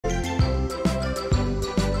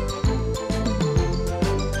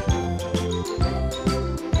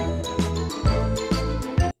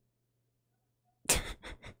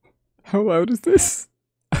How loud is this?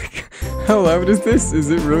 How loud is this? Is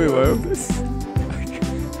it really loud?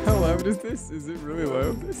 How loud is this? Is it really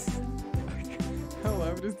loud? How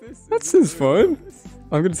loud is this? That seems fine.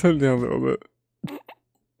 I'm gonna turn it down a little bit.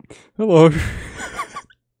 Hello.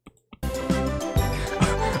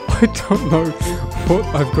 I don't know what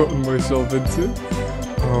I've gotten myself into.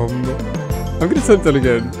 I'm gonna turn it down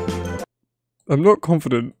again. I'm not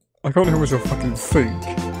confident. I can't hear myself fucking think.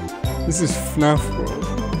 This is FNAF World.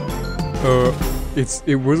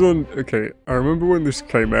 It was on, okay, I remember when this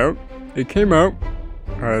came out. It came out,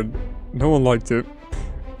 and no one liked it.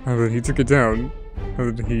 And then he took it down,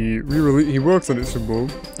 and then he worked on it some more,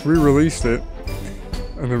 re-released it,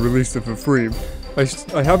 and then released it for free.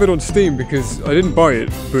 I have it on Steam because I didn't buy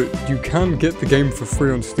it, but you can get the game for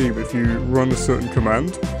free on Steam if you run a certain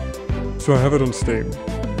command. So I have it on Steam.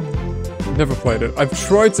 Never played it. I've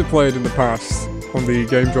tried to play it in the past on the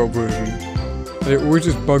GameDrop version, and it always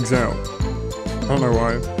just bugs out. I don't know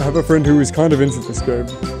why. I have a friend who is kind of into this game,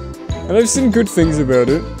 and I've seen good things about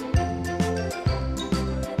it.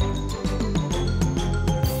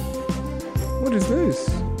 What is this?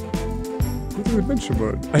 Go to adventure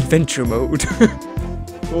mode. Adventure mode.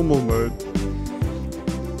 Normal mode.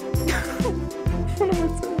 What am I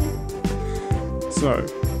doing? So,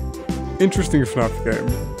 interesting FNAF game.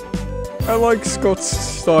 I like Scott's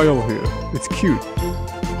style here. It's cute.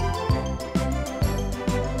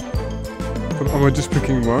 But am I just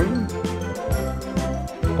picking one?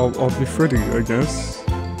 I'll be Freddy, I guess.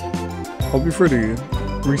 I'll be Freddy.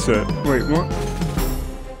 Reset. Wait, what?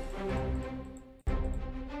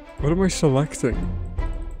 What am I selecting?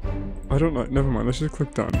 I don't know. Never mind. Let's just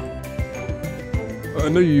click done. I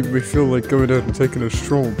know you may feel like going out and taking a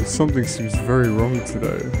stroll, but something seems very wrong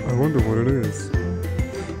today. I wonder what it is.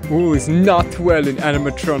 All is not well in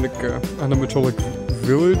Animatronica. Animatronic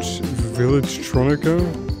Village? Village-tronica?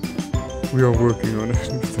 We are working on it.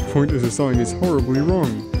 The point is the sign is horribly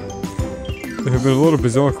wrong. There have been a lot of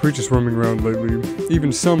bizarre creatures roaming around lately.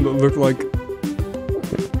 Even some that look like...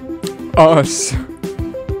 us.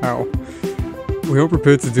 Ow. We are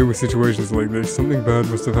prepared to deal with situations like this. Something bad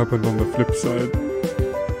must have happened on the flip side.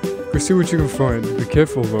 Go see what you can find. Be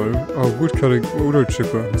careful though. Our woodcutting auto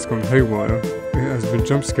chipper has gone haywire. It has been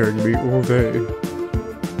jump scaring me all day.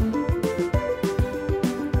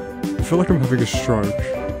 I feel like I'm having a stroke.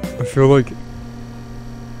 I feel like...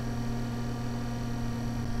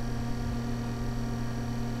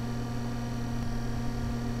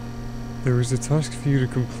 There is a task for you to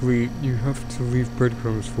complete. You have to leave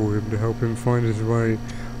breadcrumbs for him to help him find his way.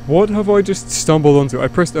 What have I just stumbled onto? I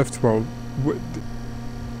pressed F12. What?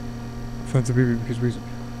 Fancy baby because we...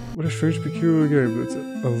 What a strange, peculiar game, but it's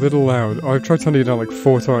a little loud. I've tried turning it down like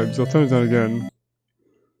 4 times. I'll turn it down again.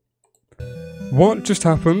 What just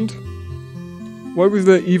happened? Why was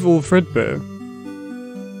there evil Fredbear?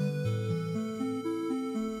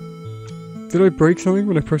 Did I break something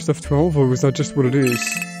when I pressed F12, or was that just what it is?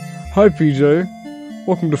 Hi PJ,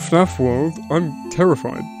 welcome to FNAF World. I'm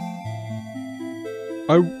terrified.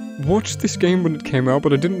 I watched this game when it came out,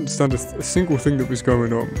 but I didn't understand a single thing that was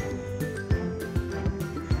going on.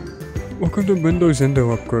 Welcome to Windows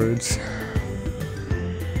Endo upgrades.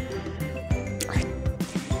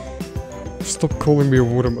 Stop calling me a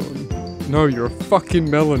watermelon. No, you're a fucking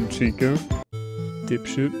melon, Chica.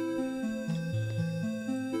 Dipshit.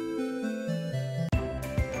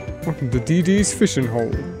 Welcome to DD's Fishing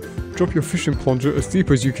Hole. Drop your fishing plunger as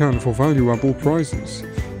deep as you can for valuable prizes.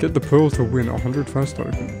 Get the pearl to win 100 fast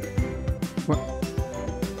token. What?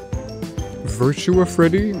 Virtua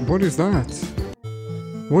Freddy? What is that?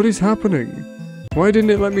 What is happening? Why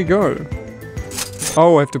didn't it let me go?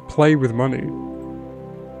 Oh, I have to play with money.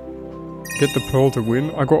 Get the pearl to win?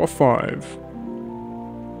 I got a 5.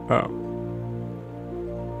 Oh.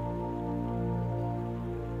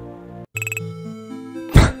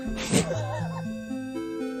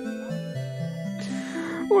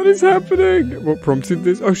 What is happening? What prompted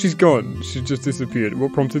this? Oh, she's gone. She just disappeared.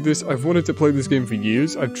 What prompted this? I've wanted to play this game for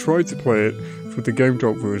years. I've tried to play it for the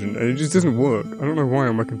GameDrop version, and it just doesn't work. I don't know why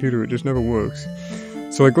on my computer, it just never works.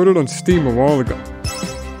 So I got it on Steam a while ago.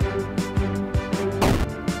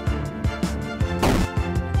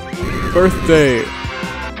 Birthday,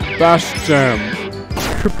 Bash Jam,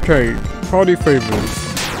 Cupcake, Party Favors,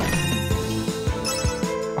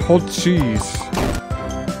 Hot Cheese,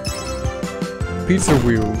 Pizza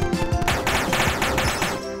Wheel,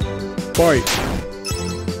 Bite,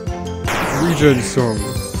 Regen Song,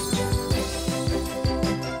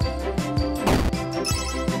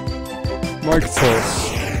 Mic Toss.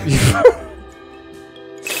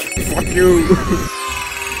 Fuck you.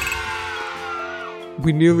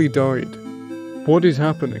 We nearly died. What is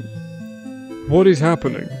happening? What is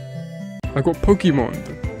happening? I got Pokemon.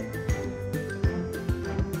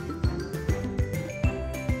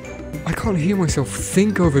 I can't hear myself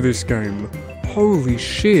think over this game. Holy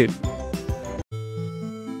shit.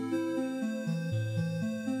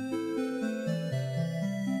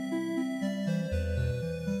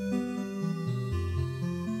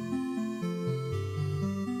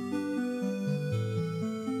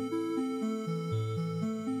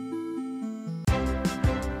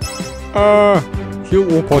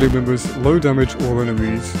 Heal all party members, low damage all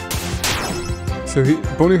enemies. So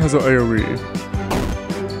Bonnie has an AoE.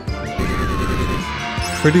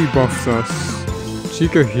 Freddy buffs us.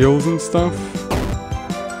 Chica heals and stuff.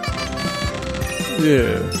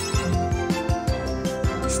 Yeah.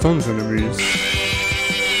 Stuns enemies.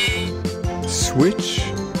 Switch?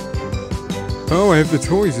 Oh, I have the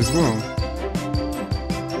toys as well.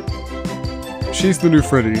 She's the new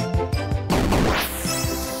Freddy.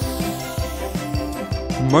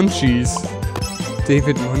 Munchies.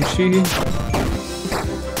 David Munchie?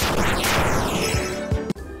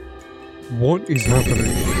 What is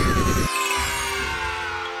happening?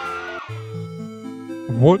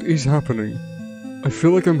 What is happening? I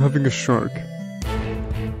feel like I'm having a stroke.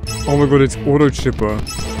 Oh my god, it's Auto Chipper.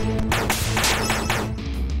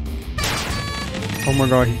 Oh my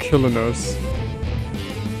god, he's killing us.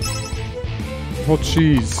 Hot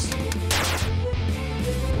cheese.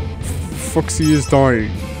 Foxy is dying.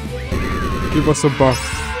 Give us a buff.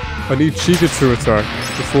 I need Chica to attack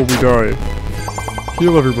before we die.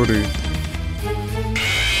 Heal everybody.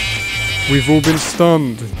 We've all been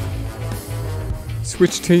stunned.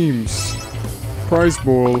 Switch teams. Prize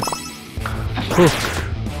ball. Hook.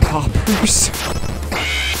 Poppers.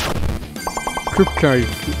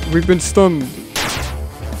 Cupcake. We've been stunned.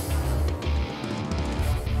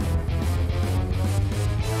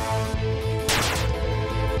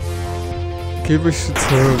 Give us a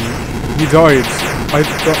turn. He died.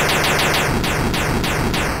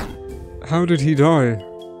 How did he die?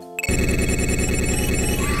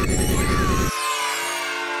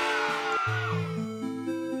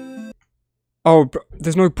 Oh,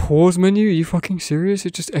 there's no pause menu? Are you fucking serious?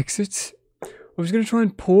 It just exits? I was gonna try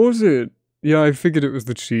and pause it. Yeah, I figured it was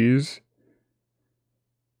the cheese.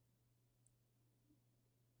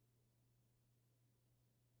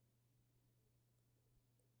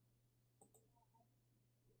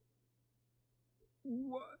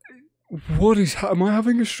 What is am I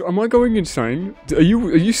having a am I going insane? Are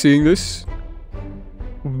you seeing this?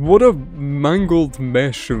 What a mangled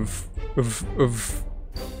mesh of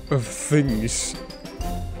things.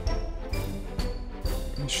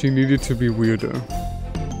 She needed to be weirder.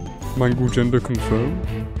 Mangle gender confirmed.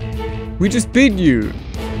 We just beat you.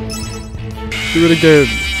 Do it again.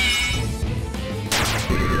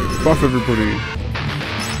 Buff everybody.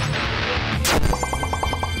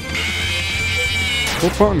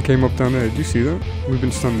 What button came up down there? Did you see that? We've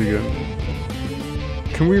been stunned again.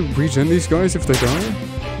 Can we regen these guys if they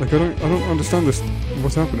die? Like I don't understand this.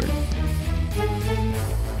 What's happening?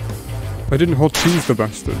 I didn't hot cheese the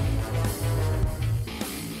bastard.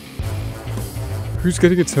 Who's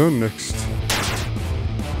getting a turn next?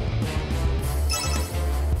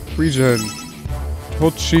 Regen.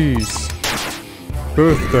 Hot cheese.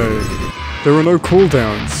 Birthday. There are no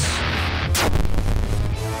cooldowns.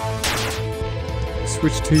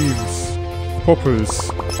 Switch teams. Poppers.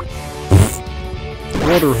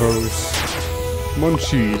 Water hose.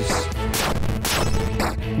 Munchies.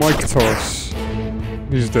 Mic toss.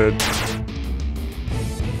 He's dead.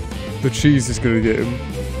 The cheese is gonna get him.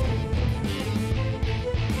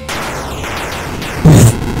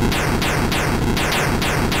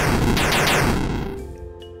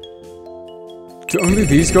 Do only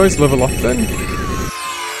these guys level up then?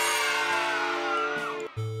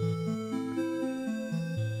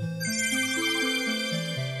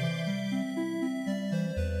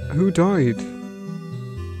 Who died?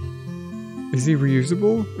 Is he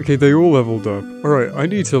reusable? Okay, they all leveled up. Alright, I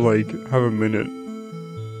need to like have a minute.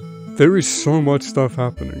 There is so much stuff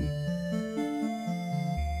happening.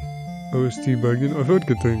 OST bagging? I've heard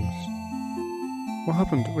good things. What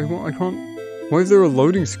happened? Wait, what? I can't... Why is there a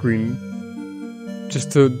loading screen?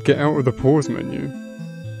 Just to get out of the pause menu.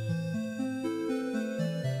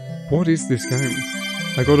 What is this game?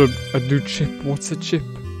 I got a new chip. What's a chip?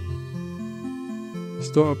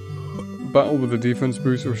 Start a battle with a defense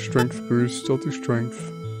boost or a strength boost. I'll do strength.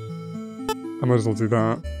 I might as well do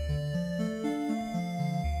that.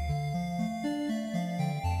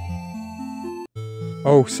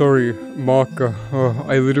 Oh, sorry, marker. Oh,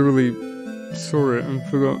 I literally saw it and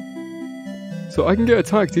forgot. So I can get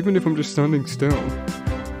attacked even if I'm just standing still.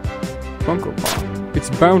 Funko Pop. It's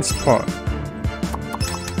Bounce Pot.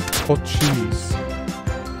 Hot cheese.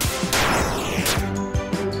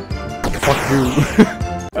 Fuck you.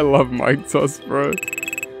 I love Mike Toss, bro.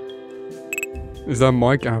 Is that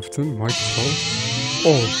Mike Afton? Mike Toss?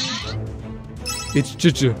 Oh. It's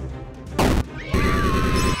Ginger.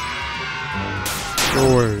 Go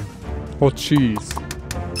away. Hot cheese.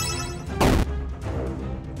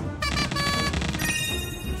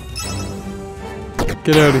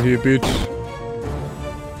 Get out of here, bitch.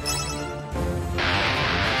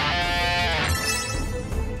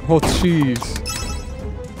 Hot cheese.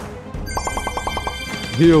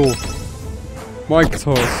 Heal. Mike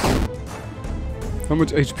Toss. How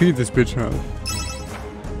much HP this bitch have?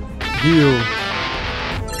 Heal.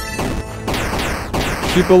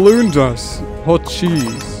 She ballooned us. Hot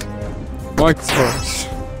cheese. Mike Toss.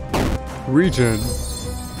 Regen.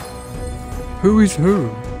 Who is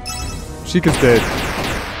who? Chica's dead.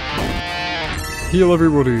 Heal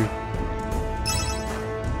everybody.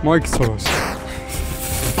 Mike Toss.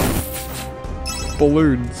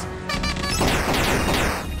 Balloons.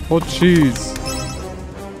 Hot cheese.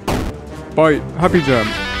 Bite. Happy Jam.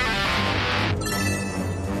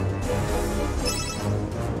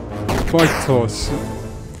 Mike Toss.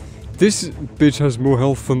 This bitch has more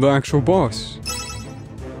health than the actual boss.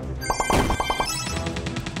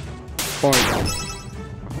 Bite.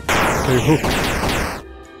 Okay, hook.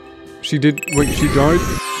 She did. Wait, she died?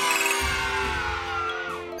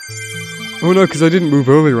 Oh no, because I didn't move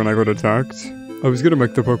earlier when I got attacked. I was gonna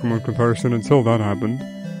make the Pokemon comparison until that happened.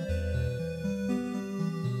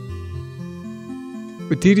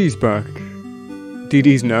 But Dee Dee's back. Dee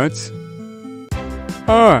Dee's nuts.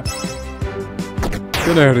 Ah!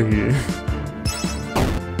 Get out of here.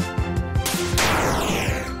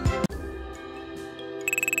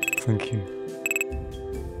 Thank you.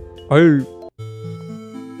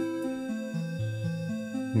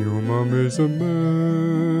 Your mom is a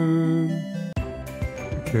man.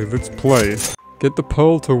 Okay, let's play. Get the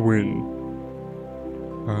pearl to win.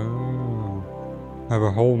 Oh. Have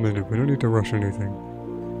a whole minute. We don't need to rush anything.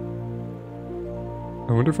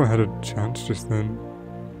 I wonder if I had a chance just then.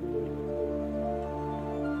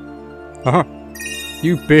 Aha!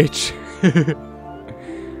 You bitch!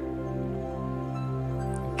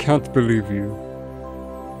 Can't believe you.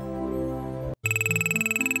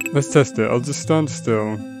 Let's test it. I'll just stand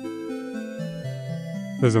still.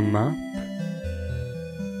 There's a map?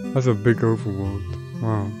 That's a big overworld.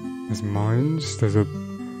 Wow. There's mines. There's a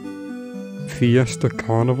Fiesta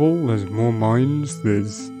Carnival. There's more mines.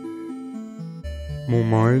 There's more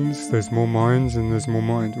mines. There's more mines and there's more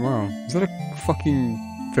mines. Wow. Is that a fucking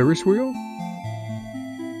Ferris wheel?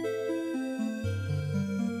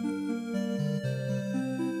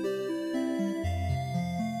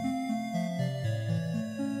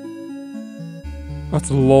 That's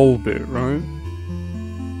a lol bit, right?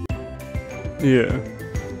 Yeah.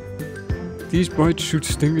 These bites shoot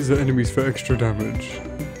stingers at enemies for extra damage.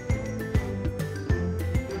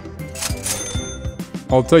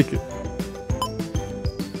 I'll take it.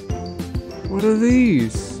 What are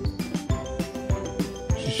these?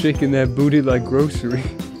 She's shaking that booty like grocery.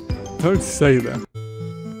 Don't say that.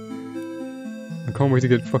 I can't wait to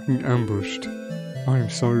get fucking ambushed. I am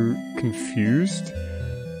so confused.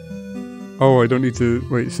 Oh, I don't need to...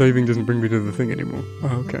 Wait, saving doesn't bring me to the thing anymore.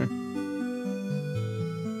 Oh, okay.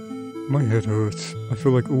 My head hurts. I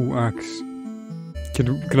feel like, ooh, axe.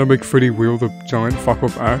 Can I make Freddy wield a giant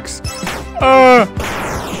fuck-up axe? Ah!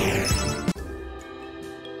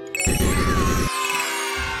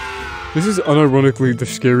 This is unironically the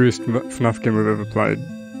scariest FNAF game I've ever played.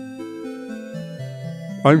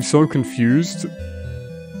 I'm so confused.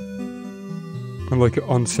 I'm like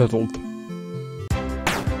unsettled.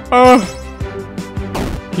 Ah!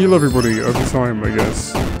 Heal everybody over time, I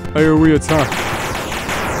guess. AoE attack.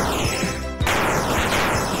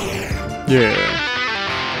 Yeah.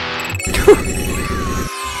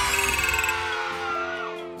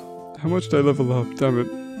 How much did I level up? Damn it.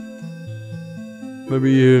 Let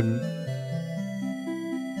me in.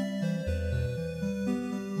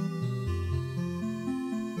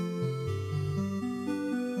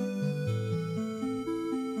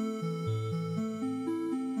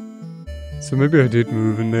 So maybe I did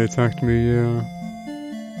move and they attacked me, yeah.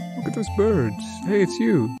 Look at those birds. Hey, it's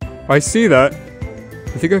you. I see that.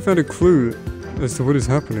 I think I found a clue as to what is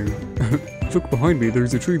happening. Look behind me, there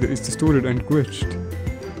is a tree that is distorted and glitched.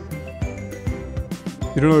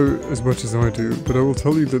 You don't know as much as I do, but I will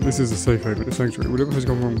tell you that this is a safe haven, a sanctuary. Whatever has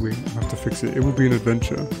gone wrong, we have to fix it. It will be an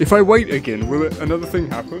adventure. If I wait again, will another thing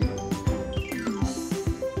happen?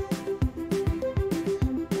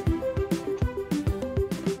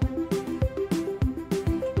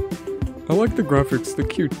 I like the graphics, they're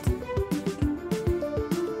cute.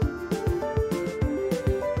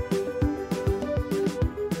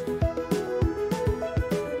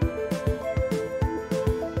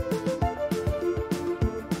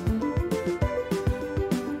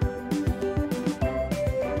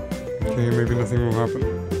 Okay, maybe nothing will happen.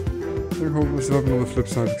 I hope this will happen on the flip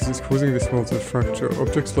side because it's causing this world to fracture.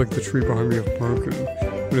 Objects like the tree behind me have broken.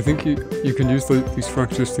 But I think you can use these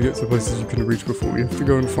fractures to get to places you couldn't reach before. You have to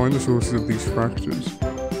go and find the sources of these fractures.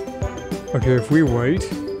 Okay, if we wait...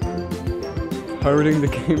 Pirating the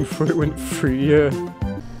game before it went free, yeah.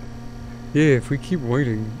 Yeah, if we keep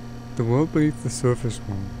waiting, the world beneath the surface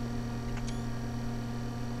won't.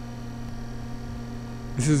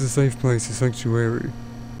 This is a safe place, a sanctuary.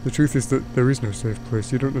 The truth is that there is no safe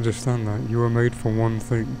place. You don't understand that. You are made for one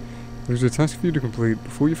thing. There's a task for you to complete.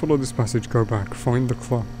 Before you follow this passage, go back. Find the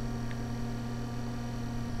clock.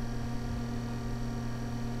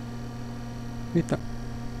 Hit that.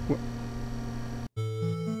 What?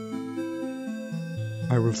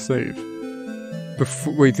 I will save.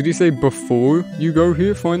 Wait, did he say before you go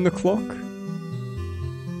here, find the clock?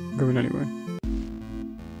 Go in anyway.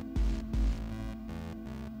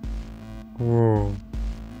 Whoa.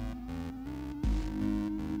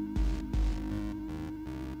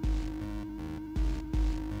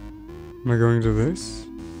 Am I going to this?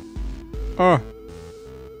 Ah!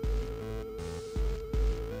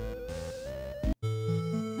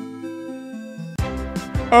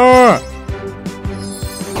 Ah!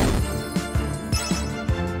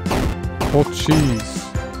 Hot cheese.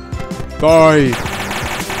 Die!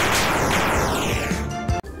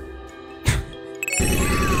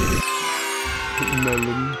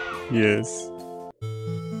 Melon. Yes.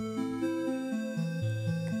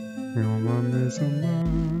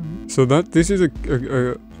 So this is a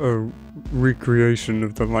recreation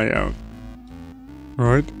of the layout.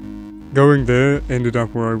 Right? Going there ended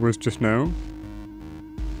up where I was just now.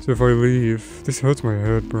 So if I leave... This hurts my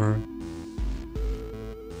head, bro.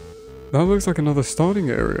 That looks like another starting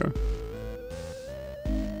area.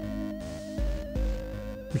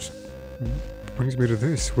 Which brings me to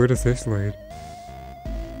this. Where does this lead?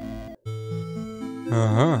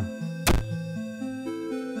 Aha.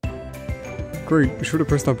 Great, be sure to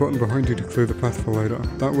press that button behind you to clear the path for later.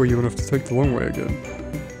 That way you won't have to take the long way again.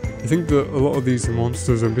 I think that a lot of these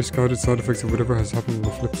monsters are misguided side effects of whatever has happened on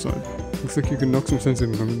the flip side. Looks like you can knock some sense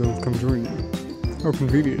into them and they'll come join you. How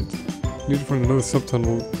convenient. You need to find another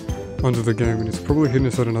subtunnel under the game and it's probably hidden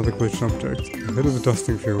inside another glitched object. Ahead of the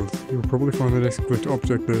dusting field. You'll probably find the next glitched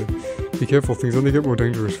object there. Be careful, things only get more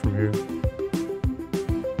dangerous from here.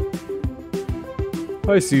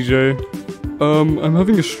 Hi CJ. I'm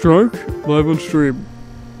having a stroke, live on stream.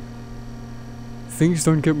 Things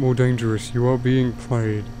don't get more dangerous, you are being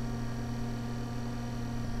played.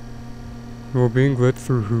 You are being led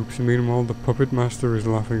through hoops, and meanwhile the puppet master is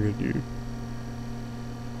laughing at you.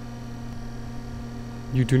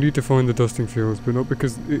 You do need to find the dusting fields, but not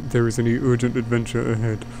because there is any urgent adventure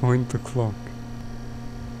ahead. Find the clock.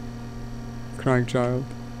 Crying child.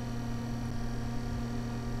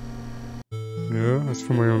 Yeah, that's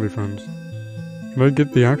for my OnlyFans. Can I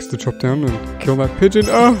get the axe to chop down and kill that pigeon?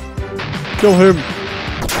 Ah! Kill him!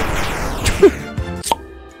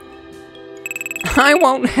 I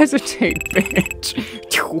won't hesitate, bitch!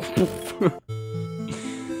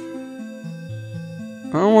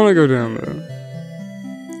 I don't want to go down there.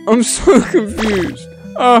 I'm so confused!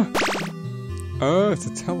 Ah! It's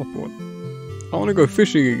a teleport. I want to go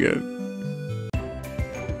fishing again.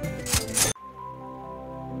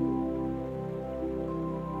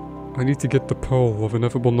 I need to get the pearl of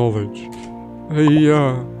ineffable knowledge. Hey,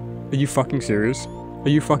 are you fucking serious? Are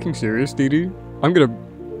you fucking serious, Dee? I'm gonna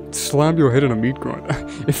slam your head in a meat grinder.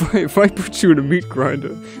 If I put you in a meat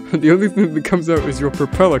grinder, and the only thing that comes out is your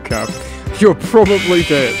propeller cap, you're probably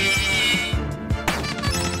dead.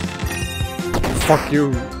 Fuck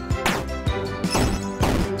you.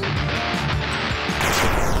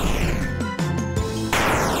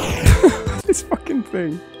 This fucking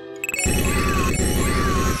thing.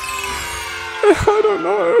 I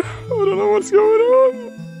don't know what's going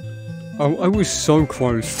on. I was so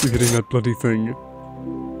close to getting that bloody thing.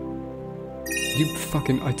 You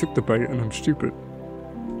fucking... I took the bait and I'm stupid.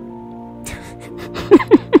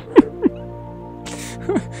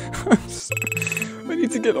 I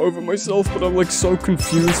need to get over myself, but I'm like so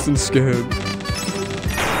confused and scared.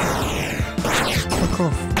 Fuck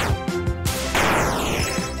off.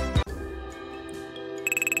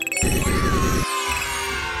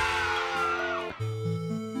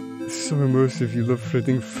 So immersive, you love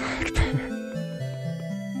fretting Fagbear.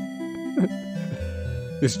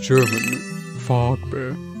 It's German.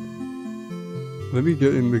 Fagbear. Let me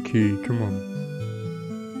get in the key, come on.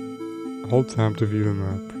 Hold tab to view the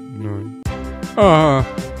map. No. Ah!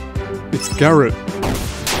 It's Garrett.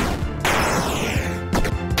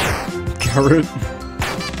 Garrett.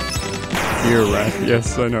 You're right,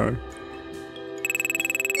 yes, I know.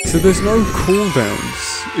 So there's no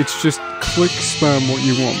cooldowns. It's just click spam what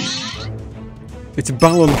you want. It's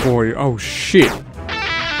Ballon Boy. Oh shit.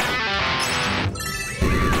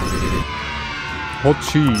 Hot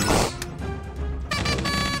cheese.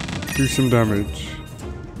 Do some damage.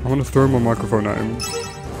 I want to throw my microphone at him.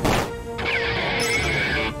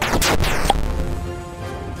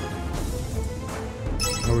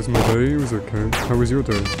 How was my day? It was okay. How was your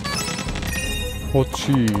day? Hot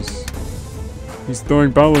cheese. He's throwing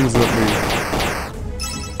balloons at me.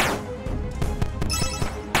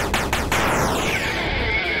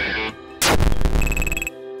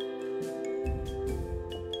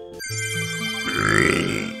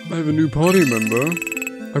 I have a new party member.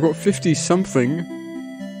 I got 50 something.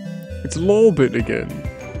 It's Lolbit again.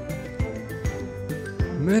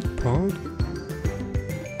 Medpod?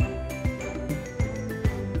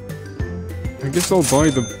 I guess I'll buy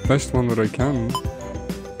the best one that I can.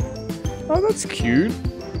 Oh, that's cute.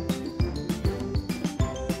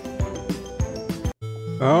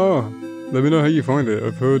 Ah, let me know how you find it.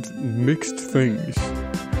 I've heard mixed things.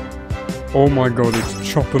 Oh my god, it's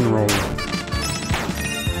chop and roll.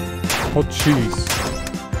 Hot cheese.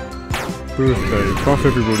 Birthday. Buff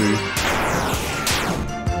everybody.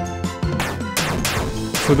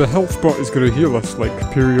 So the health bot is gonna heal us, like,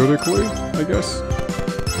 periodically, I guess?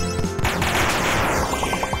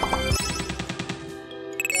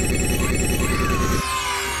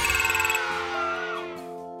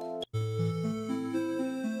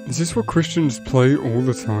 Is this what Christians play all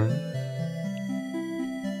the time?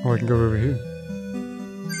 Oh, I can go over here.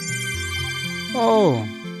 Oh!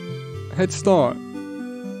 Head start.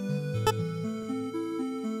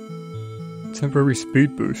 Temporary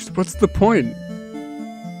speed boost. What's the point?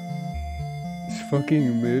 It's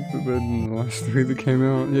fucking mid, but better than the last 3 that came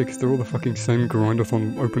out. Yeah, because they're all the fucking same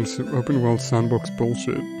grind-a-thon open world sandbox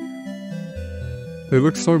bullshit. They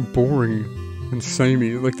look so boring and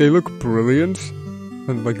samey. Like, they look brilliant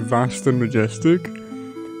and, like, vast and majestic,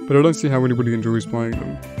 but I don't see how anybody enjoys playing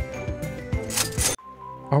them.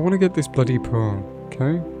 I want to get this bloody pearl,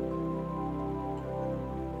 okay?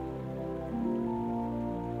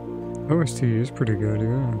 OST is pretty good,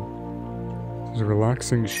 yeah. This is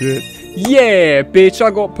relaxing shit. Yeah, bitch, I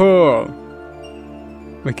got pearl!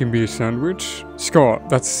 Making me a sandwich? Scott,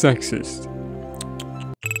 that's sexist.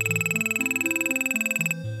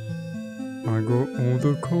 I got all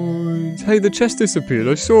the coins. Hey, the chest disappeared,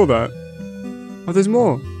 I saw that. Oh, there's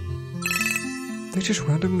more. They just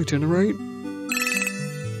randomly generate?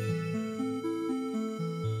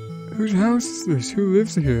 Whose house is this? Who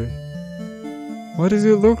lives here? Why does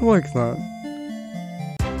it look like that?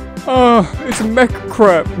 Ah, it's a mech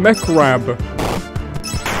crab.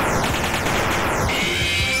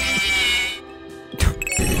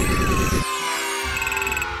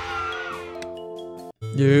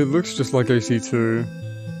 Yeah, it looks just like AC2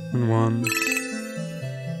 and 1.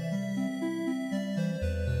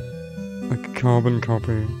 Like a carbon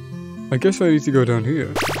copy. I guess I need to go down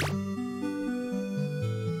here.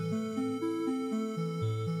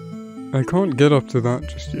 I can't get up to that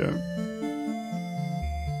just yet.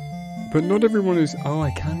 But not everyone is... Oh,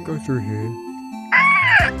 I can go through here.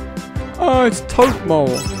 Oh, it's Tote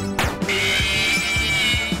Mole!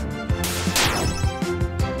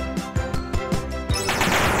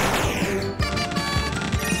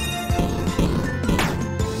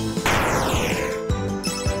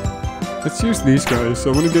 Let's use these guys.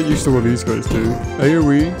 I want to get used to what these guys do.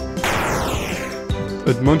 AoE.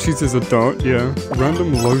 Munchies is a dart, yeah.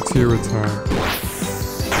 Random low tier attack.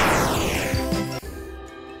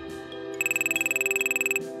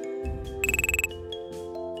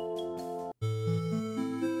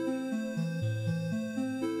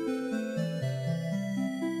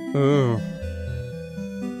 Oh.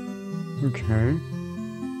 Okay.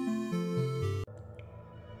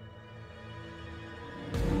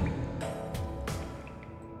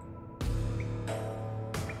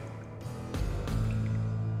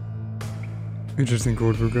 Interesting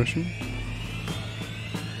chord progression.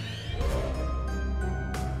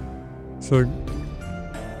 So,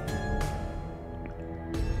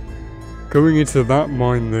 going into that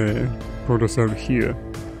mine there brought us out here.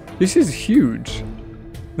 This is huge.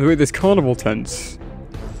 Wait, there's carnival tents.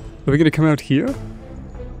 Are we gonna come out here?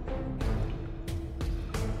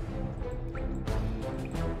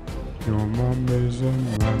 Your mom is a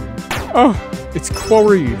man. Oh, it's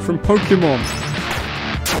Quarry from Pokemon.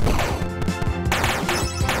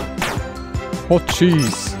 Hot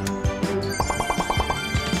cheese.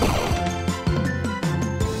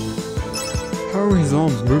 How are his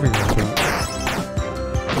arms moving like that?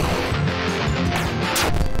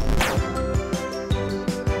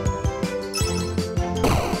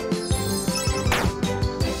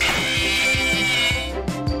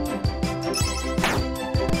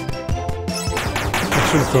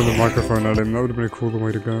 shouldn't have thrown the microphone at him. That would have been a cooler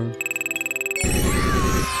way to go.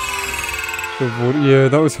 Yeah,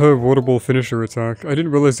 that was her water ball finisher attack. I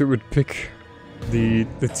didn't realize it would pick the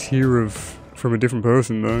tier of from a different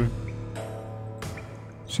person though.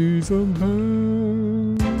 She's a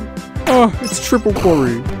man. Oh, it's triple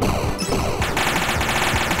quarry.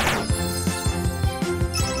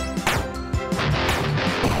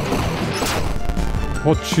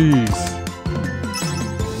 Hot cheese.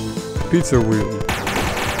 Pizza wheel.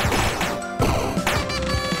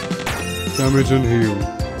 Damage and heal.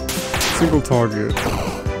 Single target.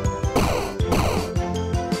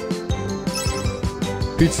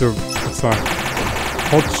 Pizza attack.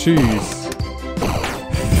 Hot cheese.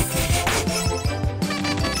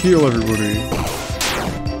 Heal everybody.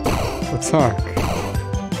 Attack.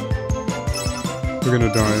 We're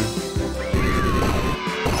gonna die.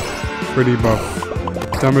 Pretty buff.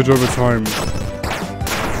 Damage over time.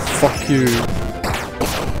 Fuck you.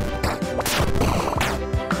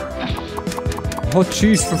 Hot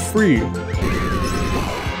cheese for free.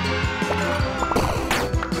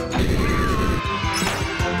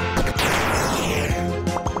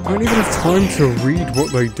 I don't even have time to read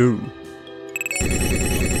what they do.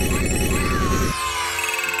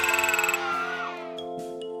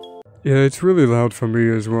 Yeah, it's really loud for me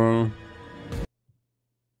as well.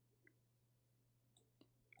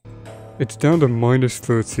 It's down to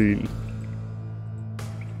 -13.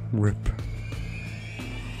 Rip.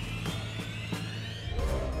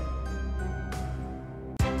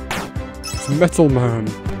 It's Metal Man.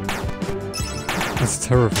 That's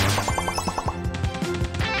terrifying.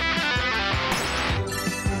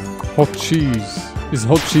 Hot cheese. Is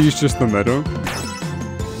hot cheese just the meta?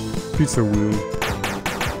 Pizza wheel.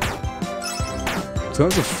 So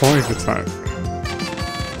that's a 5 attack.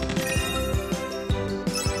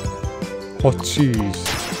 Hot cheese.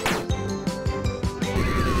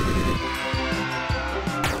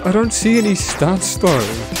 I don't see any stats though.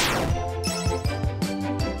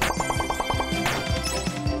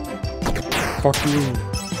 Fuck you.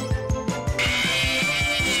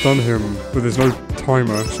 Stun him, but there's no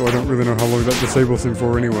timer, so I don't really know how long that disables him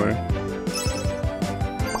for anyway.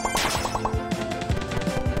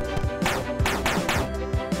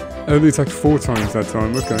 I only attacked 4 times that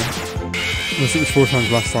time, okay. Unless it was 4 times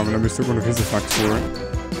last time and I missed one of his attacks for it.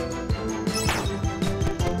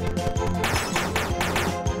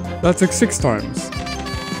 That took 6 times.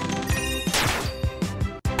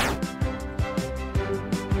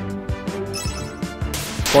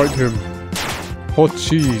 Fight him. Hot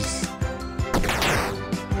cheese.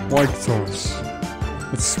 White sauce.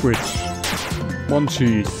 Let's switch. 1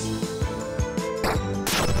 cheese.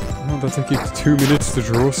 Oh, that took you 2 minutes to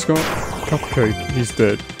draw, Scott? Cupcake, he's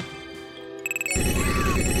dead.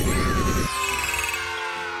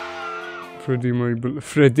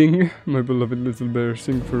 Fredding, my beloved little bear,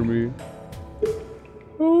 sing for me.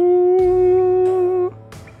 Oh,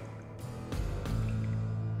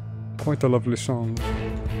 quite a lovely song.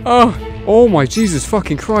 Oh, oh my Jesus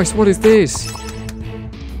fucking Christ! What is this?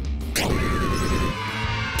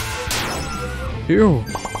 Ew.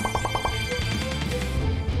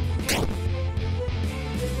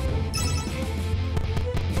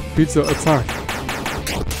 Pizza attack.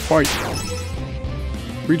 Fight.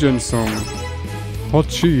 Regen song. Hot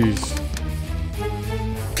cheese.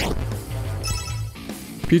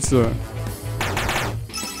 Pizza.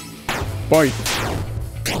 Bite.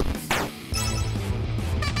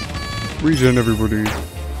 Regen everybody.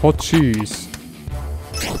 Hot cheese.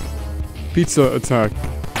 Pizza attack.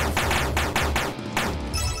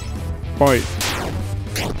 Bite.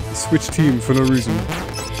 Switch team for no reason.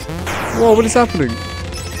 Whoa, what is happening?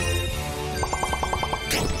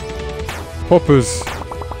 Poppers.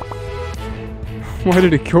 Why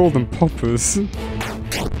did he call them poppers?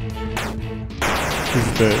 He's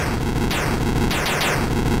dead.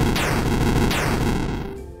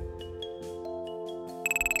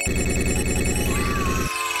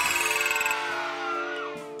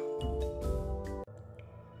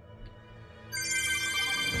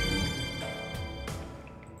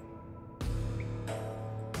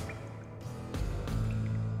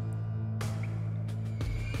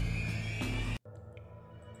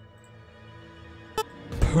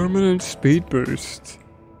 Permanent speed boost.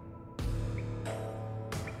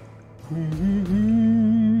 I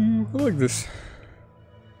like this.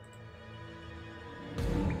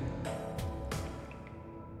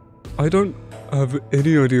 I don't have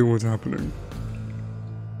any idea what's happening.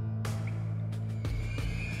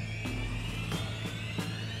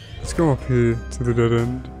 Let's go up here to the dead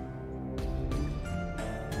end.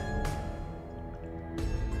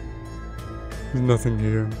 There's nothing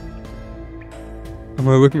here. Am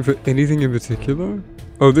I looking for anything in particular?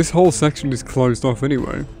 Oh, this whole section is closed off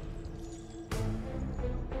anyway.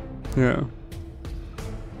 Yeah.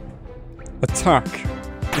 Attack.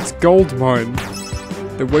 It's gold mine.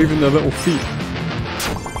 They're waving their little feet.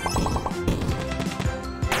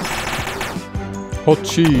 Hot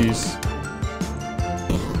cheese.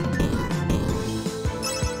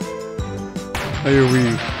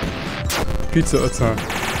 AoE. Pizza attack.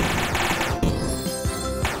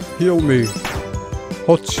 Heal me.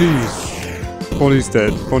 Hot cheese. Bonnie's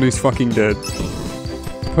dead. Bonnie's fucking dead.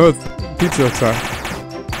 Pizza attack.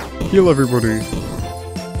 Heal everybody.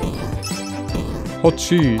 Hot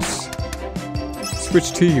cheese.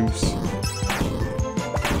 Switch teams.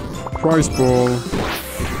 Prize ball.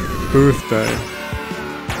 Birthday.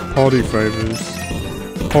 Party favors.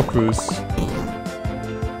 Poppers.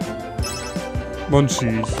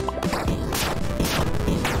 Munchies.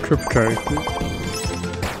 Cupcake.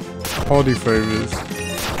 Party favors.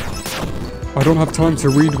 I don't have time to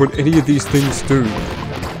read what any of these things do.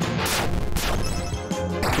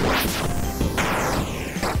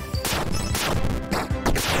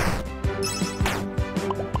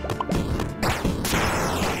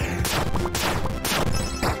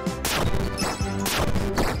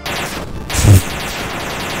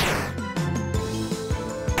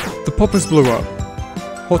 The poppers blew up.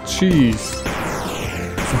 Hot cheese.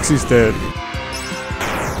 Foxy's dead.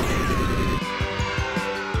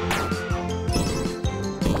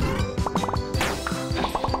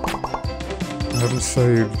 I haven't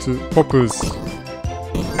saved. Poppers.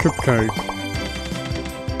 Cupcake.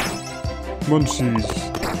 Munchies.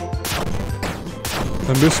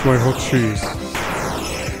 I miss my hot cheese.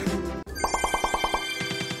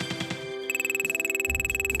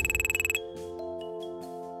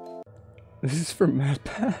 This is from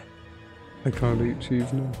MadPad. I can't eat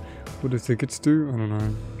cheese now. What do tickets do? I don't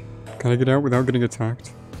know. Can I get out without getting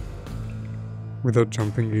attacked? Without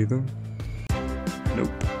jumping either? Nope.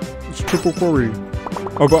 It's triple quarry.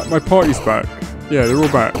 Oh, but my party's back. Yeah, they're all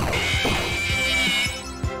back.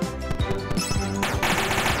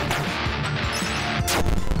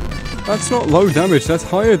 That's not low damage, that's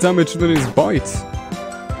higher damage than his bite.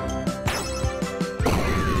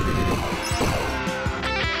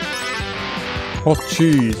 Hot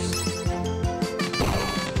cheese.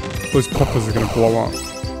 Those poppers are gonna blow up.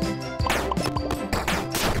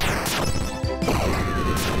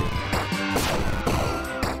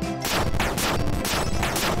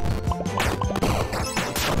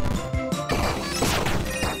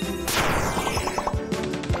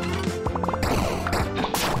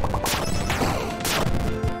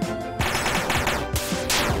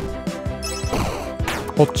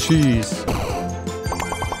 Hot cheese.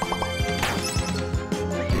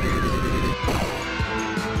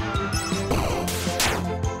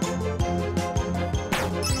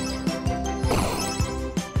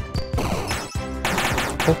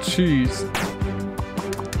 Hot cheese.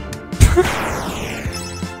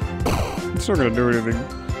 It's not gonna do anything.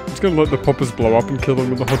 It's gonna let the poppers blow up and kill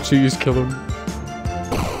him, and the hot cheese kill him.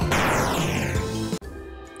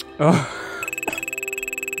 Oh.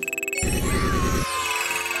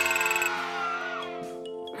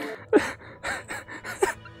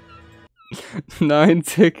 9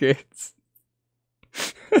 tickets.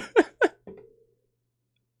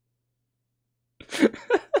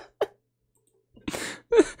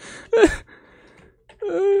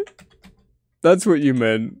 That's what you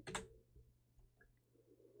meant.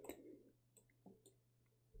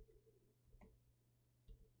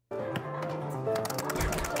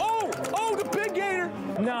 Oh, the big gator!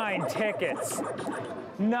 9 tickets.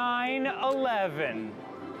 9/11.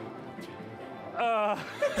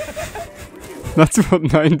 That's what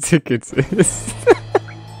 9 tickets is.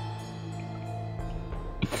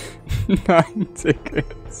 9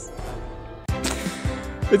 tickets.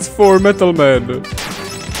 It's for Metal Man.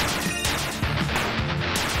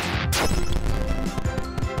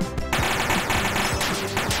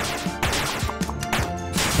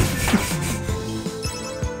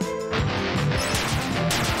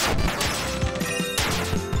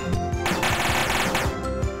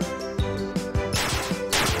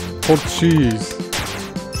 Hot cheese.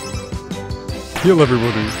 Heal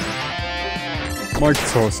everybody. Mic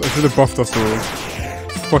toss. I should have buffed us all.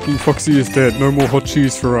 Fucking Foxy is dead. No more hot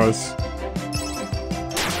cheese for us.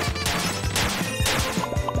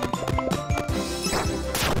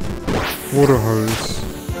 Water hose.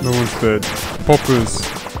 No one's dead. Poppers.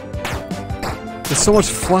 There's so much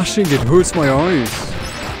flashing, it hurts my eyes.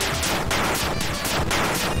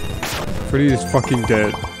 Freddy is fucking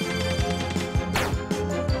dead.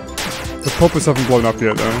 The poppers haven't blown up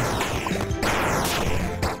yet though.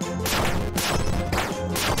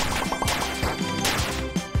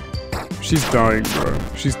 She's dying, bro.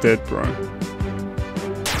 She's dead, bro. It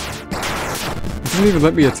doesn't even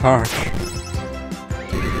let me attack.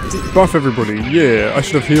 Buff everybody. Yeah, I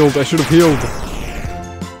should have healed. I should have healed.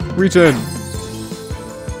 Regen.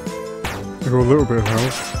 I got a little bit of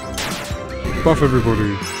health. Buff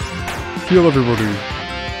everybody. Heal everybody.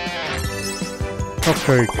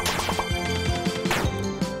 Cupcake.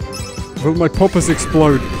 Will my poppers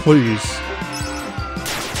explode, please?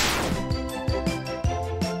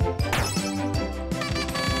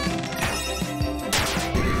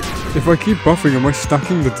 If I keep buffing, am I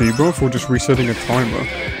stacking the debuff or just resetting a timer?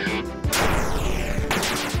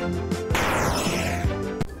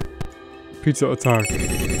 Pizza attack.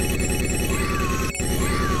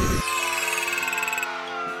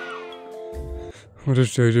 What does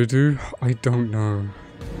JJ do? I don't know.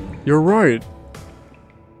 You're right.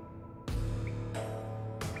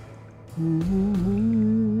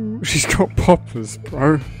 She's got poppers,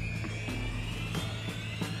 bro.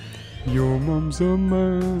 Your mum's a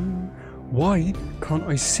man. Why can't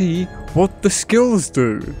I see what the skills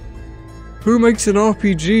do? Who makes an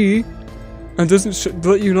RPG and doesn't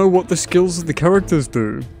let you know what the skills of the characters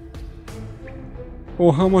do?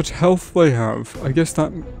 Or how much health they have? I guess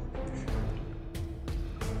that...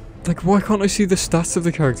 Like, why can't I see the stats of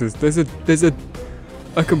the characters?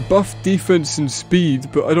 I can buff defense and speed,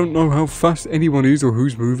 but I don't know how fast anyone is or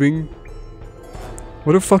who's moving.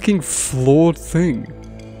 What a fucking flawed thing.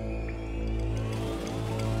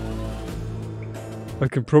 I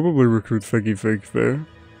could probably recruit Feggy Feg there.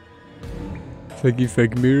 Feggy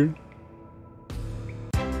Fegmir.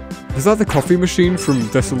 Is that the coffee machine from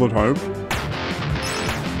Desolate Hope?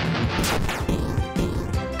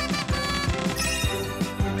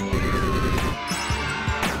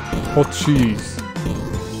 Hot cheese.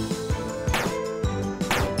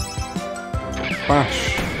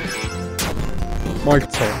 Bash. Mic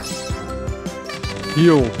toss.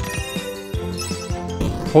 Heal.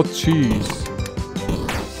 Hot cheese.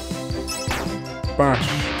 Bash.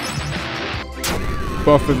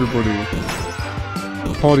 Buff everybody.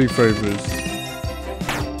 Party favors.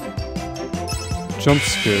 Jump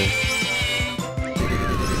scare.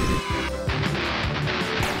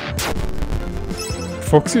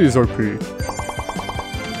 Foxy is OP.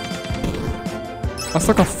 That's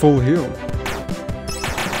like a full heal.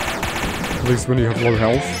 At least when you have low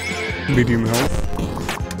health. Medium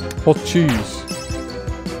health. Hot cheese.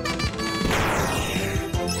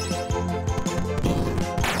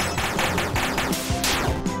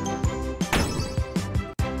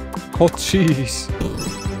 Hot cheese.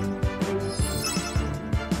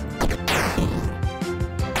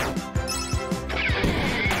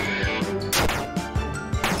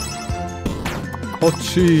 Hot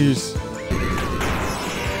cheese.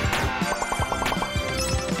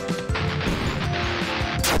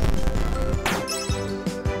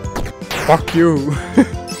 Fuck you.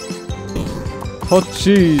 Hot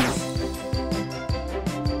cheese.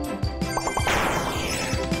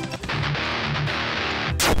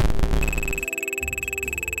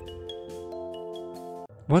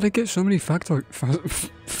 Why'd I get so many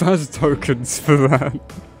Faz tokens for that?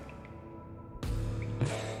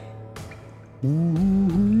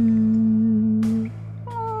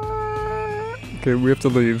 Okay, we have to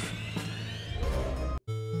leave.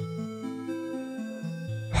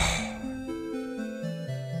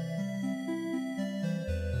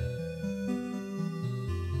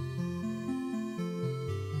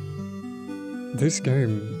 This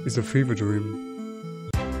game is a fever dream.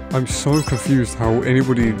 I'm so confused how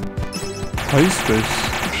anybody plays this.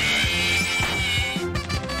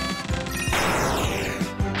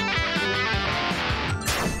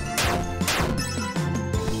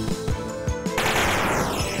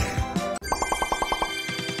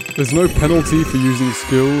 There's no penalty for using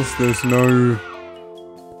skills, there's no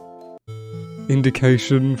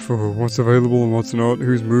indication for what's available and what's not,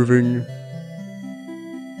 who's moving.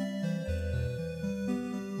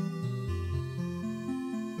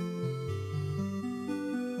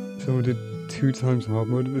 Someone did 2 times hard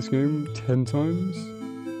mode in this game, 10 times?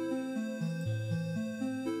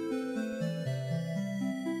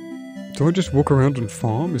 Do I just walk around and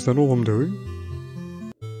farm? Is that all I'm doing?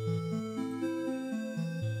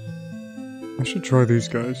 I should try these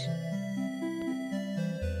guys.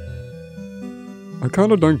 I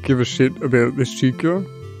kinda don't give a shit about this Chica,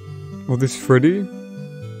 or this Freddy.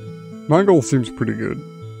 Mangle seems pretty good.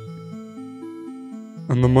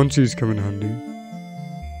 And the Munchies come in handy.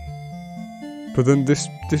 But then this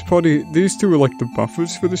party, these two are like the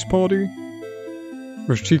buffers for this party.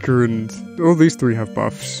 Whereas Chica and, all these 3 have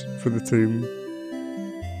buffs for the team.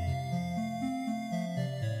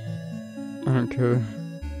 I don't care.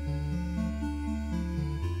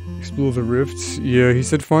 explore the rifts. Yeah, he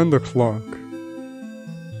said find the clock.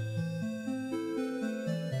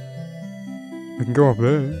 We can go up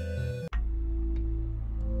there.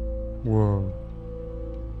 Whoa.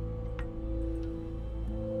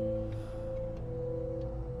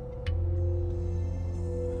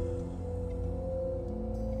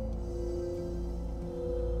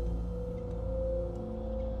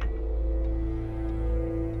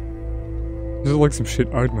 This is like some shit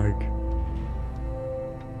I'd make.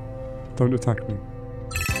 Don't attack me.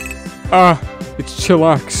 Ah! It's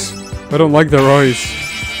chillax. I don't like their eyes.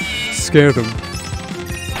 Scare them.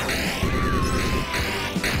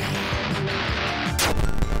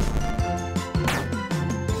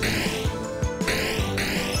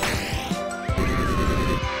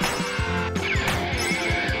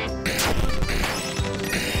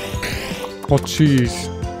 Hot cheese.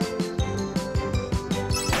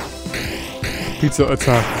 Pizza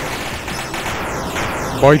attack.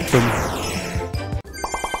 Bite them.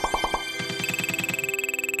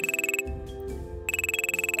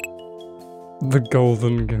 The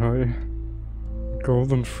golden guy.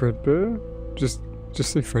 Golden Fredbear? Just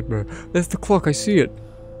say Fredbear. There's the clock, I see it.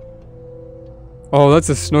 Oh, that's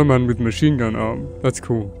a snowman with machine gun arm. That's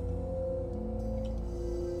cool.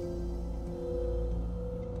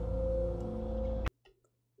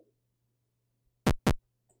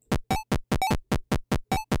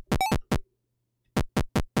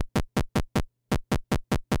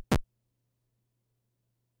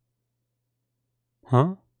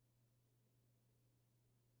 Huh?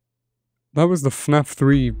 That was the FNAF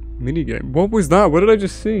 3 minigame. What was that? What did I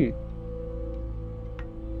just see?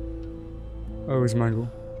 Oh, it's Mangle.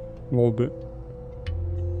 A little bit.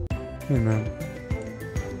 Hey man.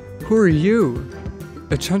 Who are you?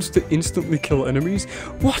 A chance to instantly kill enemies?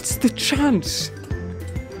 What's the chance?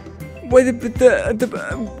 Why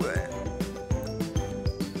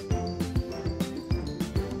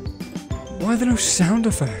why are there no sound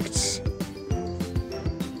effects?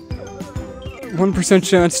 1%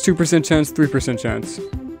 chance, 2% chance, 3% chance.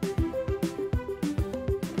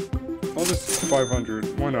 I'll just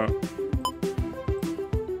 500. Why not?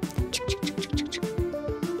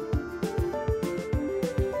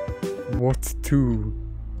 What to?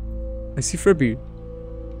 I see Frebby.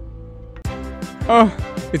 Ah,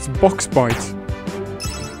 it's Box Bite.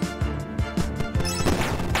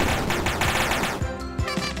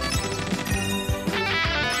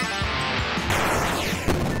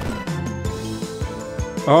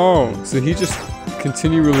 Oh, so he just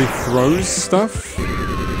continually throws stuff?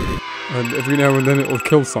 And every now and then it'll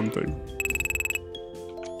kill something.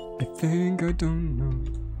 I think I don't know.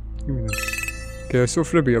 Give me this. Okay, I saw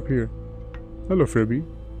Frebby up here. Hello, Frebby.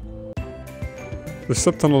 The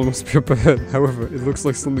subtunnel must be up ahead, however, it looks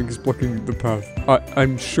like something is blocking the path.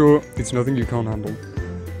 I'm sure it's nothing you can't handle.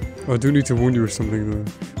 I do need to warn you of something though.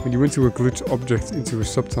 When you enter a glitch object into a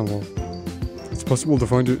subtunnel, it's possible to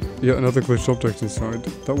find yet another glitched object inside.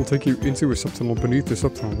 That will take you into a subtunnel beneath the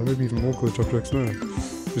subtunnel. There may be even more glitch objects there.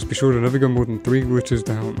 Just be sure to never go more than 3 glitches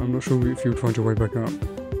down. I'm not sure if you would find your way back up.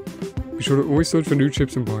 Be sure to always search for new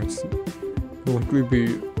chips and bites.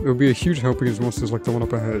 There'll be a huge help against monsters like the one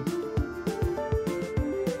up ahead.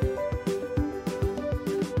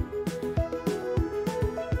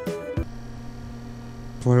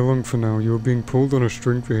 Play along for now. You are being pulled on a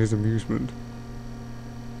string for his amusement.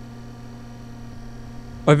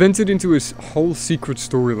 I've entered into a whole secret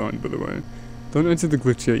storyline, by the way. Don't enter the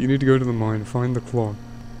glitch yet. You need to go to the mine, find the clock.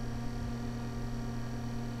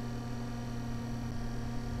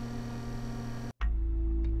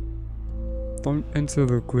 Don't enter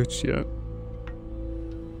the glitch yet.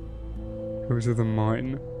 Go to the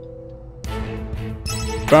mine.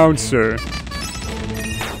 Bouncer!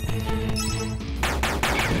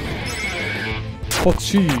 Hot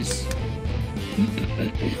cheese!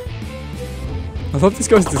 I love this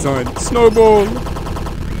guy's design. Snowball!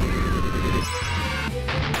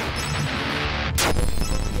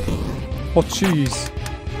 Hot cheese!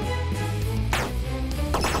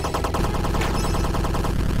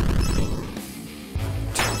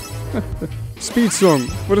 Speed song.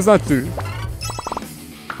 What does that do?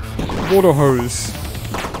 Water hose.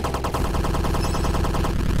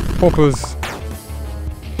 Poppers.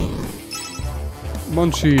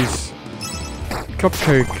 Munchies.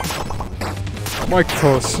 Cupcake. Mic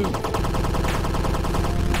toss.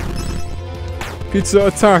 Pizza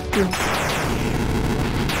attack.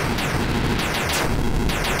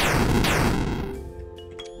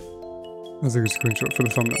 That's a good screenshot for the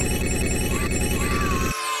thumbnail.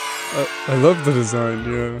 I love the design,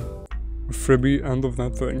 yeah. Of Frebby and of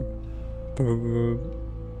that thing. The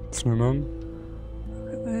snowman.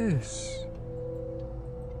 Look at this.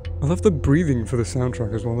 I love the breathing for the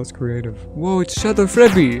soundtrack as well, that's creative. Whoa, it's Shadow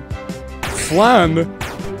Freddy! Flan!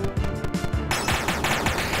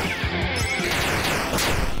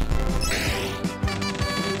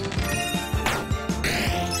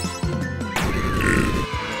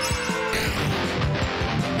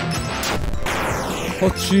 Oh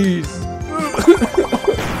jeez.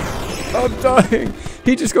 I'm dying!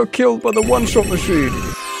 He just got killed by the one-shot machine!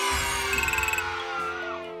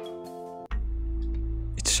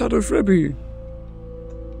 It's Shadow Freddy!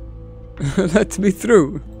 Let me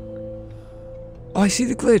through! Oh, I see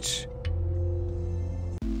the glitch!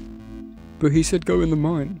 But he said go in the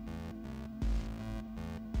mine.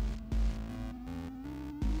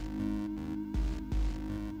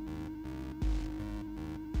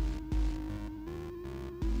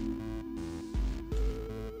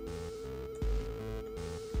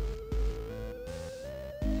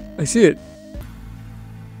 I see it.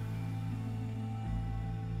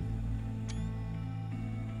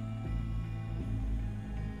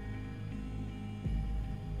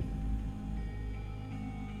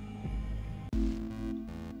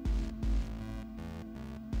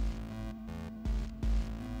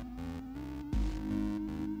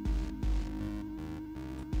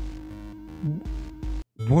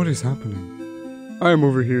 What is happening? I am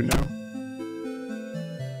over here now.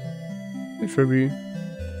 Hey, Phoebe.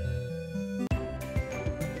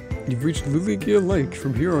 You've reached Lily Gear Lake.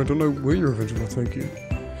 From here, I don't know where your adventure will take you.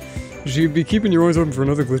 You should be keeping your eyes open for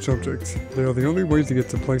another glitch object. They are the only way to get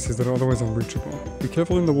to places that are otherwise unreachable. Be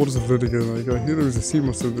careful in the waters of Lily Gear Lake. I hear there is a sea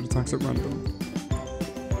monster that attacks at random.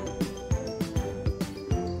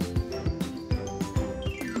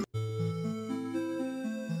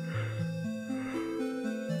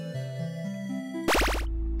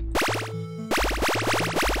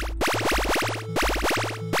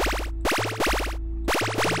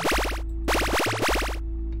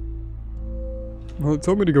 Well, it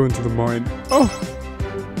told me to go into the mine. Oh!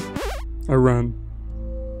 I ran.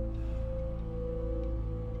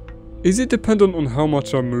 Is it dependent on how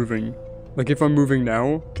much I'm moving? Like if I'm moving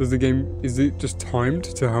now, does the game, is it just timed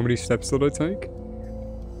to how many steps that I take?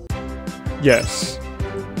 Yes.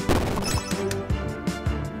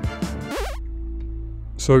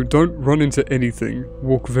 So don't run into anything.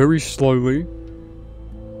 Walk very slowly.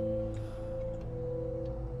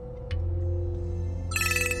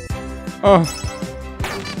 Oh.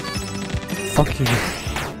 Fuck you.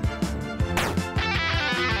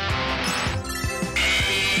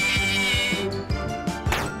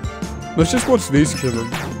 Let's just watch these kill him.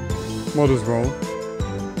 Might as well.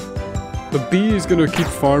 The bee is gonna keep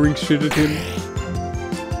firing shit at him.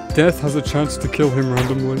 Death has a chance to kill him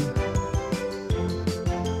randomly.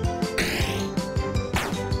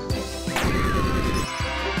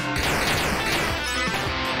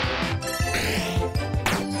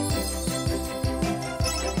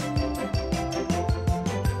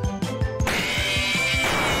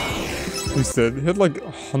 He's dead. He had like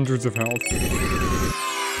hundreds of health.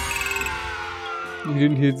 You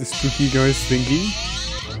didn't hear the spooky guy's thingy?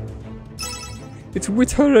 It's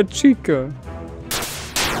with her at Chica.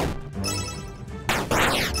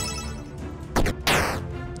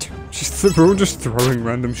 We're all just throwing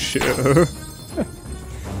random shit at her.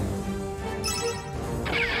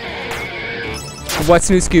 What's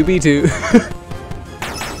new, Scooby-Doo?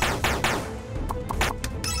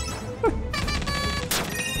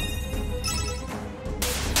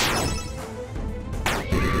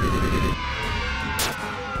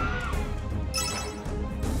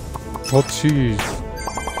 Oh jeez.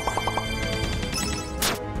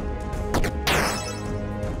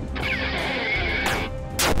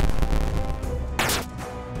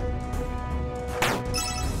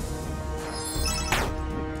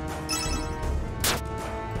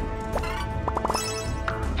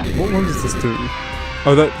 What one does this do?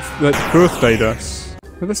 Oh, that birthday does.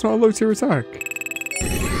 But that's not a low tier attack.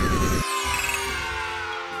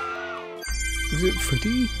 Is it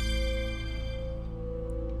Freddy?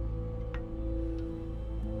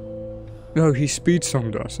 No, he speed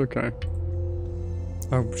songed us, okay.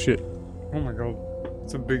 Oh shit. Oh my god.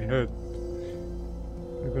 It's a big head.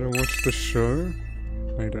 I better watch the show?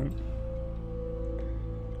 I don't.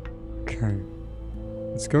 Okay.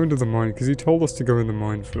 Let's go into the mine, because he told us to go in the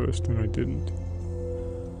mine first, and I didn't.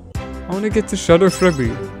 I want to get to Shadow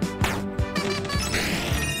Freddy.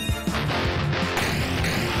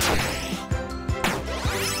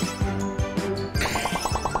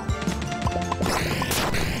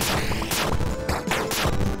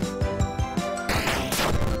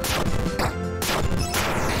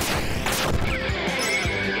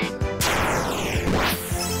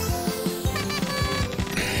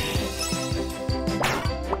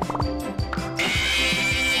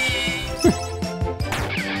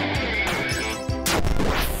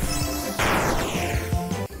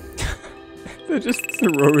 They're just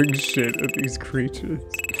throwing shit at these creatures.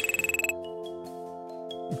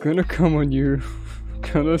 I'm gonna come on you.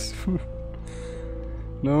 Gonna...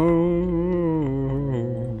 No.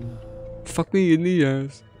 Fuck me in the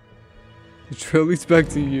ass. The trail leads back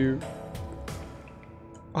to you.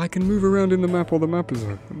 I can move around in the map while the map is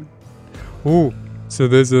open. Oh, so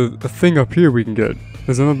there's a thing up here we can get.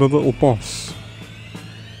 There's another little boss.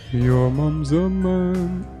 Your mom's a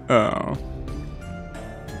man. Oh.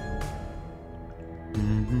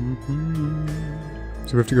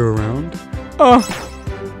 So we have to go around. Ah!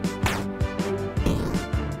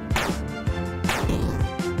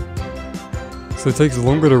 So it takes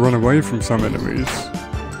longer to run away from some enemies.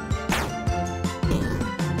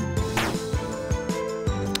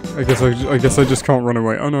 I guess I just can't run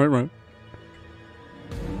away. Oh no, it ran.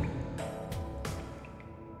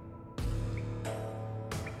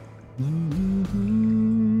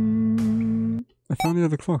 I found the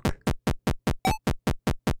other clock.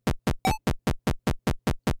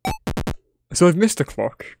 So I've missed a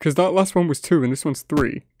clock, because that last one was 2 and this one's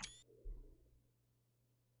 3.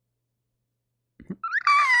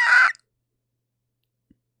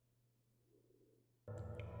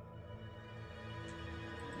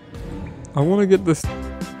 I want to get this...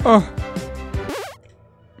 Oh!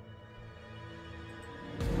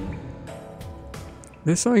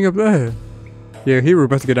 There's something up there. Yeah, here we're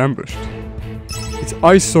about to get ambushed. It's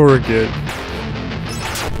Eyesore again.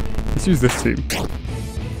 Let's use this team.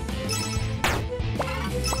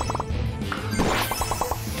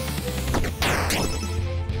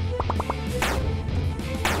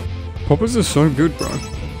 Poppers are so good, bro.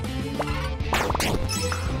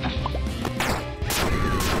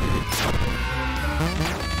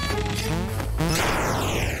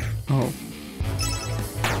 Oh.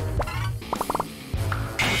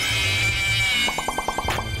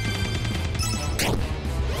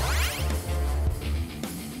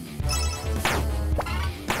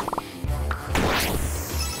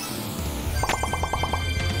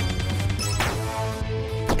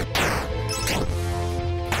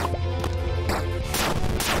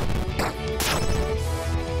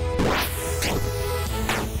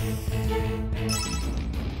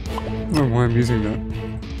 I don't know why I'm using that.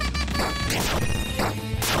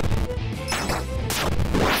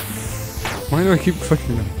 Why do I keep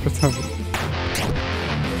clicking that? Let's have it.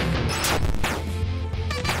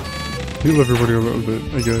 Heal everybody a little bit,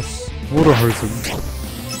 I guess. Water hose him.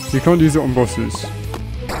 So you can't use it on bosses.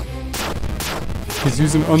 He's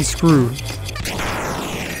using unscrew.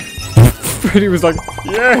 Freddy was like,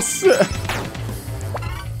 yes!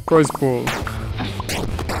 Prize ball.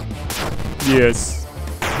 Yes.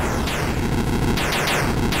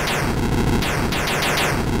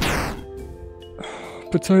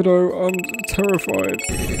 Potato, I'm terrified.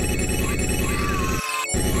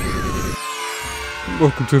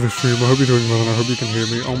 Welcome to the stream, I hope you're doing well and I hope you can hear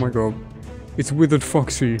me. Oh my god. It's Withered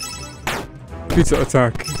Foxy. Pizza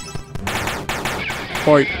attack.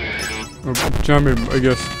 Fight. Oh, jam him, I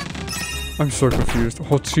guess. I'm so confused.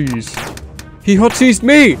 Hot cheese. He hot cheesed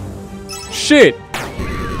me! Shit!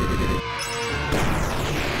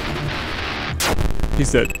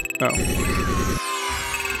 He's dead. Oh.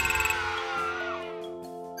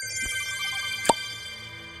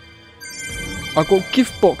 I got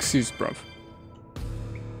gift boxes, bruv.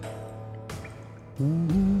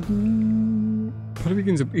 Player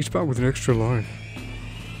begins each battle with an extra life.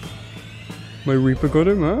 My Reaper got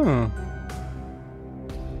him? Ah.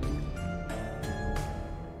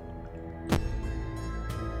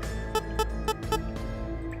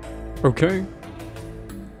 Okay.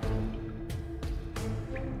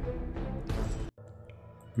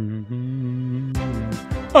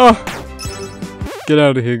 Ah! Get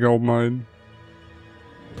out of here, gold mine.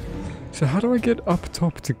 So how do I get up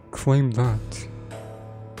top to claim that?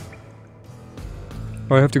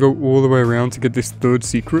 Oh, I have to go all the way around to get this third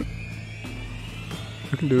secret?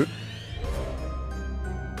 I can do it.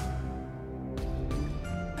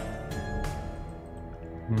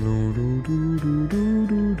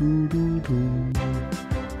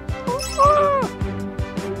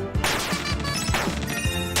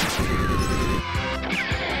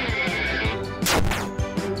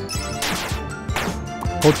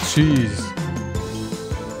 Hot cheese.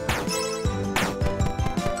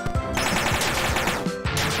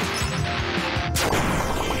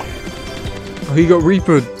 Oh, he got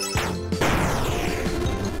reapered.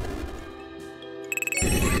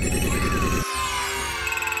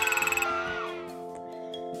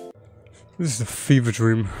 This is a fever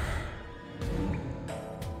dream.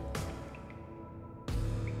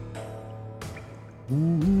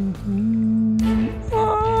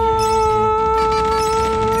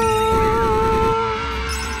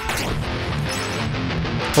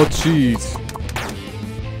 Hot cheese.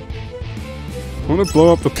 I want to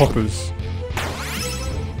blow up the poppers.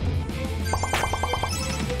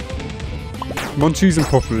 Munchies and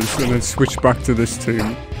poppers, and then switch back to this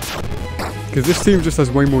team. Because this team just has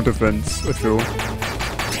way more defense, I feel.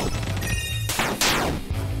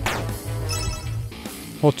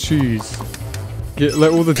 Hot cheese.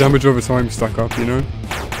 Let all the damage over time stack up, you know?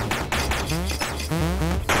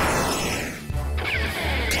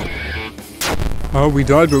 Oh, we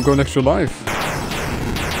died, but we've got an extra life.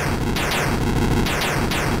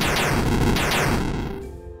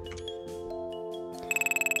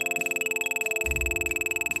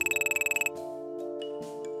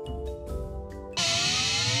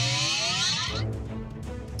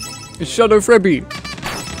 It's Shadow Frebby!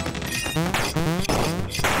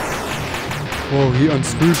 Whoa, he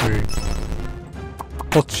unscrewed me.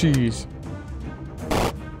 Hot cheese.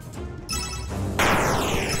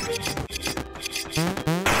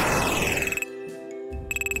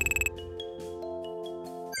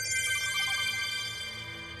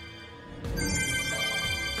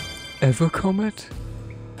 Ever comet?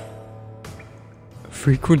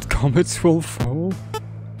 Frequent comets will fall?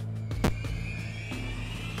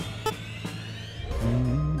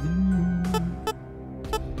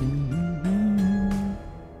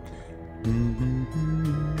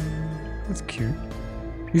 That's cute.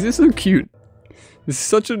 These are so cute. It's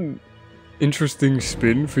such an interesting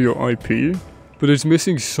spin for your IP, but it's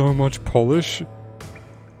missing so much polish.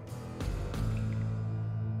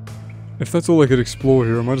 If that's all I could explore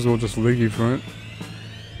here, I might as well just leave, right?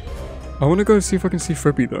 I want to go see if I can see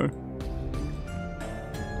Frebby though.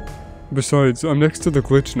 Besides, I'm next to the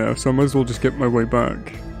glitch now, so I might as well just get my way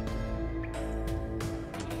back.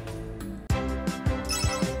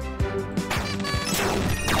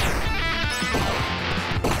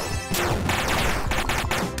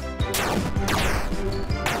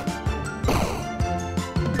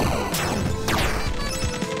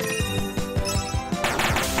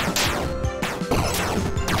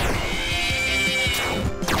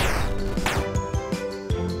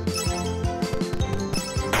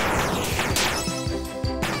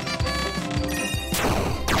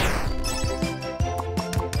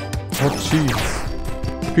 Hot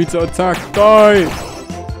cheese. Pizza attack, die!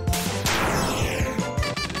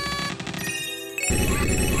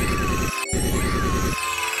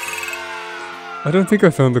 I don't think I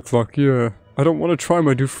found the clock, yeah. I don't want to try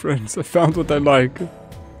my new friends. I found what I like.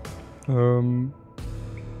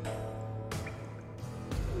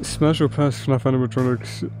 Smash or pass FNAF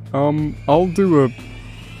animatronics. I'll do a...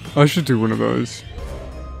 I should do one of those.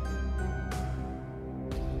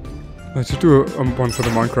 I should do one for the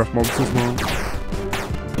Minecraft mobs as well.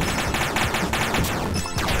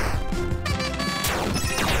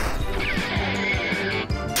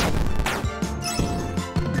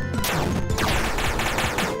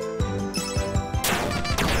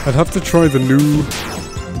 I'd have to try the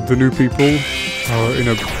new people in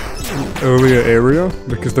a earlier area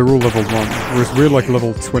because they're all level 1, whereas we're like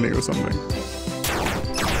level 20 or something.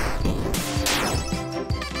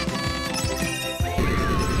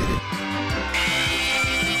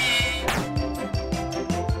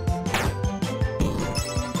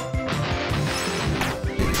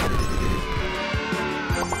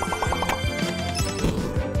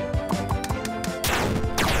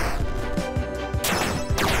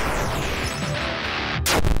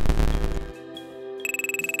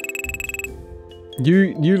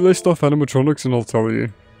 You list off animatronics and I'll tell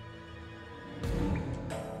you.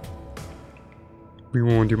 Be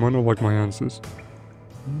warned, you might not like my answers.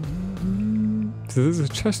 So there's a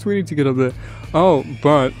chest we need to get up there. Oh,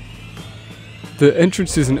 but the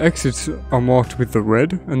entrances and exits are marked with the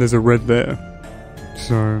red, and there's a red there.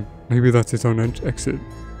 So maybe that's its own exit.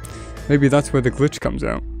 Maybe that's where the glitch comes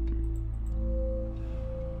out.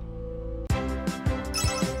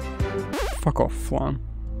 Fuck off, Flan.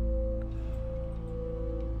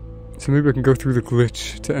 So maybe I can go through the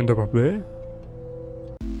glitch to end up there?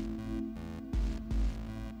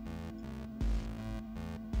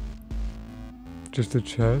 Just a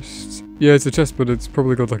chest? Yeah, it's a chest, but it's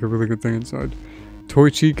probably got like a really good thing inside. Toy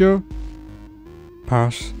Chica?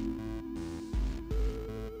 Pass.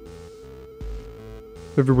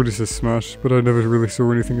 Everybody says Smash, but I never really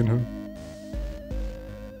saw anything in her.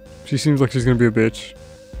 She seems like she's gonna be a bitch.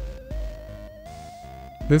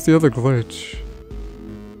 There's the other glitch.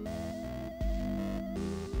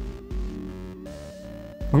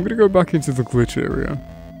 I'm gonna go back into the glitch area.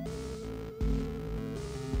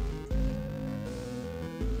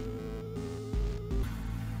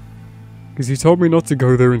 Because he told me not to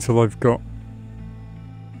go there until I've got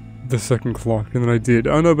the second clock, and then I did.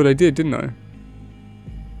 Oh no, but I did, didn't I?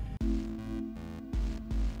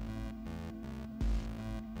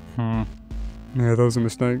 Yeah, that was a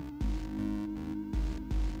mistake.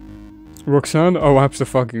 Roxanne? Oh,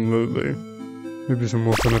 abso-fucking-lutely. Maybe some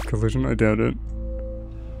more FNAF collision, I doubt it.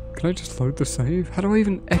 Can I just load the save? How do I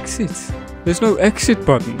even exit? There's no exit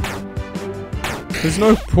button. There's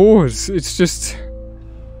no pause, it's just...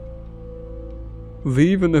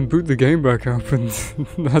 leave and then boot the game back up and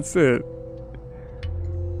that's it.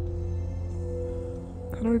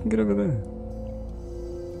 How do I even get over there?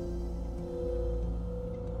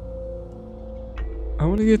 I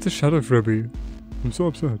want to get to Shadow Frebby. I'm so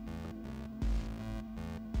upset.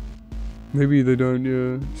 Maybe they don't,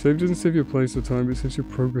 yeah. Save doesn't save your place or time, it saves your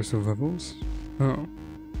progress or levels. Oh.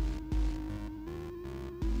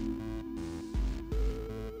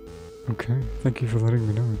 Okay, thank you for letting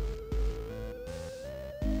me know.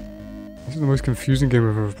 This is the most confusing game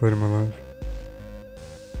I've ever played in my life.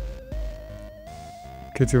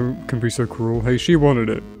 Kids can be so cruel. Hey, she wanted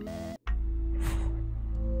it.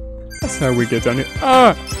 That's how we get down here.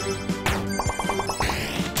 Ah!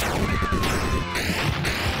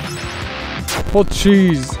 Hot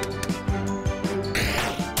cheese!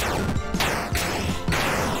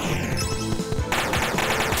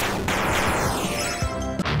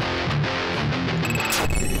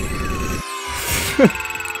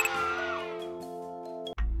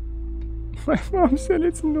 My mom said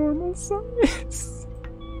it's normal size.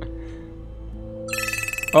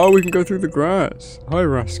 Oh, we can go through the grass. Hi,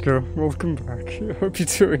 Raska. Welcome back. I hope you're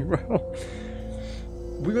doing well.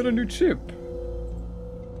 We got a new chip.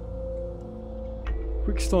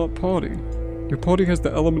 Quick start party. Your party has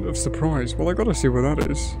the element of surprise. Well, I gotta see where that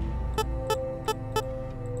is.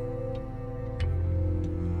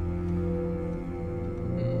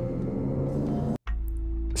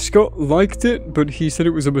 Scott liked it, but he said it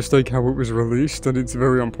was a mistake how it was released, and it's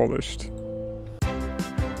very unpolished.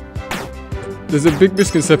 There's a big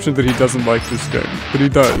misconception that he doesn't like this game, but he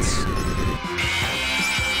does.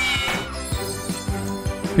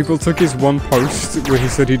 People took his one post where he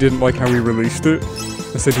said he didn't like how he released it,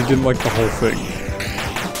 and said he didn't like the whole thing.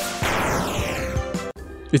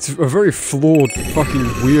 It's a very flawed,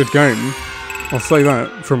 fucking weird game. I'll say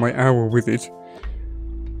that from my hour with it.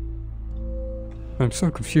 I'm so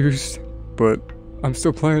confused, but I'm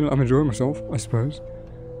still playing, I'm enjoying myself, I suppose.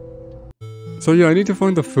 So yeah, I need to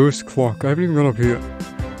find the first clock. I haven't even gone up here.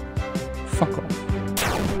 Fuck off.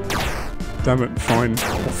 Damn it, fine.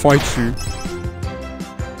 I'll fight you.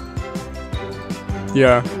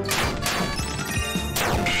 Yeah.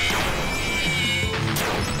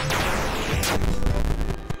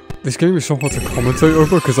 This game is so hard to commentate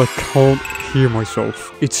over because I can't hear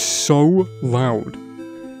myself. It's so loud.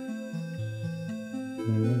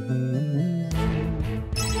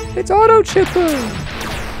 It's auto chipper!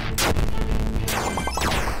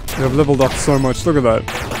 I've leveled up so much, look at that.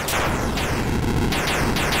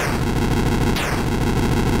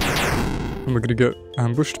 Am I gonna get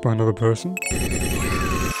ambushed by another person?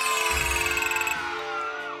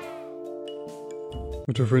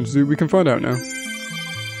 What do friends do? We can find out now.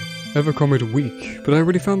 Evercomet weak, but I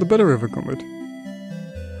already found the better Evercomet.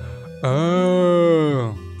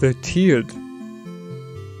 Oh, they're tiered.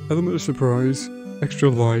 Element of surprise, extra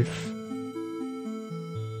life.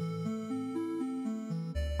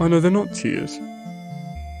 Oh no, they're not tiers.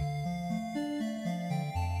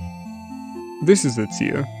 This is a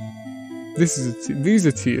tier. This is a tier. These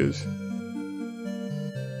are tiers.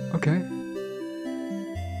 Okay.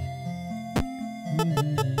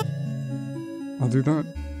 I'll do that.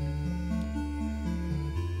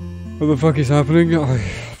 What the fuck is happening?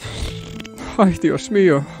 Ay, Dios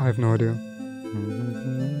mío. I have no idea.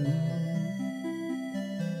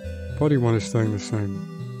 Body 1 is staying the same.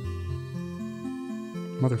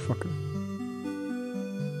 Motherfucker.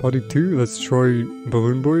 Body 2, let's try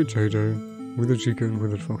Balloon Boy, JJ, Withered Chica and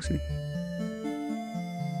Withered Foxy.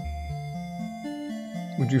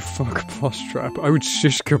 Would you fuck Plus Trap? I would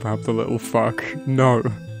shish kebab the little fuck. No.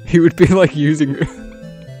 He would be like using...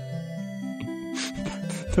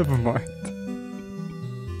 Never mind.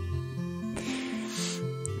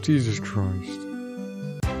 Jesus Christ.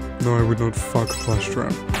 No, I would not fuck Plus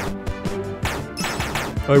Trap.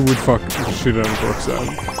 I would fuck the shit out of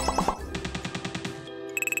Roxanne.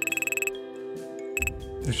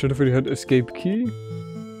 I should have already had escape key.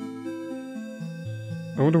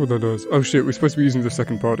 I wonder what that does. Oh shit, we're supposed to be using the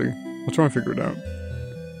second party. I'll try and figure it out.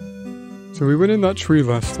 So we went in that tree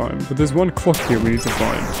last time, but there's one clock here we need to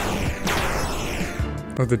find.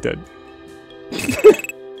 Oh, they're dead.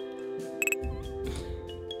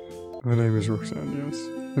 Her name is Roxanne, yes.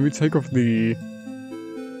 Let me take off the...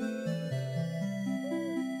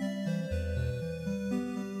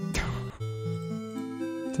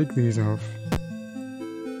 Take these off.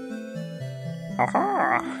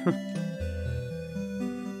 Aha!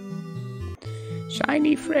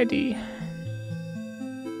 Shiny Freddy.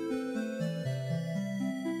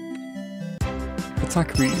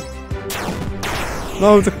 Attack me.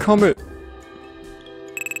 No, the comet!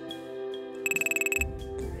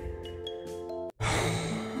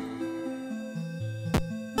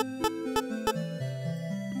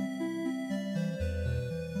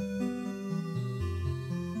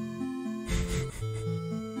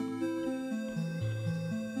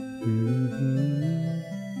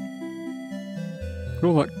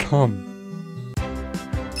 All that cum.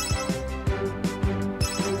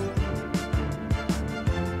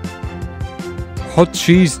 Hot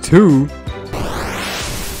cheese too?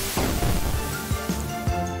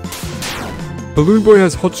 Balloon Boy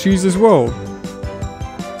has hot cheese as well.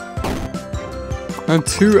 And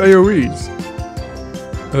 2 AoEs.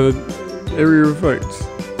 Area of effects.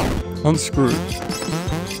 Unscrew.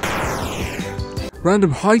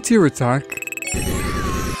 Random high tier attack.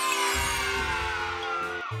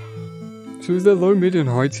 So is there low, mid, and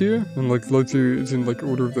high tier? And like low tier is in like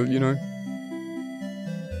order of the, you know?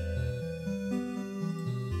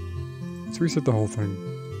 Let's reset the whole thing.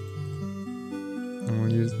 And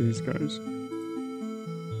we'll use these guys.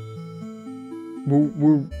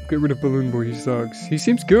 We'll get rid of Balloon Boy, he sucks. He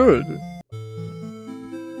seems good.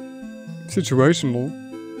 Situational.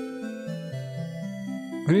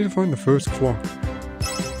 I need to find the first clock.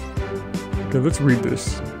 Okay, let's read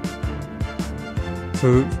this.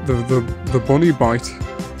 So the Bonnie Bite,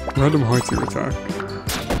 random high tier attack.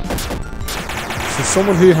 So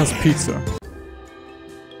someone here has pizza.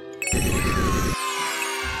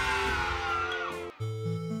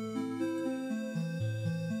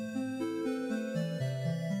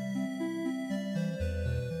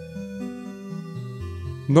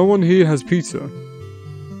 No one here has pizza.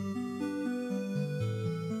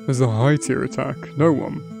 There's a high tier attack. No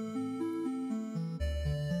one.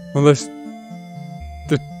 Unless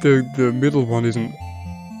the middle one isn't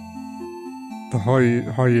the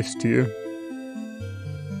highest tier.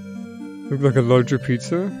 Look like a larger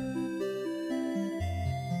pizza.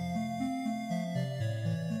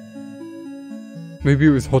 Maybe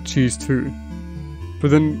it was hot cheese too. But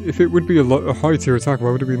then if it would be a high tier attack, why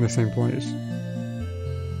would it be in the same place?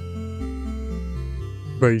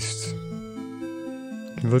 Based.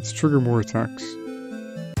 Okay, let's trigger more attacks.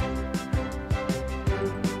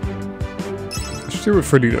 Let's see what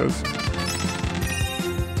Freddy does.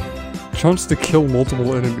 Chance to kill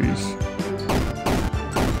multiple enemies.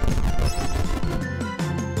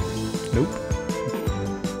 Nope.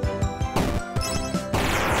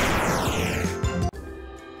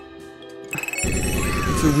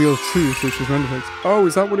 It's a wheel too, so she's random hits. Oh,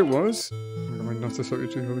 is that what it was? Oh my god, not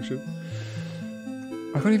associated, holy shit.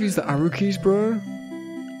 I can't even use the arrow keys, bro. I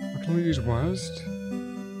can only use WASD.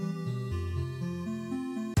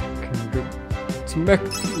 Okay, good. It's mech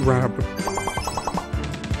rab.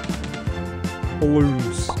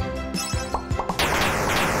 Balloons.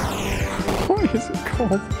 Why is it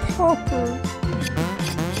called Popper?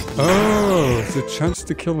 Oh, it's a chance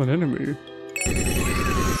to kill an enemy.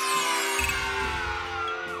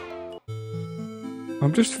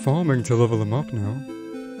 I'm just farming to level them up now.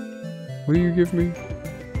 What do you give me?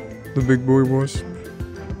 The big boy wasp.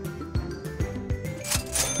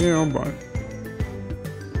 Yeah, I'll buy it.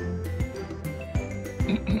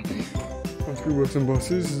 Let's go work some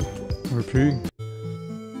bosses. OP.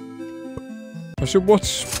 I should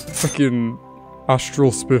watch fucking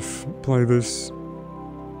Astral Spiff play this.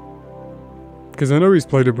 Because I know he's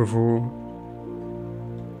played it before.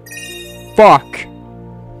 Fuck!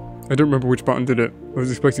 I don't remember which button did it. I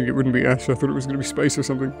was expecting it wouldn't be S, I thought it was going to be space or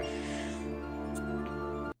something.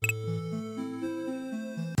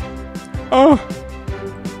 Oh!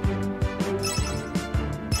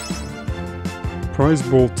 Prize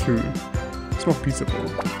ball 2. It's not pizza ball.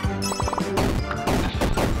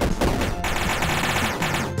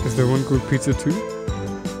 Is there one called pizza 2?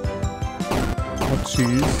 Hot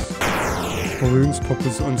cheese. Balloons,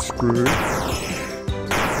 poppers, unscrew.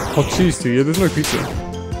 Hot cheese 2, yeah, there's no pizza.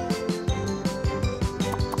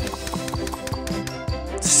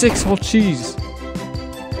 6 hot cheese!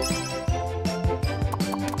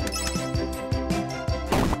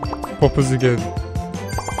 Poppers again.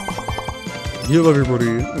 Heal everybody,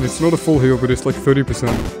 and it's not a full heal, but it's like 30%.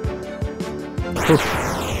 Oh.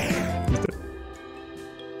 He's dead.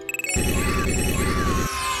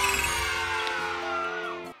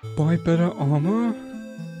 Buy better armor?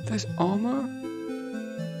 There's armor?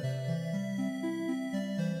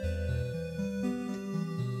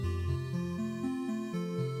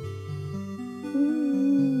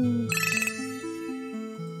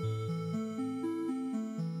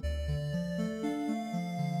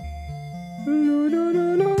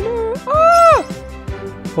 no. Ah!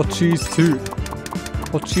 Hot cheese 2.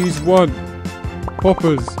 Hot cheese 1.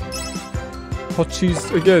 Poppers. Hot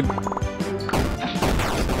cheese again.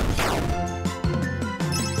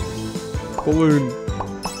 Balloon.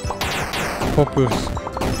 Poppers.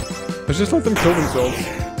 Let's just let them kill themselves.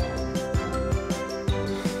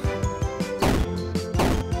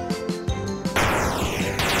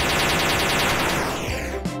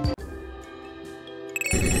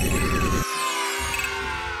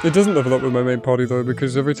 It doesn't level up with my main party though,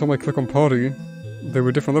 because every time I click on party, they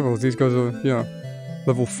were different levels. These guys are, yeah,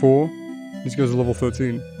 level 4. These guys are level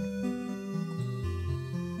 13.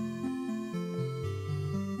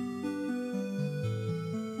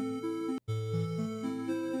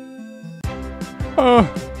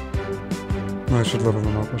 Ah! I should level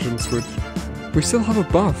them up, I shouldn't switch. We still have a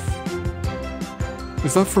buff.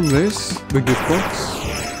 Is that from this? The gift box?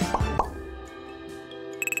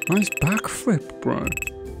 Nice backflip, bro.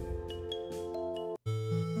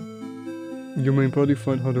 Your main party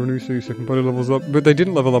fight harder and so your second party levels up. But they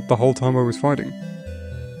didn't level up the whole time I was fighting.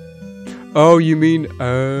 Oh, you mean...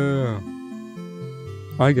 I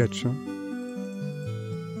getcha.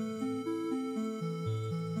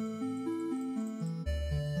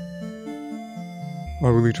 I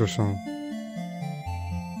will eat your son.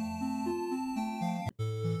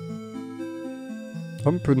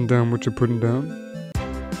 I'm putting down what you're putting down.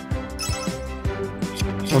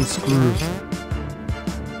 Unscrew.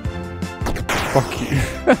 Fuck you.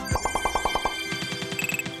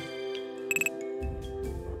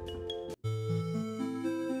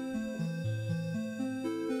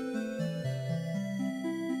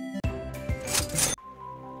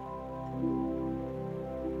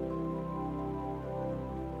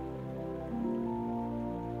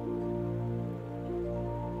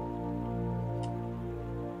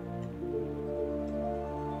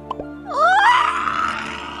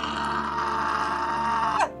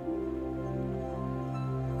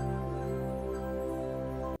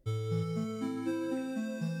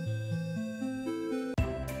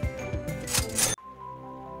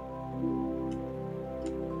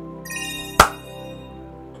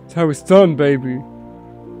 That's how it's done, baby.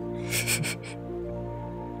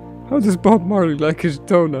 How does Bob Marley like his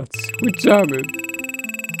donuts? We're jamming.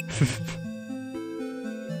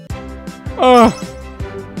 Ah!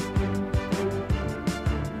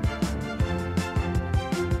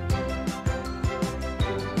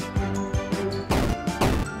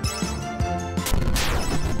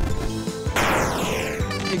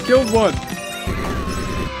 You killed one.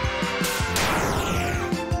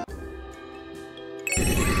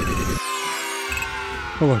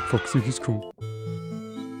 I like Foxy, he's cool.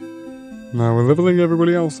 Now we're leveling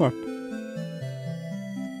everybody else up.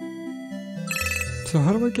 So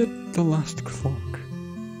how do I get the last clock?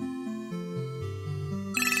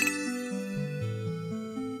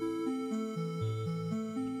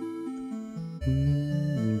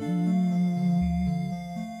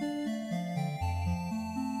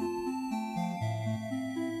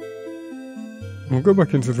 We'll go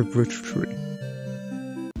back into the glitch tree.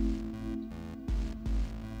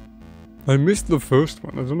 I missed the first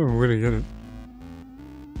one, I don't know where to get it.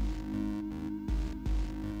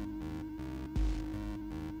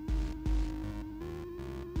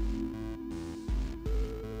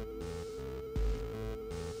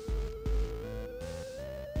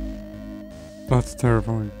 That's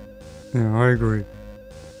terrifying. Yeah, I agree.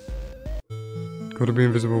 Gotta be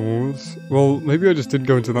invisible walls? Well, maybe I just did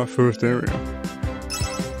go into that first area.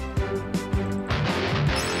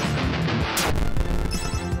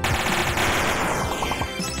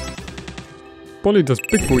 Bonnie does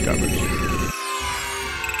big boy damage.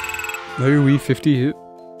 No wee 50 hit.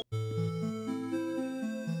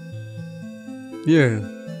 Yeah,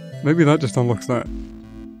 maybe that just unlocks that.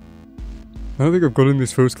 I don't think I've gotten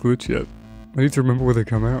this first glitch yet. I need to remember where they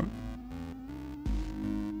come out.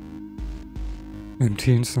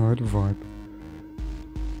 Empty inside vibe.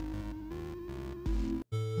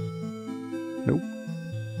 Nope.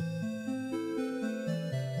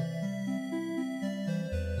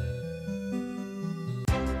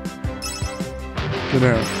 Get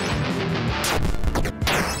out.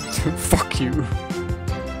 Fuck you.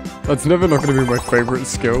 That's never not gonna be my favorite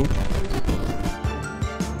skill.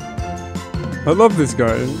 I love this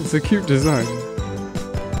guy, it's a cute design.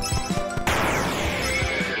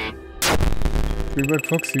 Bring back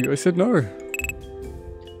Foxy. I said no.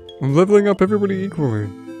 I'm leveling up everybody equally.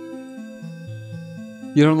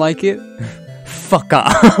 You don't like it? Fuck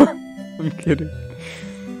off. I'm kidding.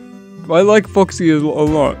 I like Foxy a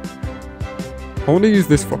lot. I want to use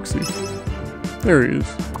this Foxy. There he is.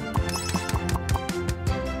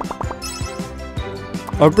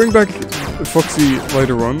 I'll bring back Foxy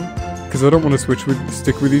later on, because I don't want to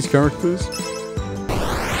stick with these characters.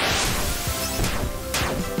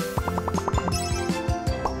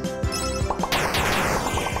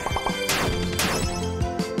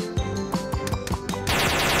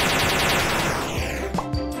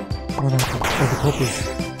 What happened? Oh, the poppers.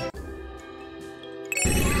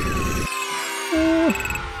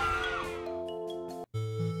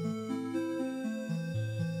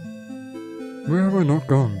 Where have I not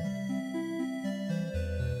gone?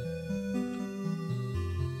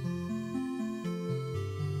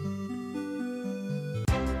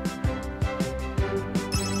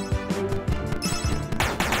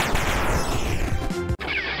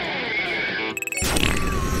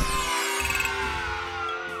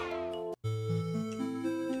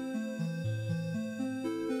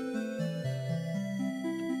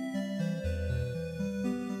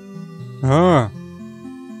 Ah!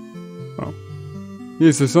 Oh.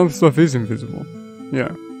 Yeah, so some stuff is invisible. Yeah.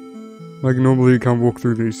 Like normally you can't walk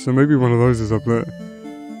through these, so maybe one of those is up there.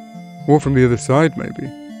 Or from the other side, maybe.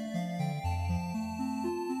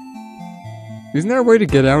 Isn't there a way to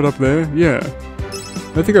get out up there? Yeah.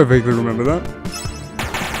 I think I vaguely remember that.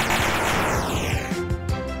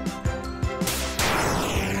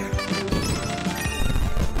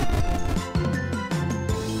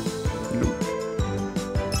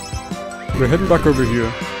 We're heading back over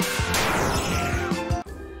here.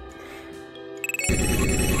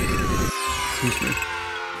 Excuse me.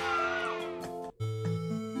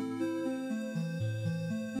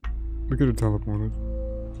 We could have teleported.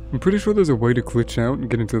 I'm pretty sure there's a way to glitch out and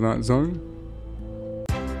get into that zone.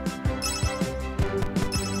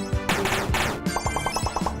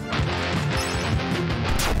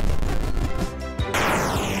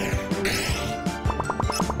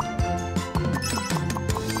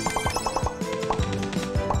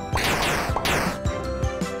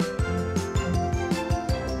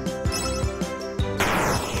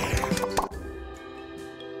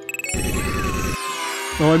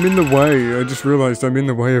 Oh, I'm in the way. I just realized I'm in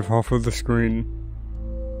the way of half of the screen.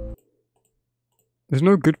 There's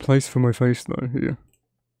no good place for my face though, here.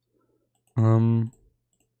 I'm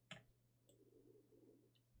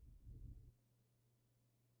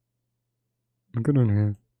good on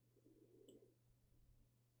here.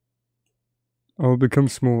 I'll become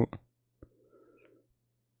small.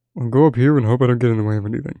 I'll go up here and hope I don't get in the way of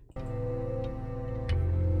anything.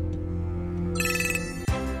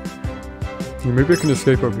 Yeah, maybe I can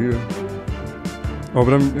escape up here. Oh,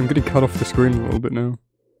 but I'm getting cut off the screen a little bit now.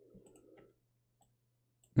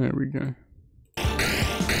 There we go.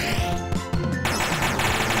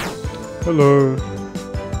 Hello.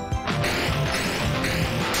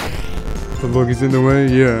 The log is in the way?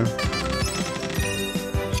 Yeah.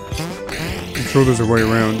 I'm sure there's a way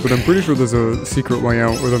around, but I'm pretty sure there's a secret way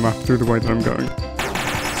out with a map through the way that I'm going.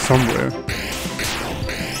 Somewhere.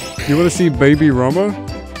 You wanna see Baby Rama?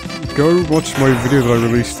 Go watch my video that I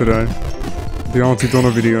released today. The Auntie Donna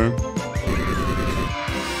video.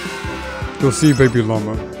 You'll see Baby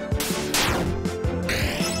Llama.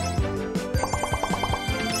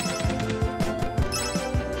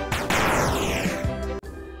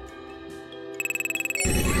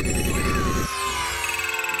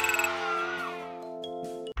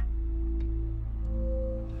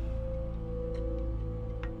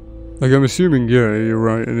 Like, I'm assuming, yeah, you're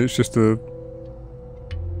right, and it's just a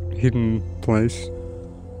hidden place.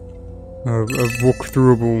 A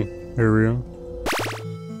walk-throughable area.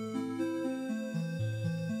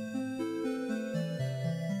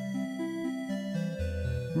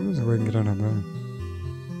 There's a way I can get out of there.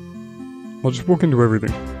 I'll just walk into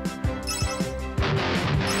everything.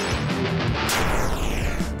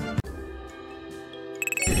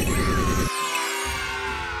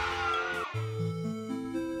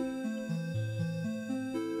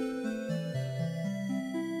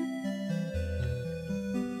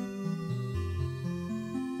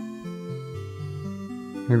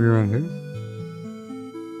 Maybe around here?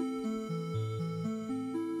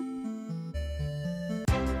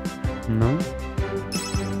 No?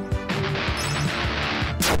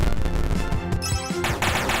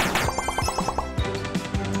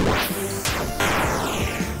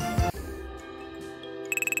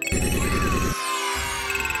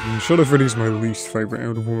 Shadow Freddy's my least favourite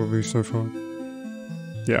out of all of these so far.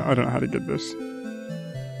 Yeah, I don't know how to get this.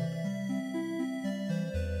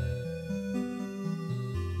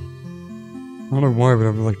 I don't know why, but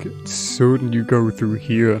I'm like certain you go through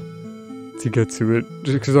here to get to it.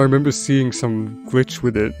 Just because I remember seeing some glitch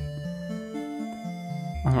with it.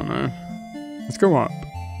 I don't know. Let's go up.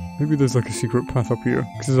 Maybe there's like a secret path up here.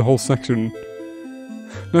 Because there's a whole section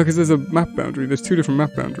No, because there's a map boundary. There's 2 different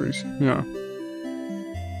map boundaries. Yeah.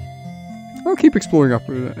 I'll keep exploring up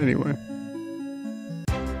with it anyway.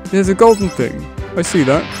 There's a golden thing. I see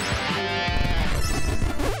that.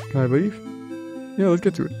 Can I leave? Yeah, let's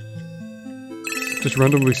get to it. Just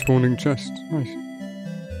randomly spawning chests. Nice.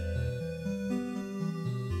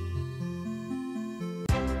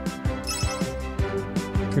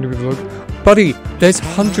 It's gonna be the log. Buddy, there's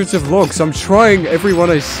hundreds of logs. I'm trying every one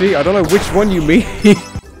I see. I don't know which one you mean.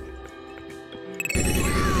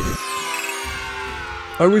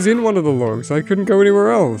 I was in one of the logs. I couldn't go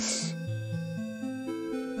anywhere else.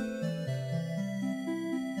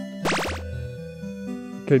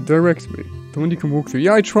 Okay, direct me. The one you can walk through.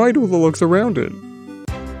 Yeah, I tried all the logs around it.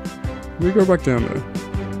 Let me go back down there.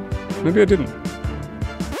 Maybe I didn't.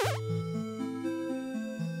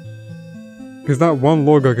 Because that one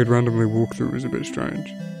log I could randomly walk through is a bit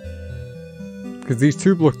strange. Because these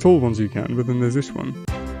 2 block tall ones you can, but then there's this one.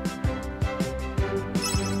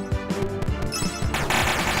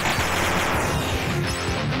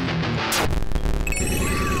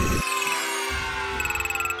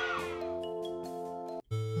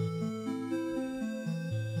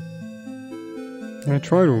 I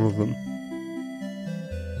tried all of them.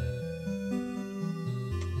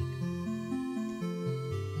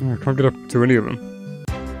 I can't get up to any of them.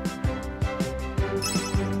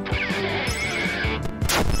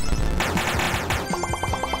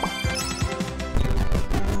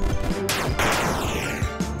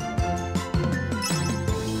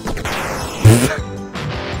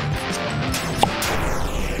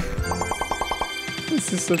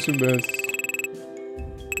 This is such a mess.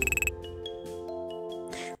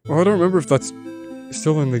 Well, I don't remember if that's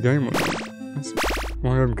still in the game or not. That's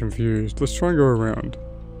why I'm confused. Let's try and go around.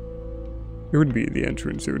 It wouldn't be at the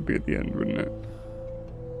entrance, it would be at the end, wouldn't it?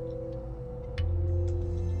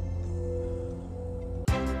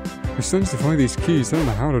 I still need to find these keys, I don't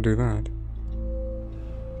know how to do that.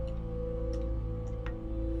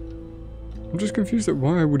 I'm just confused at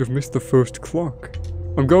why I would have missed the first clock.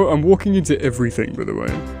 I'm walking into everything, by the way,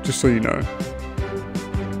 just so you know.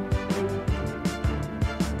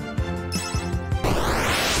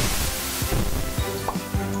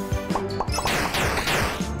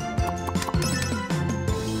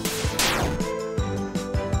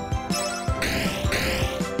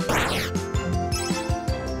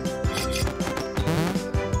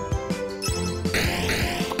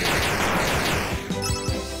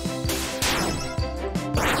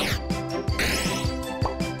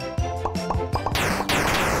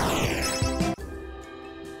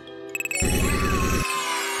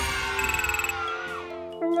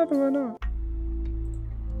 Why not?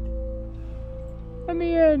 Let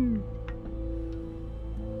me in.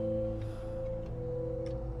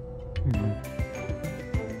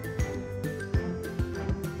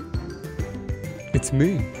 It's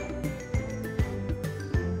me.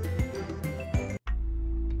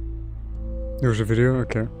 There's a video?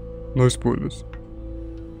 Okay. No spoilers.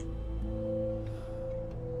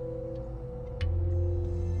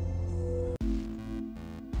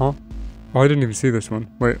 Huh? Oh, I didn't even see this one.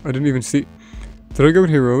 Wait, I didn't even see... Did I go in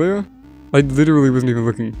here earlier? I literally wasn't even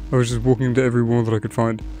looking. I was just walking into every wall that I could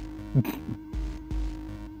find.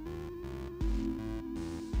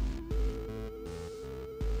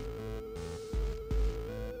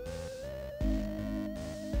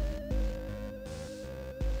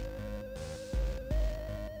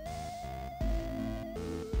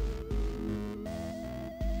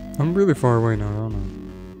 I'm really far away now, aren't I?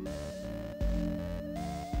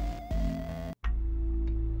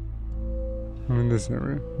 I'm in this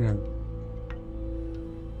area, yeah.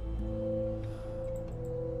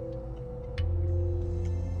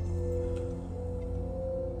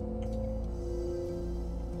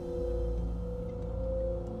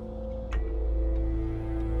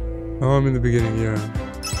 Oh, I'm in the beginning, yeah.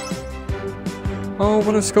 Oh,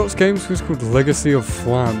 one of Scott's games was called Legacy of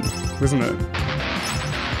Flan, wasn't it?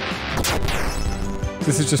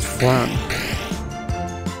 This is just Flan.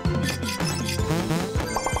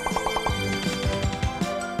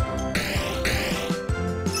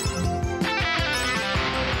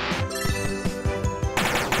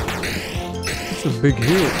 It's a big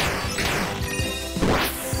hill.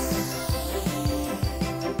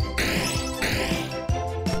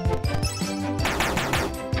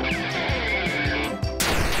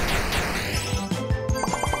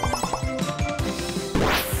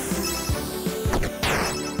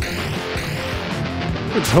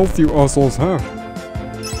 What health do you assholes have?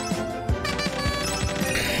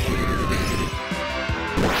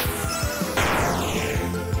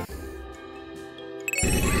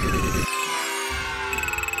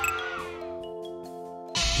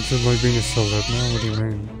 It's just like being a celeb now, what do you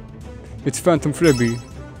mean? It's Phantom Freddy.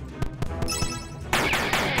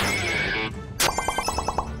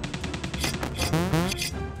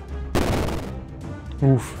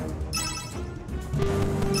 Oof.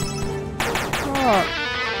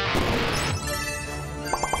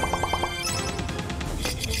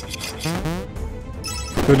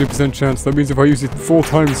 30% chance. That means if I use it 4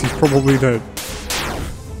 times, he's probably dead.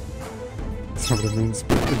 That's not what it means,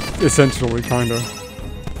 but essentially, kinda.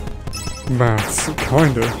 Maths,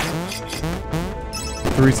 kinda.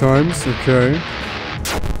 3 times, okay.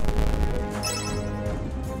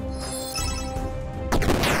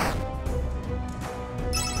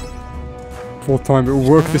 Fourth time, it will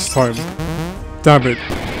work this time. Damn it.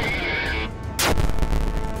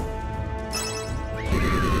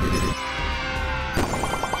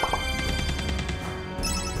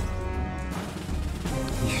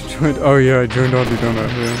 Oh yeah, I joined Oddly Donut,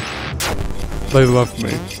 yeah. They love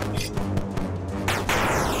me.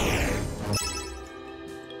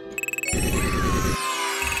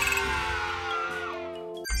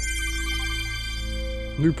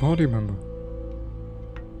 New party member.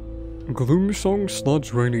 Gloom Song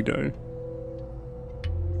Sludge Rainy Day.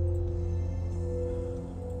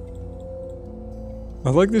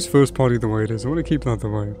 I like this first party the way it is. I want to keep that the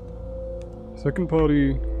way. Second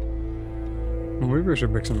party... Well, maybe I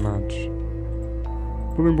should mix and match.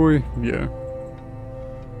 Balloon Boy, yeah.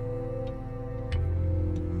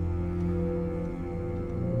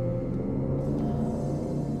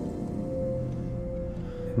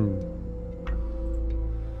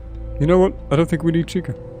 You know what? I don't think we need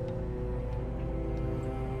Chica.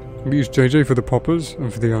 We use JJ for the poppers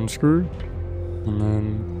and for the unscrew. And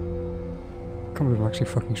then... I can't believe I'm actually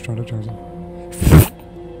fucking strategizing.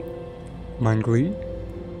 Mangly.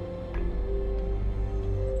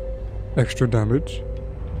 Extra damage.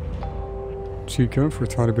 Chica for a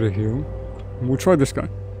tiny bit of heal. And we'll try this guy.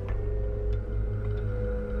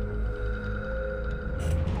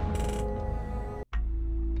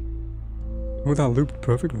 Oh, that looped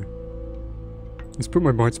perfectly. Let's put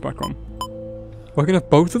my bites back on. Oh, I can have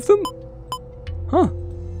both of them? Huh.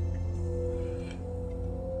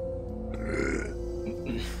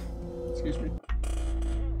 Excuse me.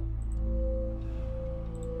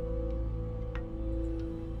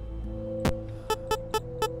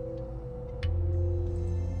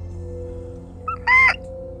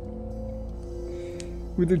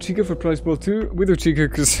 Wither Chica for prize ball 2? Wither Chica,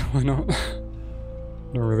 because why not?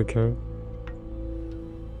 Don't really care.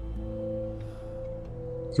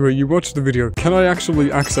 So wait, you watched the video. Can I actually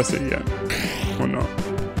access it yet? Or not?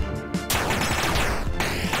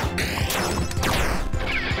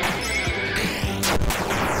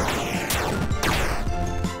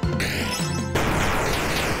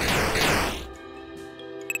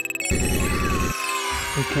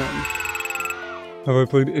 I can. Have I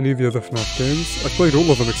played any of the other FNAF games? I've played all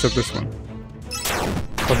of them except this one.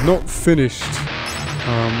 I've not finished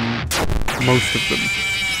most of them.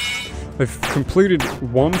 I've completed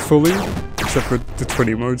 1 fully, except for the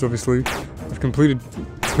 20 modes, obviously. I've completed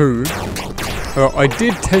 2. I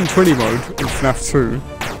did 1020 mode in FNAF 2.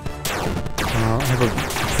 I have a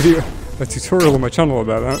video, a tutorial on my channel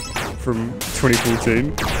about that from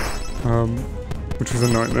 2014, which was a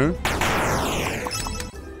nightmare.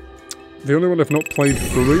 The only one I've not played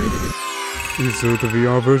fully is the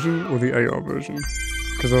VR version or the AR version,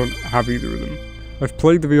 because I don't have either of them. I've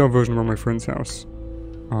played the VR version around my friend's house,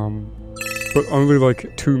 but only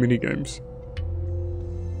like 2 minigames.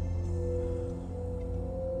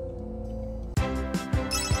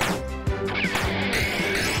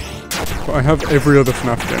 But I have every other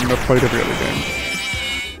FNAF game, I've played every other game.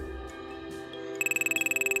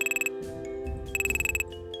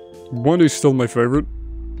 1 is still my favourite,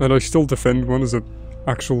 and I still defend 1 as an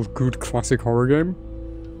actual good classic horror game.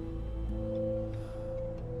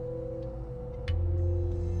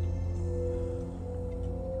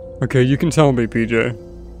 Okay, you can tell me, PJ.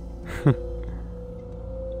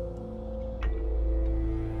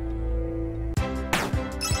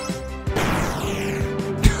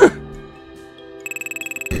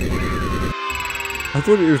 I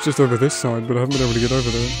thought it was just over this side, but I haven't been able to get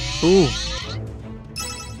over there. Ooh.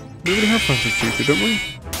 We already have Phantom Chica, don't we?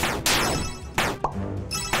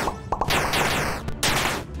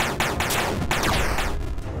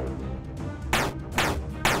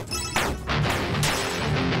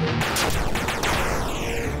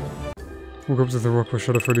 Walk up to the rock where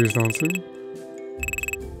Shadow Freddy is dancing.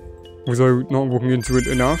 Was I not walking into it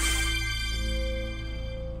enough?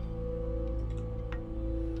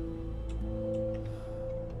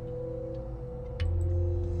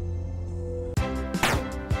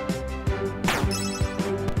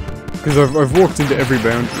 Because I've walked into every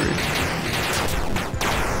boundary.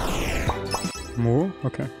 More?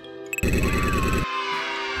 Okay.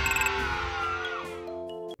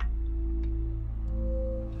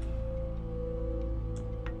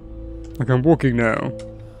 Like I'm walking now.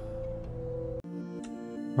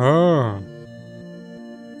 Ah.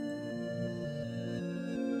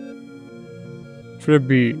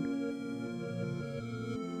 Frebby.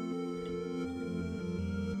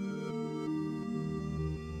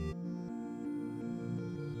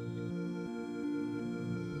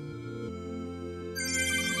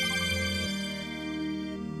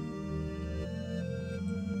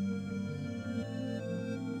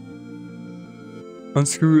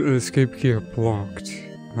 Unscrew and escape key are blocked.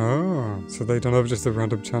 Ah, so they don't have just a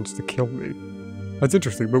random chance to kill me. That's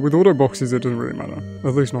interesting, but with auto boxes it doesn't really matter.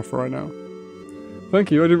 At least not for right now. Thank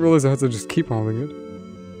you, I didn't realize I had to just keep holding it.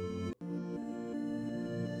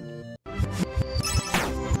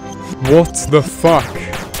 What the fuck?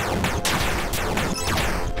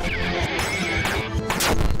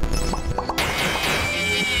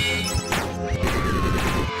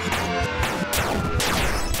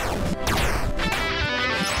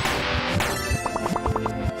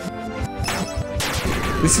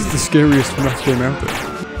 This is the scariest FNAF game out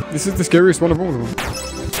there. This is the scariest one of all of them.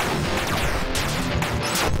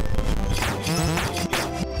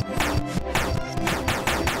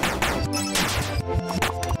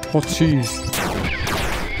 Hot cheese.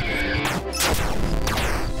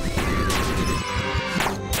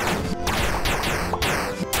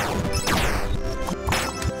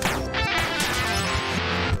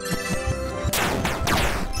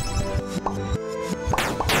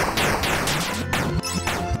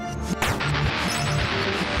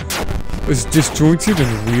 As disjointed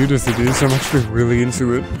and weird as it is, I'm actually really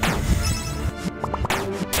into it.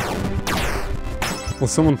 Will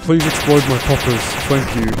someone please explode my poppers?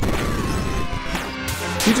 Thank you.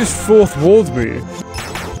 He just fourth walled me.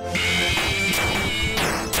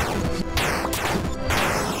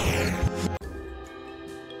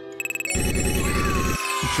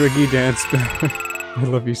 Driggy dance band. I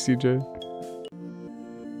love you, CJ.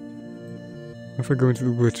 If I go into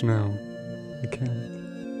the witch now, I can't.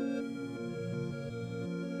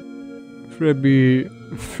 Frebby,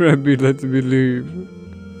 let me leave.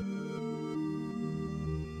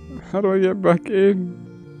 How do I get back in?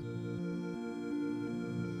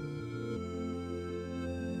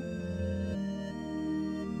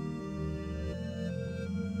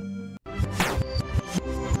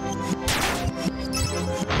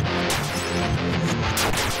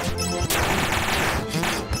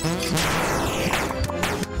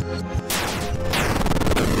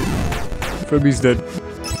 Frebby's dead.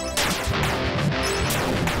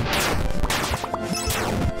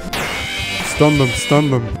 Stun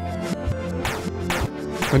them.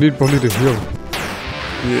 I need Bonnie to heal.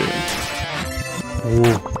 Yeah.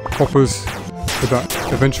 Oh, poppers for that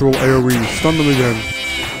eventual AoE. Stun them again.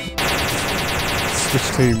 Switch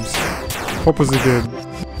teams. Poppers again.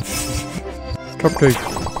 Cupcake.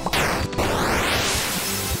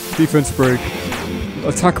 Defense break.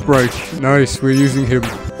 Attack break. Nice, we're using him.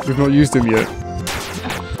 We've not used him yet.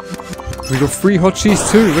 We got free hot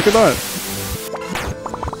cheese too, look at that.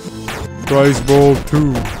 Prize ball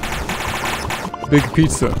 2. Big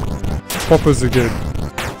pizza. Poppers again.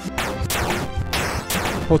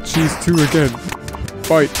 Hot cheese 2 again.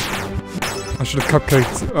 Bite. I should have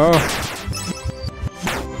cupcaked. Ah.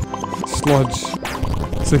 Sludge.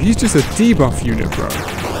 So he's just a debuff unit, bro.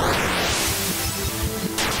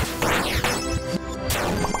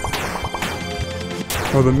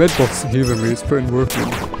 Oh, the medbot's healing me. It's putting work in.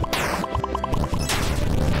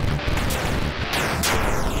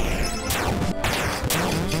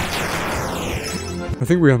 I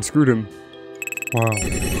think we unscrewed him. Wow.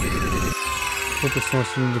 What the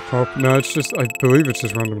sauce in the pop? No, it's just, I believe it's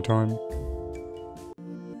just random time.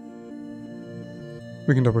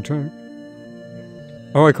 We can double check.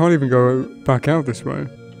 Oh, I can't even go back out this way.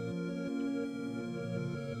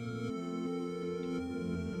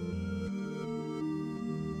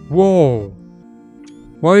 Whoa!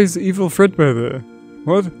 Why is Evil Fredbear there?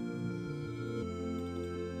 What?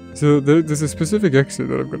 So there's a specific exit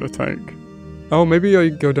that I'm gonna take. Oh, maybe I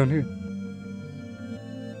go down here.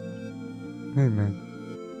 Hey, man.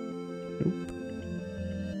 Nope.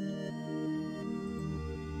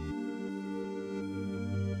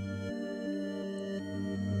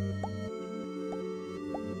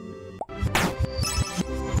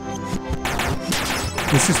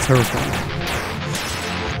 This is terrifying.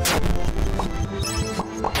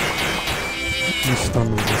 Let me stun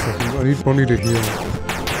them for a second. I need Bonnie to heal.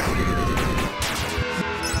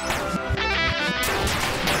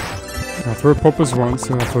 I'll throw poppers once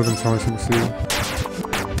and I'll throw them twice in the sea.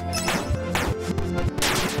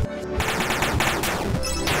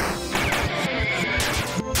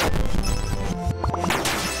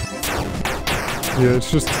 Yeah,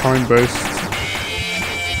 it's just time-based.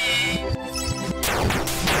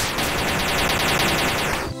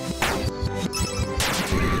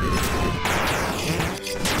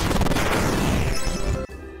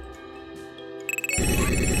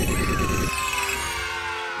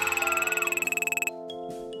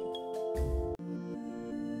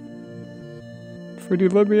 Freddy,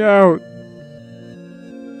 let me out!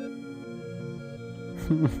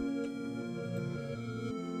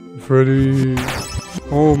 Freddy...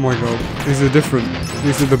 Oh my god, these are different.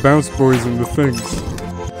 These are the bounce boys and the things.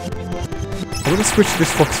 I'm gonna switch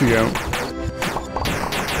this Foxy out.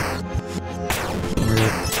 Oh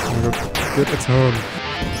my god, get a turn.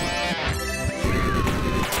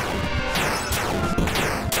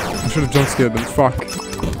 I should have jump scared them, fuck.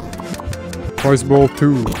 Prize ball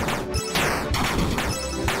 2.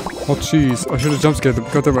 Hot cheese. I should have jump scared them.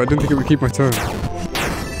 God damn it, I didn't think it would keep my turn.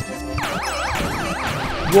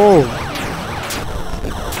 Whoa!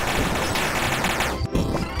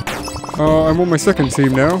 I'm on my second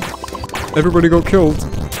team now. Everybody got killed.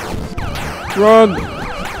 Run!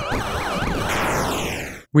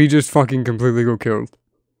 We just fucking completely got killed.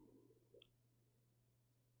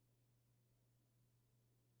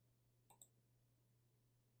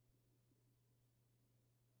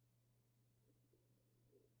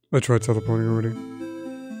 I tried teleporting already.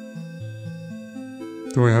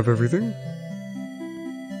 Do I have everything?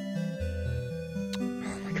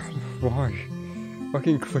 Oh my god, why?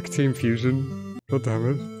 Fucking click Team Fusion. God damn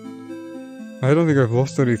it. I don't think I've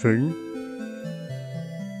lost anything.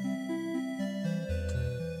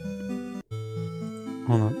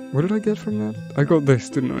 Hold on. What did I get from that? I got this,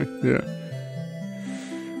 didn't I? Yeah.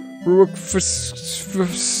 Rook for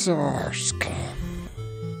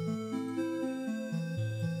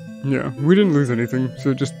yeah, we didn't lose anything,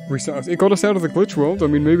 so it just reset us. It got us out of the glitch world. I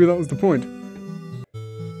mean, maybe that was the point.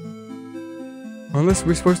 Unless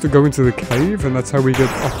we're supposed to go into the cave, and that's how we get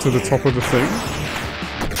up to the top of the thing.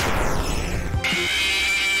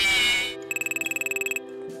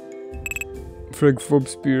 Freg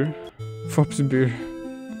Fobspear. Fobspear.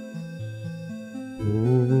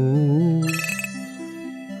 Ooh.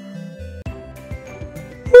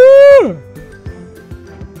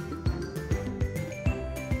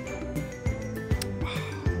 Ah!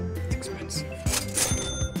 It's expensive.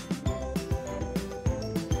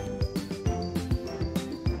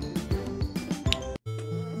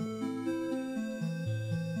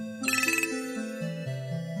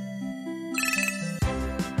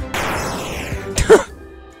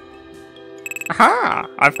 Aha!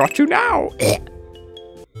 I've got you now!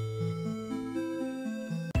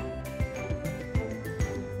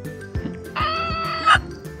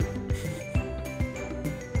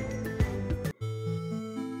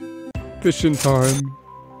 Fishing time.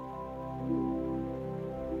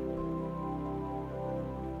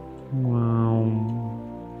 Wow.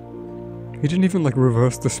 He didn't even like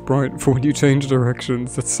reverse the sprite for when you change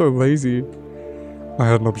directions. That's so lazy. I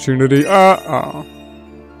had an opportunity. Yeah,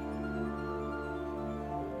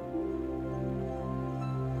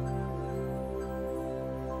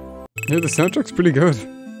 the soundtrack's pretty good.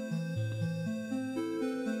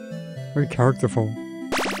 Very characterful.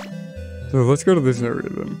 So let's go to this area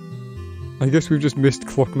then. I guess we've just missed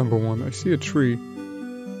clock number 1. I see a tree.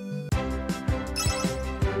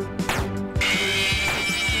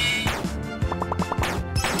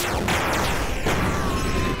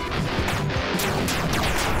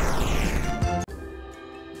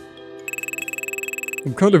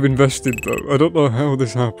 I'm kind of invested though. I don't know how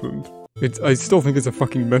this happened. I still think it's a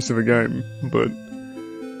fucking mess of a game, but...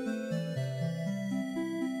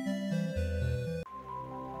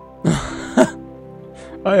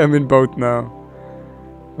 I am in boat now.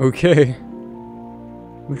 Okay.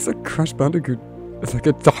 Looks like Crash Bandicoot. It's like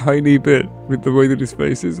a tiny bit with the way that his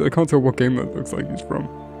face is. I can't tell what game that looks like he's from.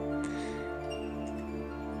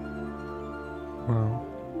 Wow.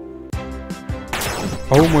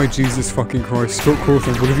 Oh my Jesus fucking Christ. Scott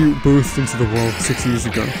Cawthon, what have you birthed into the world 6 years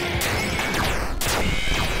ago?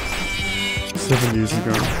 7 years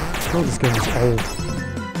ago. Oh, this game is old.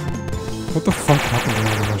 What the fuck happened to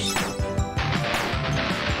all of us?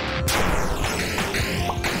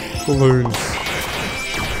 Balloons.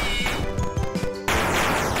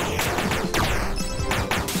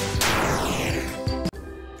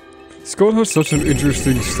 Scott has such an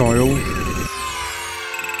interesting style.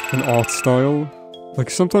 An art style.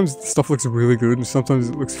 Like, sometimes stuff looks really good and sometimes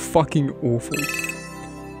it looks fucking awful.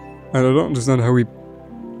 And I don't understand how he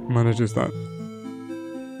manages that.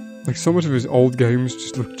 Like, so much of his old games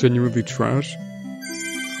just look genuinely trash.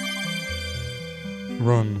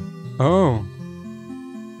 Run. Oh!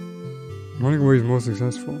 Running away is more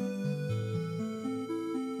successful.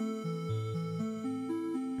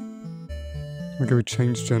 Okay, we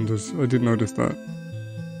changed genders. I did notice that.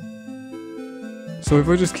 So if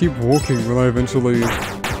I just keep walking, will I eventually...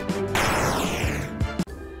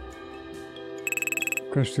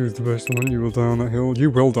 Crash 2 is the best one. You will die on that hill. You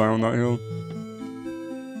will die on that hill.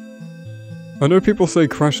 I know people say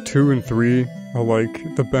Crash 2 and 3 are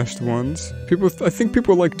like the best ones. I think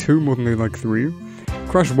people like 2 more than they like 3.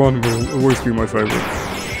 Crash 1 will always be my favourite.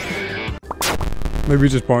 Maybe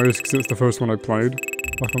just biased because it's the first one I played,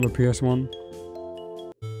 like on the PS1.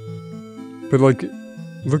 But like,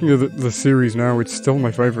 looking at the series now, it's still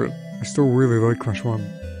my favourite. I still really like Crash 1.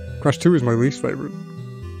 Crash 2 is my least favourite.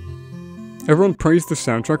 Everyone praised the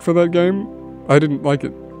soundtrack for that game. I didn't like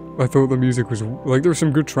it. I thought the music was, like, there were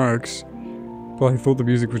some good tracks, but I thought the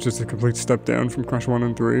music was just a complete step down from Crash 1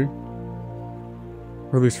 and 3.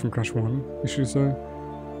 Or at least from Crash 1, you should say.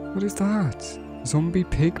 What is that? Zombie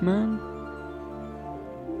pig man?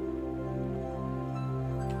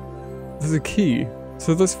 There's a key.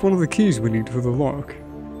 So that's one of the keys we need for the lock.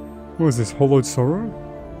 What is this, Hollowed Sorrow?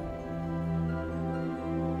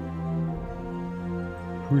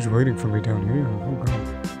 Who's waiting for me down here? Oh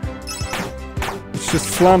god. It's just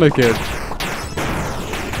Flanagan.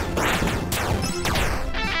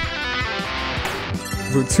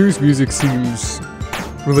 But 2's music seems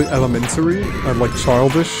really elementary and like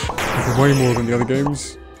childish, like way more than the other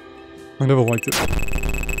games. I never liked it.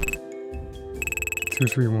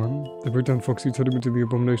 231. They break down Foxy, turned him into the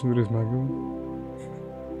abomination that is Magnum.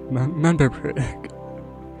 Man bear prick.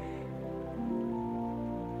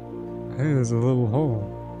 Hey, there's a little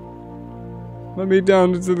hole. Let me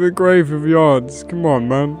down into the grave of yards. Come on,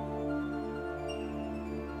 man.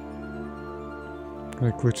 Can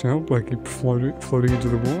I glitch out like he floating into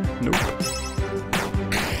the wall? Nope.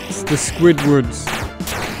 It's the Squidwards.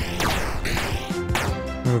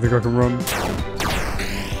 I don't think I can run.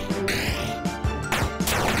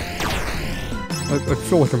 I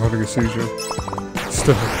feel like I'm having a seizure.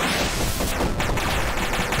 Still.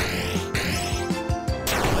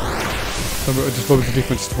 I just loaded the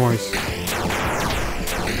defense twice.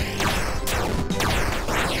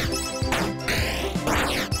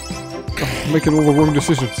 Oh, I'm making all the wrong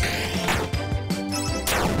decisions.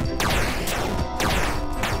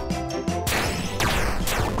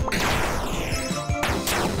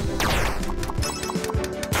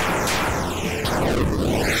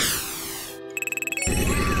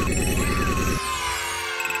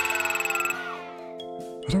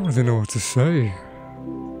 I don't really know what to say.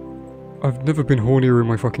 I've never been hornier in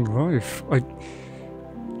my fucking life.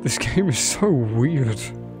 This game is so weird.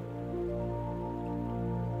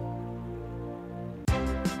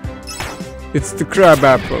 It's the crab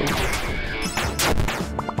apple.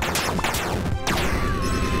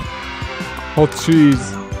 Hot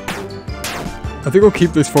cheese. I think I'll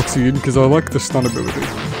keep this Foxy in because I like the stun ability.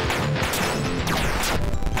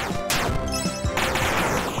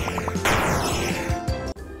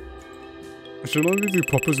 I should only do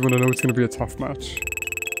poppers when I know it's going to be a tough match.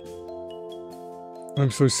 I'm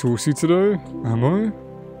so saucy today, am I?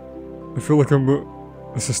 I feel like I'm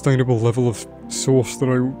a sustainable level of sauce that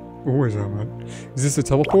I always am at. Is this a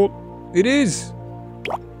teleport? It is!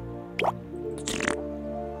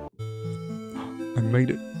 I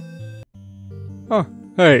made it. Ah,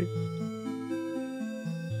 hey.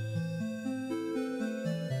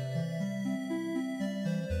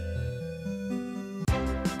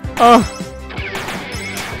 Ah!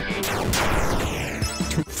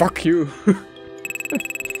 Fuck you!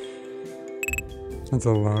 That's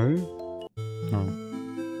a lie? No.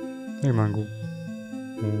 Hey, Mangle.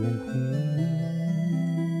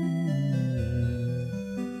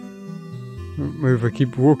 Maybe if I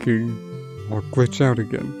keep walking, I'll glitch out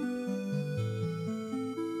again.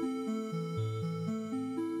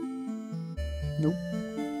 Nope.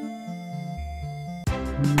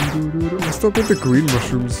 Let's stop with the green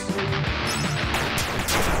mushrooms.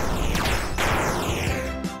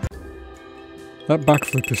 That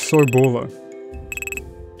backflip is so baller.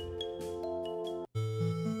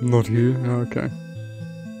 Not here? Oh, okay.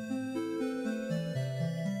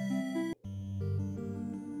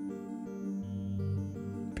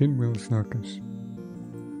 Pinwheel circus.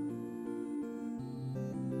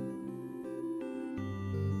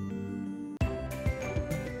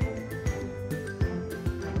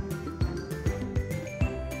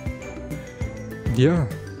 Yeah,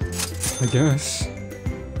 I guess.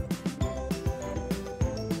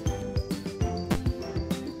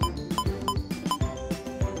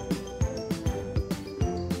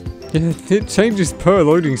 Yeah, it changes per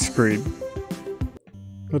loading screen.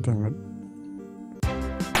 God damn it.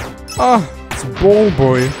 Ah! It's Ball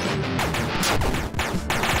Boy.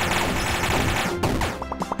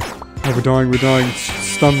 Oh, we're dying.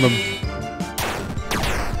 Stun them.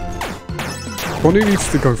 Bonnie needs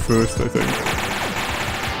to go first, I think.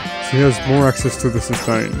 She has more access to the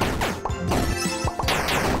sustain.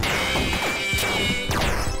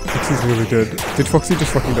 Foxy's really dead. Did Foxy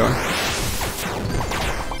just fucking die?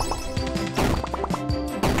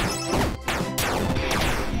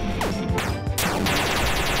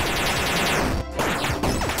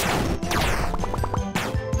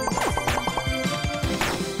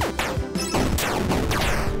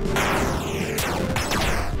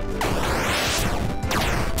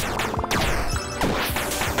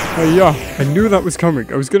 Yeah, I knew that was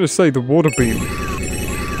coming. I was gonna say the water beam.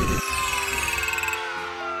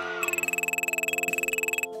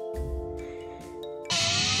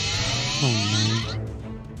 Oh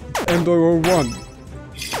no. Endo 01.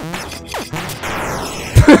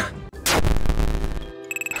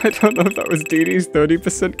 I don't know if that was Dee Dee's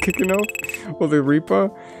 30% kicking off or the Reaper.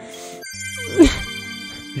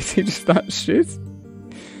 Is he just that shit?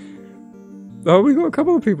 Oh, we got a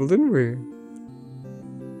couple of people, didn't we?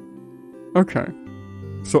 Okay.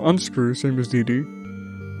 So unscrew, same as DD.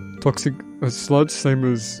 Toxic sludge, same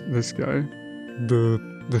as this guy. The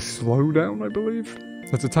slowdown, I believe.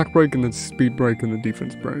 That's attack break and then speed break and then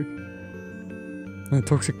defense break. And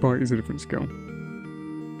toxic bite is a different skill.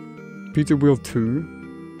 Pizza wheel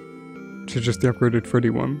 2, which is just the upgraded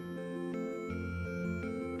Freddy one.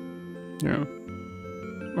 Yeah.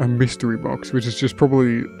 And mystery box, which is just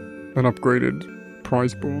probably an upgraded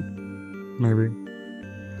prize ball. Maybe.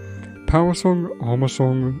 Power song, armor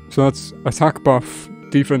song. So that's attack buff,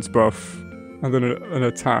 defense buff, and then an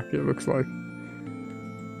attack, it looks like.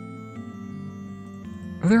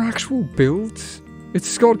 Are there actual builds? It's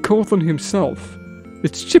Scott Cawthon himself.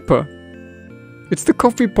 It's Chipper. It's the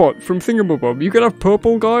coffee pot from Thingamabob. You can have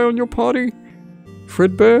Purple Guy on your party?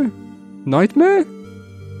 Fredbear? Nightmare?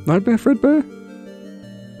 Nightmare Fredbear?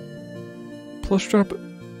 Plush trap?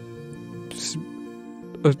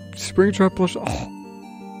 A spring trap plush? Oh.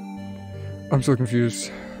 I'm so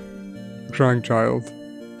confused. Crying child.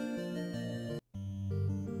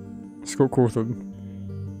 Scott Cawthon.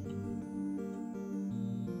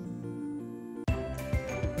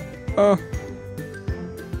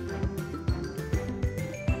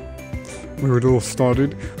 Where it all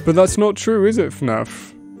started. But that's not true, is it,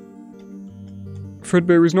 FNAF?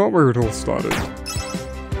 Fredbear is not where it all started.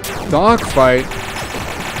 Dark fight.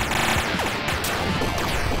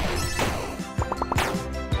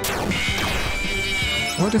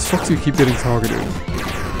 Why does Foxy keep getting targeted?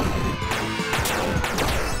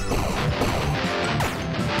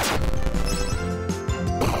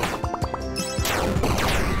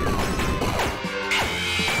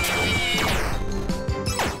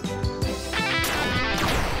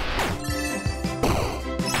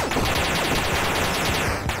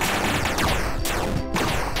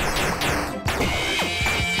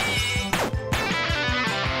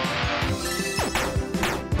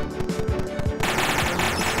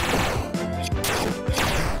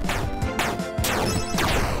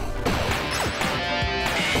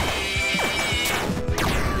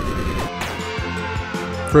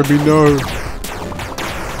 Freddy, no.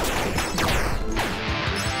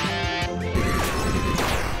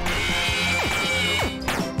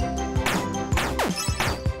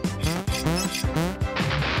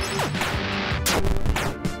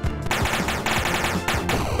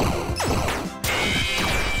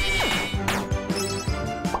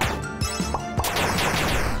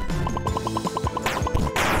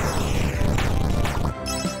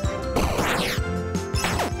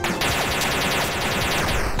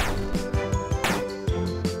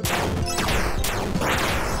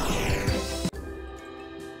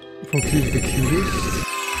 Foxy's the cutest.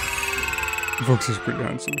 Foxy's pretty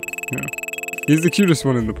handsome, yeah. He's the cutest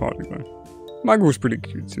one in the party though. Michael's pretty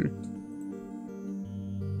cute too.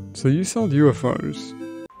 So you sold UFOs.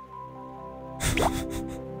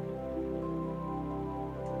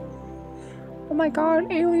 Oh my god,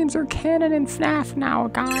 aliens are canon in FNAF now,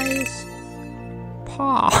 guys.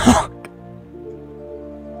 Pog.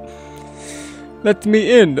 Let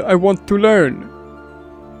me in, I want to learn.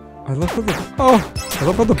 I love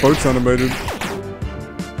how the boat's animated.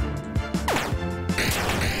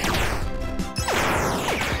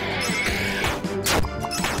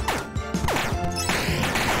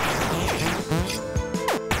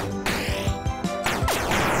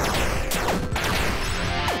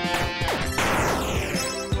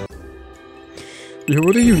 Yeah,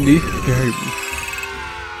 what a unique game.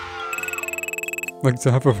 Like,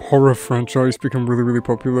 to have a horror franchise become really, really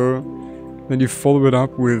popular, then you follow it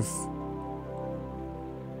up with...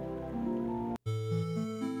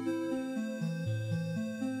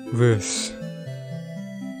 this.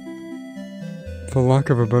 For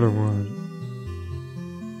lack of a better word.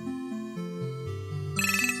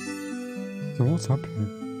 So what's up here?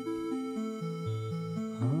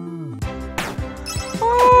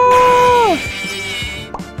 Ah!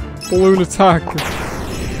 Balloon attack!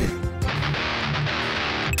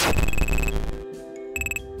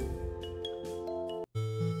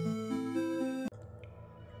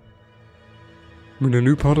 I'm in a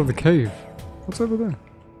new part of the cave. What's over there?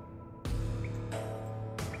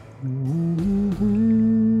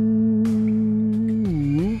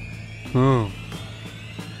 Oh.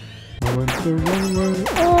 I went the wrong way.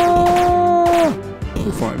 Ah!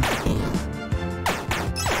 We're fine.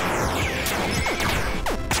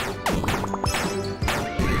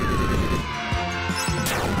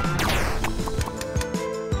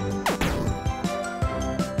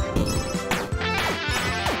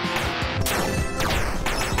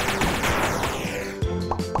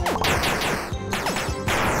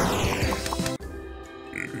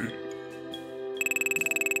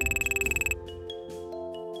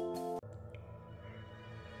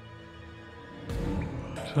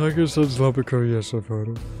 Tiger Son's Laboratory, yes, I've heard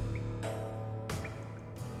of.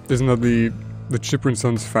 Isn't that the Chipper and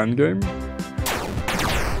Sons fan game?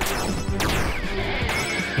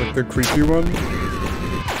 Like the creepy one?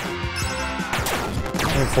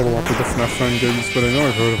 I'll follow up with the FNAF fan games, but I know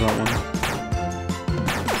I've heard of that one.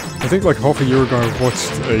 I think like half a year ago I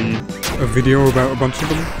watched a video about a bunch of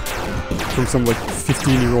them. From some like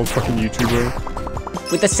 15-year-old fucking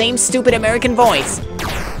YouTuber. With the same stupid American voice.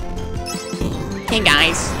 Hey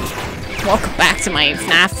guys, welcome back to my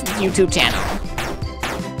FNAF YouTube channel.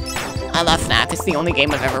 I love FNAF, it's the only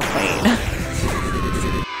game I've ever played.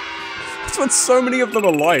 That's what so many of them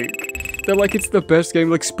are like. They're like, it's the best game,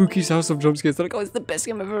 like Spooky's House of Jumpscares. They're like, oh, it's the best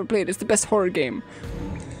game I've ever played, it's the best horror game.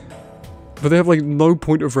 But they have like no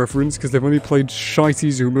point of reference because they've only played shitey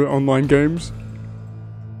Zoomer online games.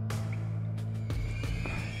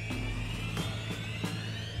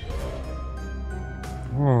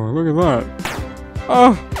 Oh, look at that.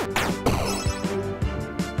 Oh!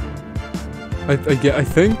 I think... I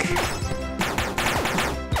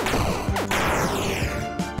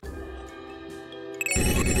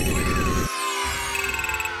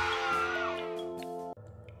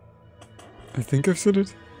think I've said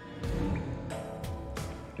it.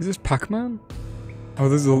 Is this Pac-Man? Oh,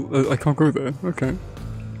 there's a... I can't go there. Okay.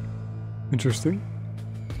 Interesting.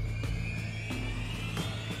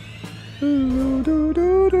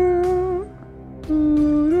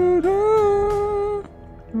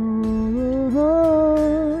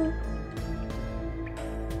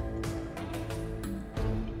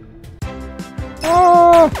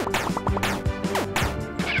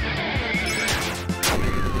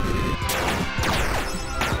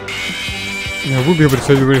 Yeah, I won't be able to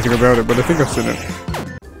tell you anything about it, but I think I've seen it.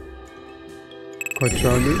 Quite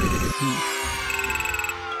charming.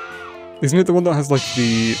 Isn't it the one that has like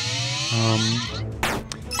the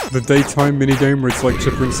daytime minigame where it's like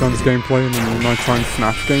Chipper and Sons gameplay and then the nighttime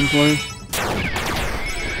FNAF gameplay?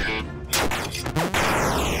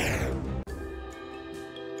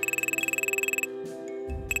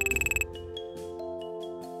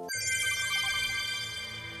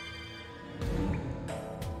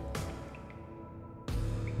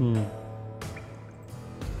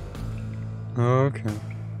 Okay.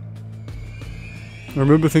 I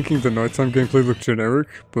remember thinking the nighttime gameplay looked generic,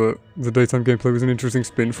 but the daytime gameplay was an interesting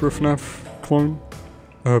spin for a FNAF clone.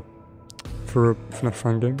 For a FNAF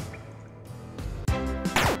fan game.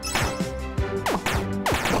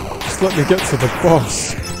 Just let me get to the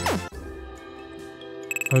boss!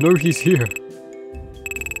 I know he's here.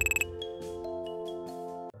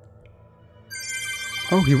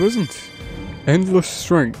 Oh, he wasn't. Endless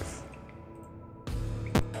strength.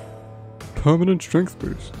 Permanent strength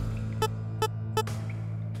boost.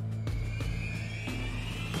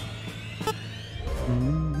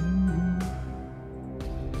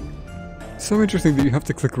 So interesting that you have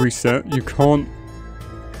to click reset. You can't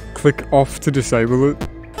click off to disable it.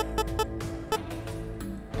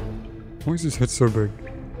 Why is his head so big?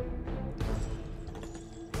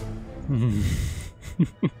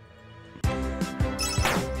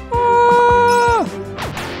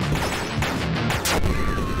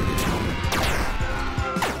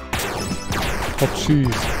 Hot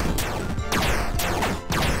cheese.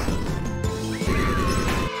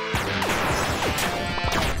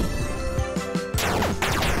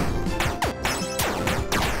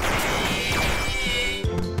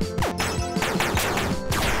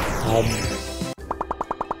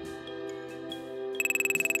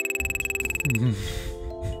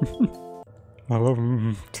 I love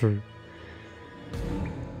them too.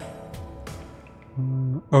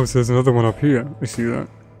 Oh, so there's another one up here. I see that.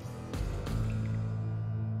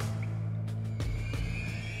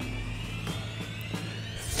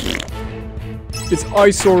 It's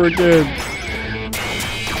eyesore again!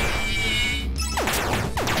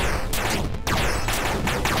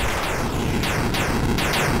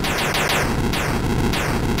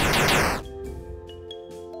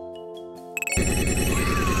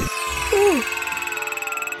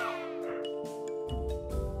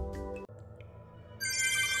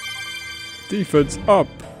 Defense up!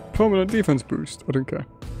 Permanent defense boost. I don't care.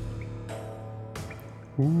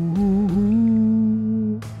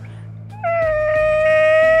 Ooh.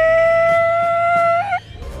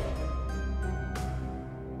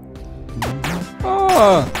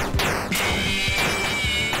 Ah!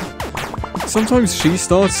 Sometimes she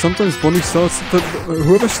starts, sometimes Bonnie starts, but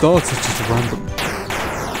whoever starts is just random.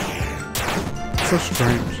 So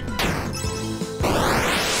strange.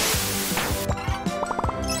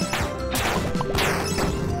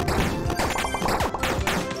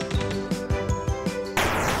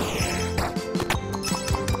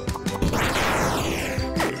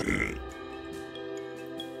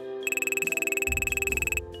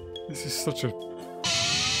 This is such a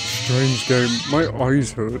strange game. My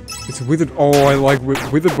eyes hurt. It's Withered. Oh, I like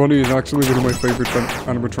Withered Bonnie is actually one of my favorite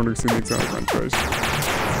animatronics in the entire franchise.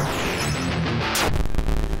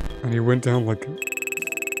 And he went down like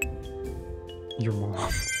your mom.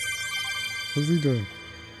 What's he doing?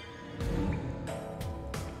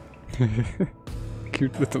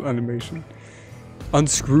 Cute little animation.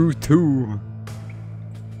 Unscrew 2.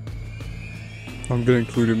 I'm gonna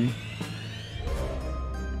include him.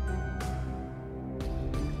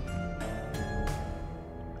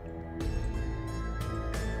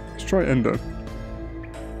 Let's try Endo.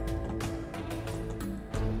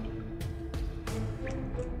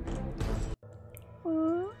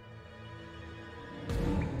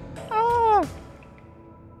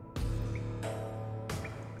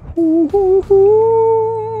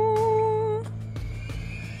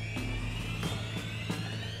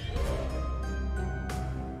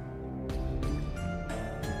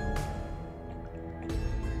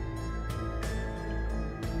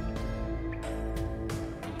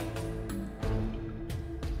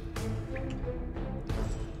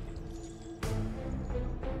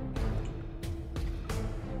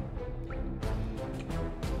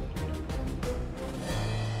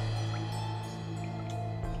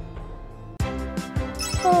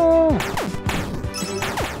 Oh.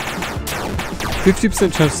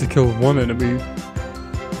 50% chance to kill one enemy.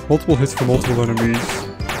 Multiple hits for multiple enemies.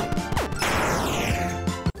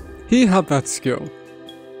 He had that skill.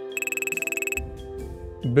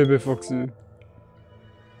 Baby Foxy.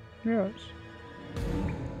 Yes.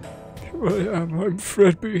 Here I am, I'm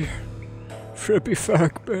Fredby. Fredby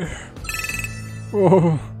Fagbear.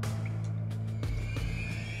 Oh.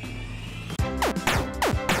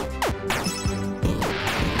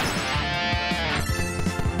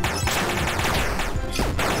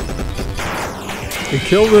 He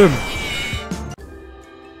killed him!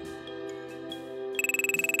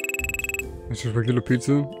 It's just regular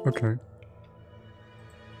pizza? Okay.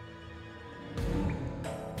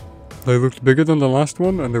 They looked bigger than the last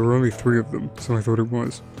one, and there were only 3 of them, so I thought it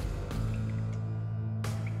was.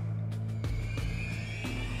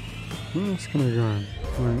 Where else can I go?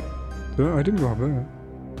 Wait. I didn't go up there.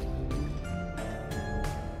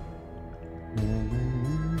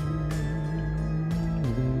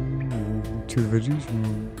 Two veggies?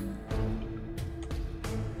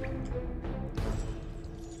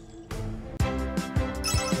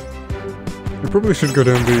 I probably should go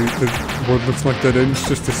down the what looks like dead ends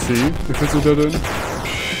just to see if it's a dead end.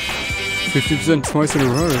 50% twice in a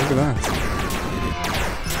row, look at that.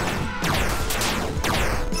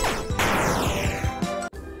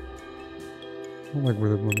 I like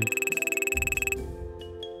Withered Bonnie.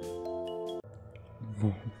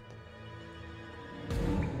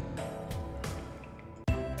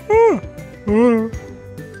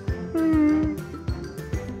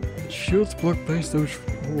 Shields block base damage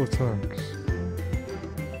for all attacks.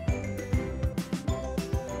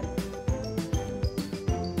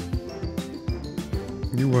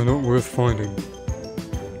 You are not worth finding.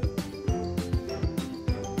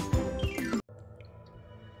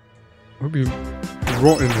 I hope you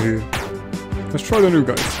rot in here. Let's try the new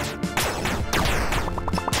guys.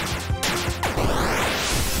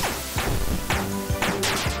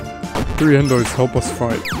 Three endos help us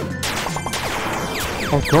fight.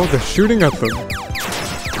 Oh god, they're shooting at them.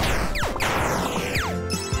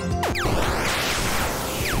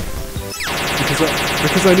 Because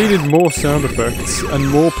Because I needed more sound effects and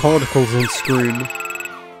more particles on screen.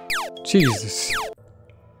 Jesus.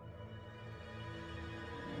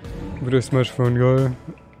 But it's much fun, guy.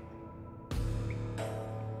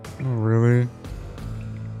 Oh, really?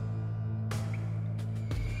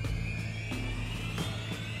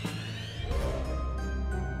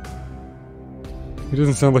 He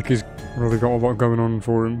doesn't sound like he's really got a lot going on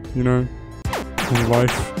for him, you know? In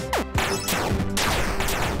life.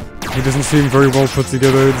 He doesn't seem very well put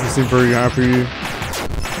together, he doesn't seem very happy.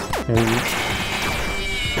 Or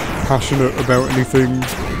passionate about anything.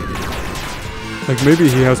 Like, maybe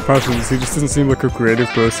he has passions, he just doesn't seem like a creative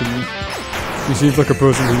person. He seems like a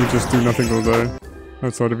person who would just do nothing all day,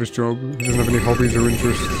 outside of his job. He doesn't have any hobbies or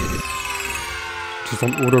interests. Just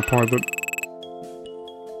on autopilot.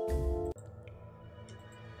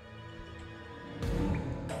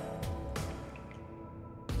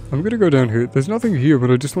 I'm gonna go down here. There's nothing here,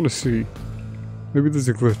 but I just want to see. Maybe there's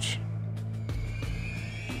a glitch.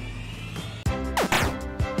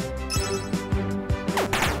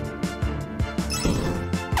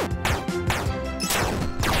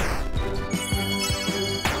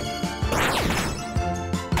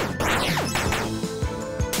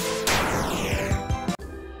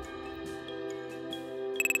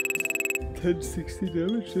 $1060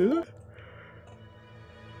 damage there.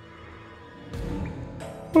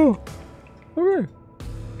 Oh, okay.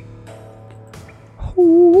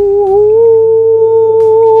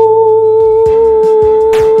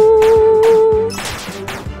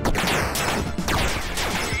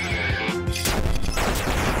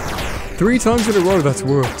 Three times in a row that's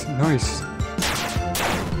worked. Nice.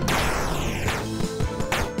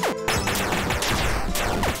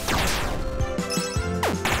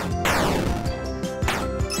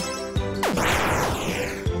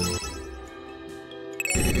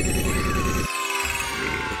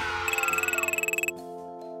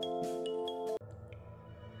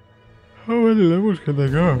 How many levels can they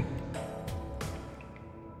go?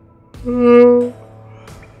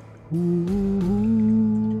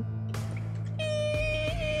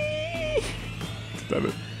 Damn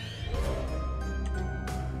it.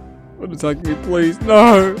 Don't attack me, please.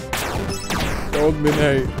 No! God,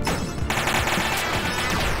 Minnie.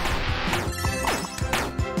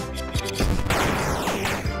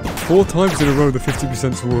 Four times in a row the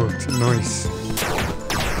 50%'s worked. Nice.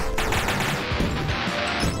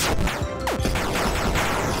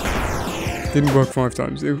 Didn't work 5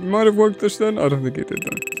 times. It might have worked this then. I don't think it did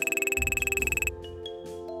though.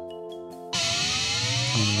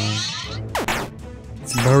 Oh no.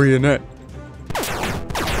 It's a marionette.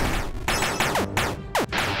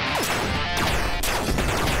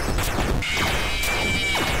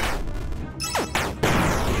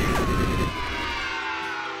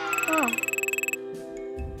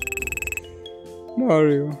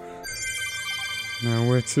 Mario. Now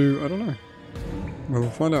where to? I don't know. Well, we'll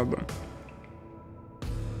find out though.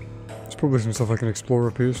 There's probably some stuff I can explore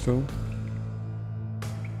up here still.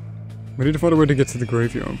 We need to find a way to get to the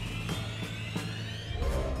graveyard.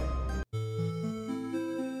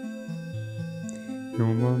 Your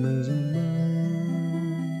mom is a man.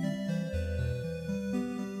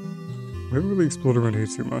 We haven't really explored around here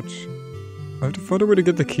too much. I have to find a way to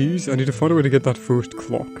get the keys. I need to find a way to get that first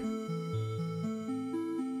clock.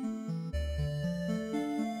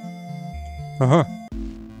 Aha.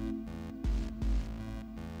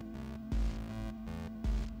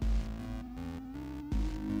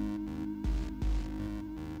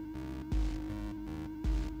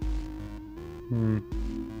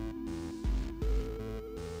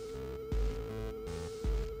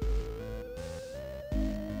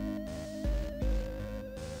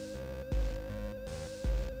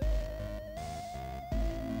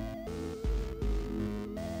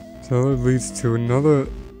 So that leads to another.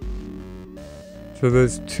 So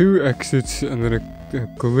there's 2 exits and then a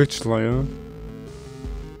glitch layer.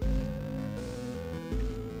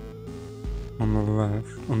 On the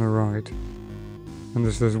left, on the right. And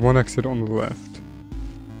there's 1 exit on the left.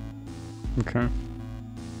 Okay.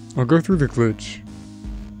 I'll go through the glitch.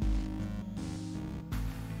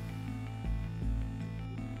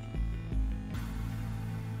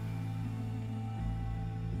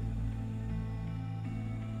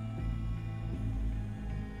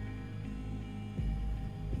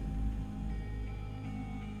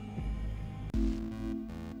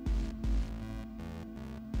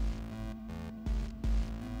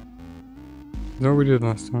 No, we did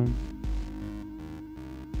last time.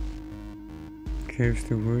 Caves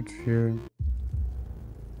to woods here.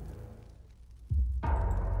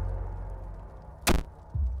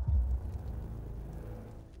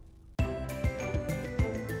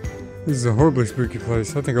 This is a horribly spooky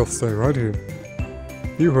place. I think I'll stay right here.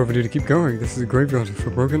 You, however, need to keep going. This is a graveyard for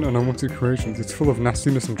broken and unwanted creations. It's full of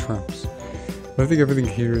nastiness and traps. I don't think everything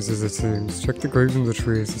here is as it seems. Check the graves and the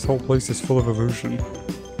trees. This whole place is full of illusion.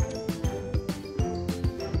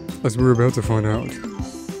 As we're about to find out.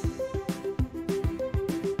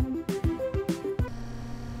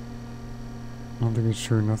 I don't think it's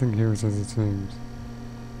true. Nothing here is as it seems.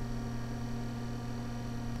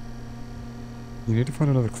 You need to find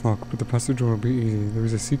another clock, but the passage won't be easy. There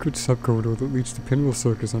is a secret sub-corridor that leads to Pinwheel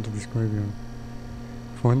Circus onto this graveyard.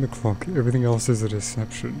 Find the clock. Everything else is a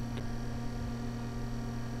deception.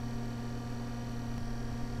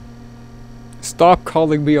 Stop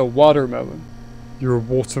calling me a watermelon. You're a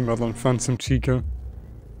watermelon, Phantom Chica.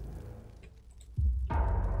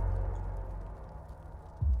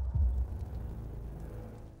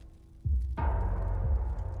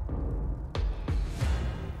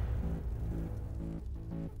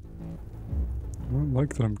 I don't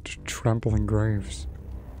like that I'm just trampling graves.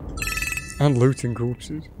 And looting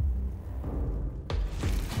corpses.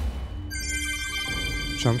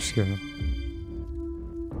 Jump scare.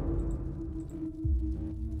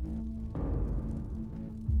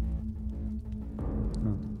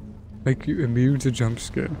 Oh. Make you immune to jump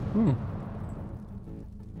scare. Oh.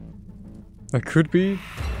 That could be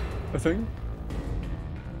a thing.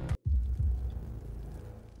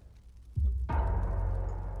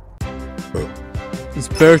 It's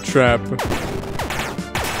bear trap.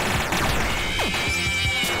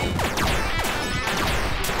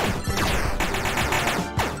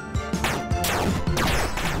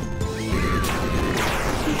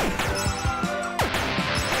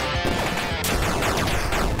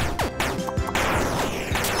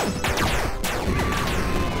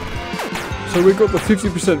 So we got the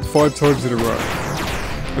 50% 5 times in a row.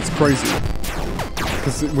 That's crazy.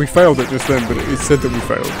 Because we failed it just then, but it said that we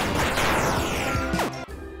failed.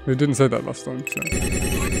 It didn't say that last time, so.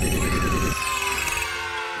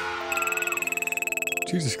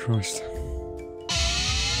 Jesus Christ.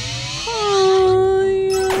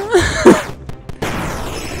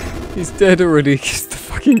 He's dead already because the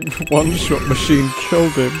fucking one-shot machine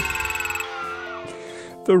killed him.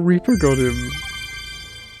 The Reaper got him.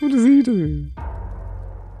 What does he do?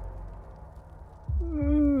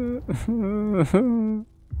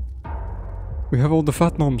 We have all the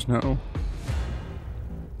fat moms now.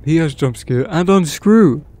 He has jump scare and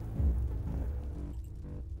unscrew.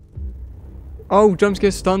 Oh, jump scare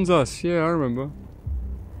stuns us. Yeah, I remember.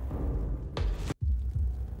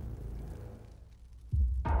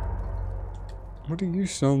 What do you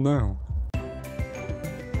sell now?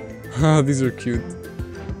 Ah, these are cute.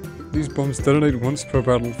 These bombs detonate once per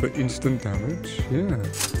battle for instant damage. Yeah.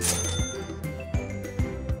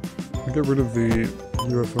 I'll get rid of the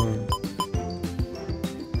UFO.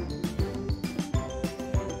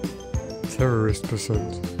 Terrorist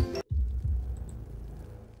percent.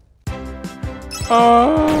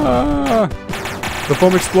 Ah! The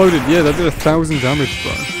bomb exploded. Yeah, that did 1,000 damage,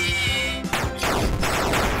 bro.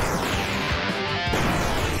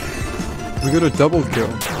 We got a double kill.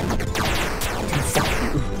 Fuck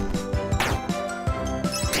you.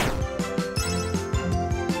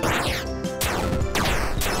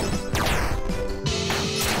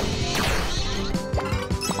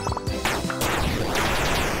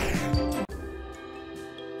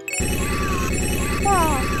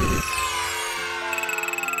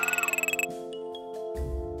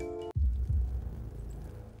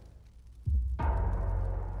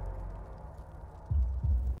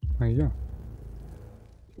 Yeah.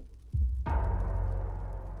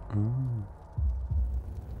 Oh.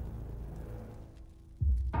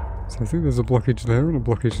 So I think there's a blockage there and a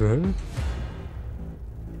blockage there.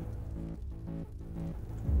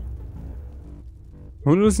 I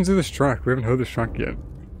want to listen to this track. We haven't heard this track yet.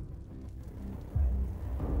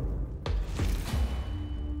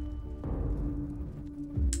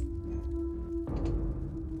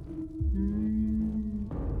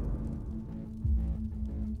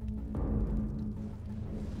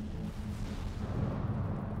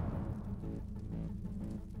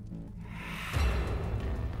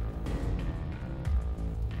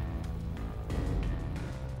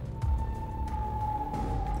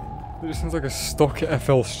 It just sounds like a stock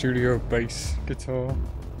FL Studio bass guitar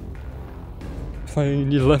playing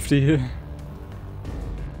in your left ear.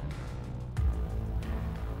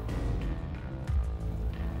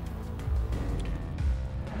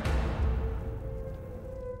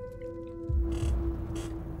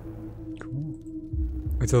 Cool.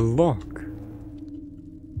 It's a lock.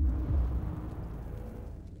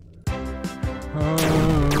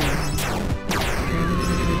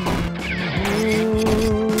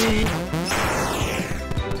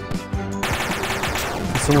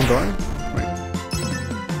 die? Wait.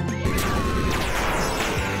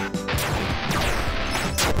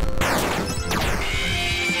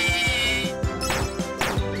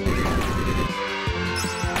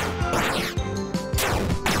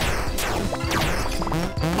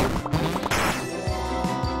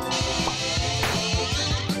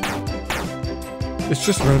 It's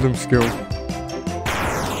just random skill.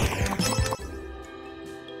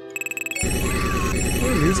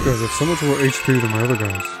 These guys have so much more HP than my other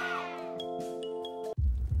guys.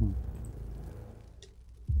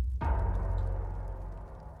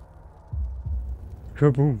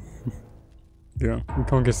 Kaboom. Yeah, we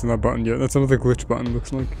can't get to that button yet. That's another glitch button,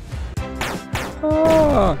 looks like.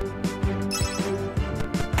 Ah!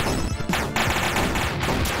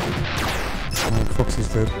 Oh, Foxy's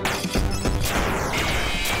dead.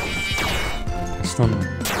 Stun him.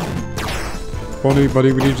 Bonnie,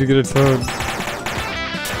 buddy, we need you to get a turn.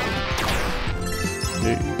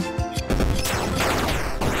 Yeah.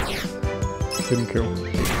 Didn't kill.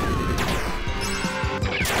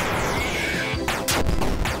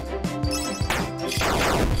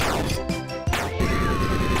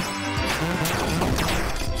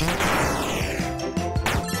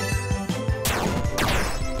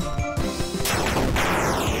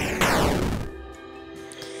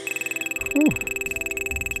 Whew.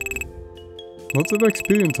 Lots of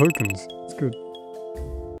XP and tokens. It's good.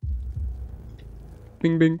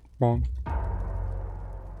 Bing bing bong.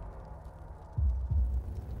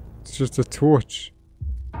 It's just a torch.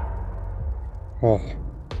 Oh.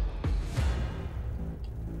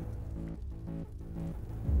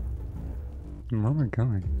 Where am I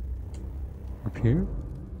going? Up here?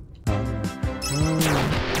 Oh.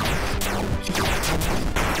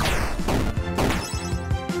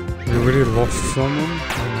 We already lost someone?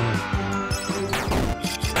 Oh no.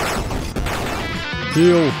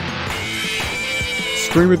 Heal!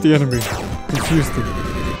 Scream at the enemy. Confuse them.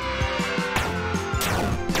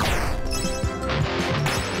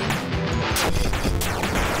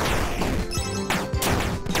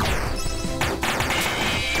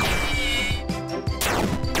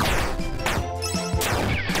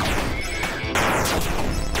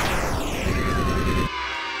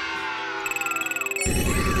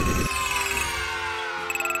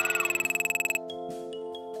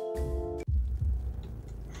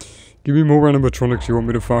 Give me more animatronics you want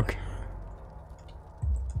me to fuck.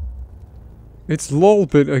 It's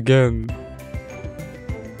Lolbit again.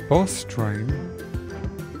 Boss drain?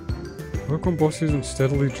 Work on bosses and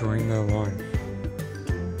steadily drain their life.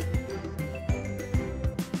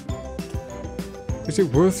 Is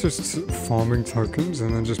it worth just farming tokens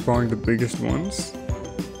and then just buying the biggest ones?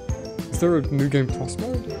 Is there a new game plus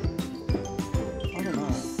mode? I don't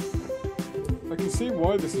know. I can see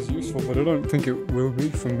why this is useful, but I don't think it will be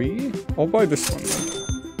for me. I'll buy this one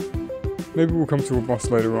then. Maybe we'll come to a boss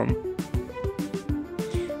later on.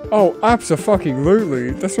 Oh,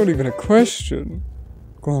 abso-fucking-lutely. That's not even a question.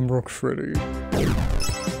 Glamrock Freddy.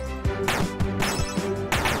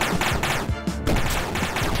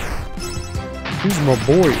 He's my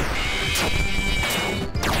boy.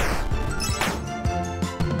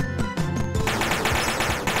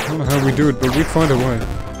 I don't know how we do it, but we find a way.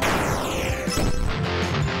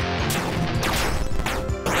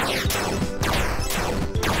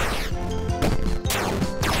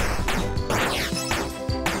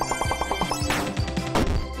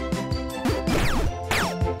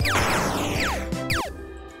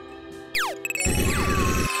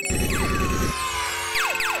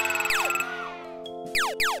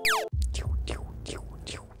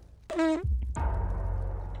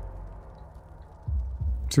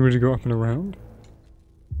 See where you go up and around?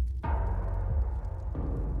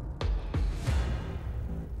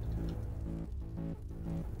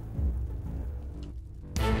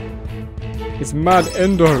 It's Mad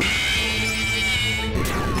Endo!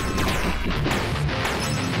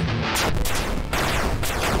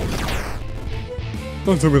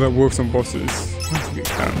 Don't tell me that works on bosses. I don't think it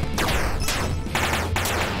can.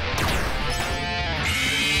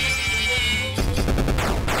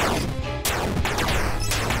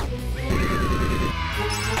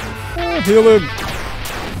 Heal him!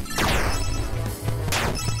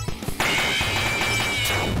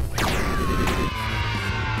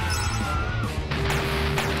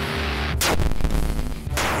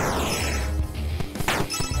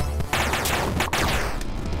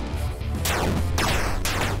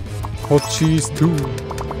 Hot cheese too.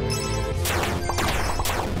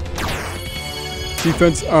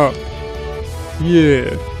 Defense up.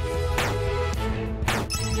 Yeah.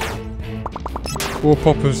 More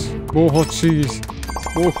poppers. More hot cheese.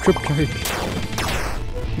 More cupcake.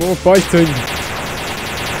 More biting.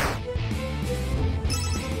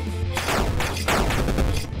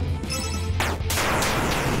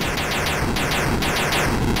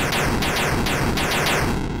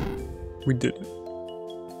 We did it.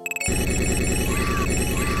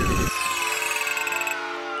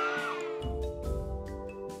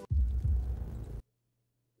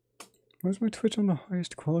 Where's my Twitch on the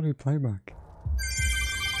highest quality playback?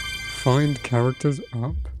 Find characters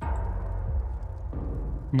up?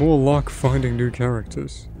 More luck finding new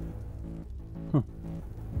characters. Huh.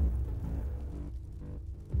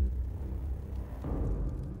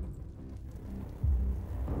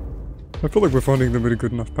 I feel like we're finding them at a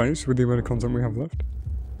good enough pace with the amount of content we have left.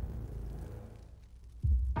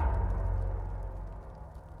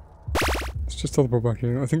 Let's just teleport back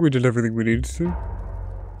here. I think we did everything we needed to.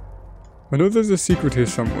 I know there's a secret here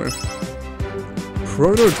somewhere.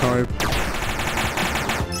 Prototype.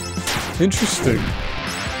 Interesting.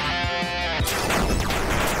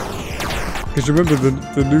 Because remember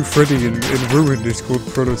the new Freddy in Ruined is called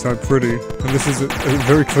Prototype Freddy. And this is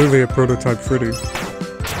very clearly a Prototype Freddy.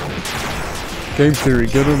 Game theory,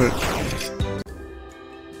 get on it.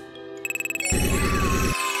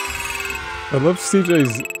 I love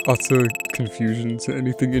CJ's utter confusion to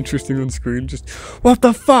anything interesting on screen. Just, what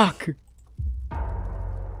the fuck?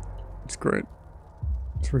 It's great.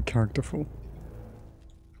 It's very characterful.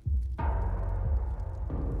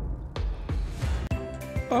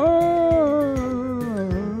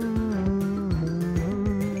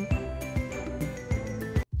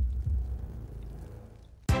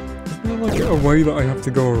 Isn't there like a way that I have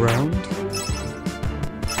to go around?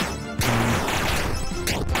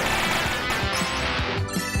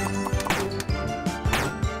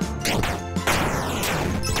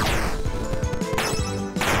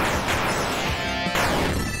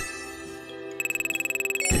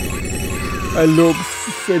 I love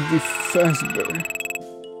Freddy Fazbear.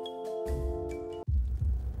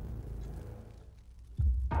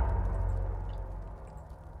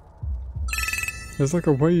 There's like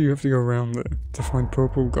a way you have to go around there to find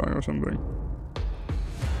purple guy or something.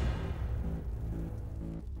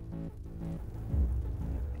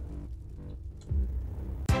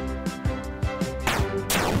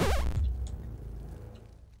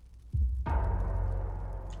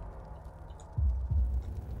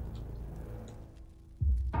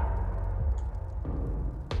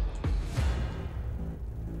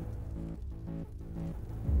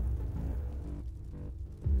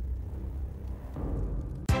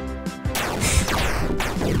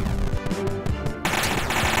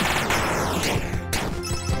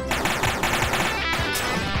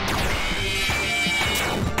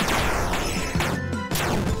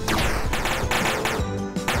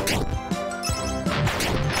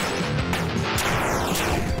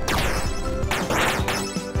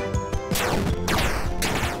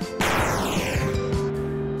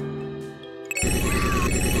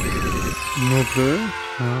 Not there?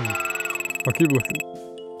 Oh. I'll keep looking.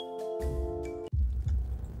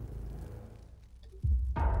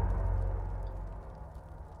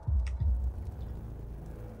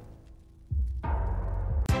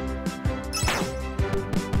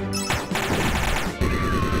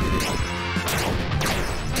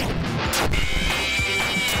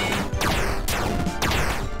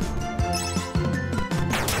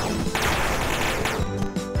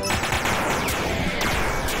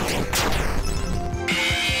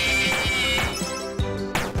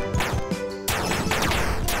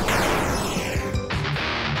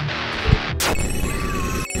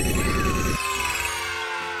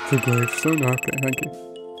 The gravestone? Okay, thank you.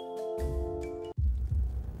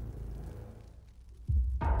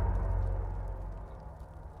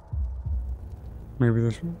 Maybe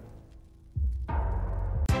this one?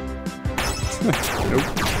 Nope.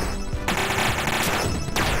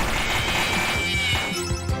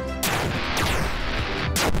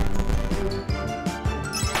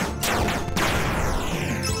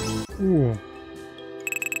 Ooh.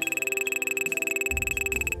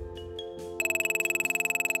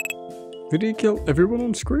 Did he kill everyone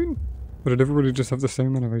on screen? Or did everybody just have the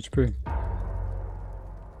same amount of HP?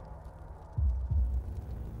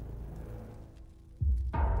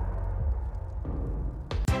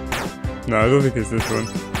 No, I don't think it's this one.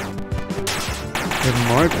 It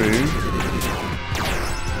might be.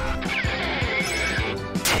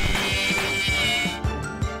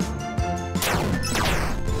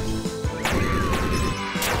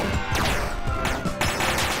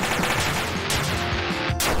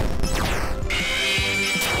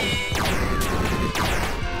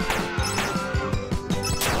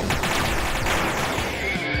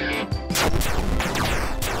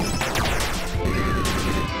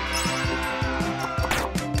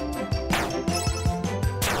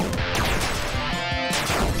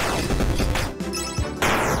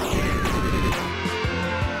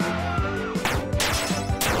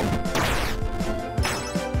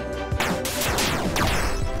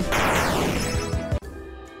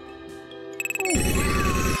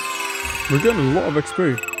 We're getting a lot of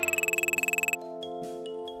XP.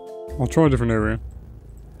 I'll try a different area.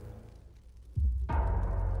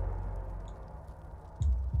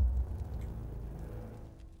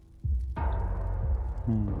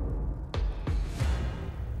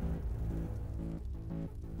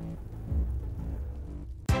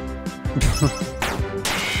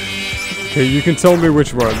 Okay, you can tell me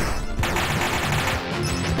which one.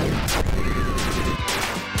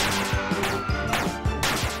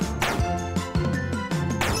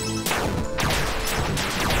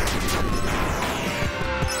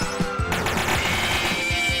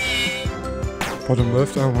 Bottom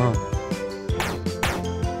left? Oh wow.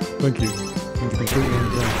 Thank you. I'm completely on the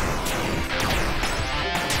ground.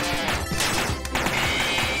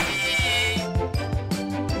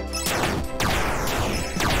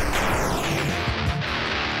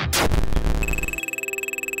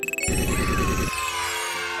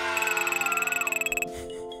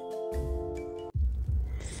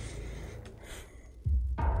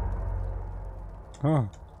 Ah.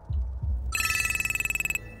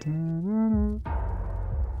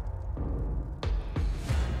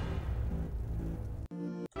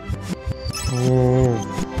 Oh.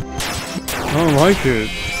 I don't like it.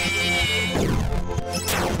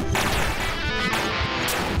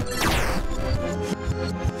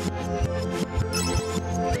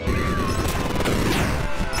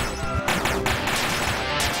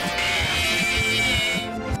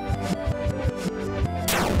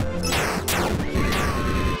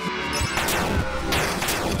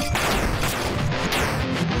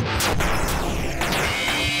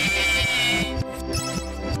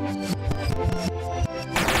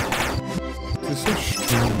 This is so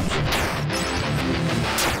strange.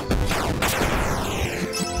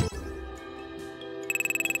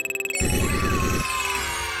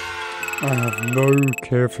 I have no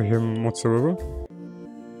care for him whatsoever.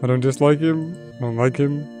 I don't dislike him. I don't like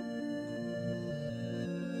him.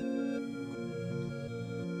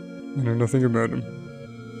 I know nothing about him.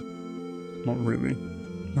 Not really.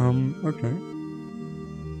 Okay.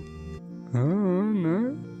 Oh,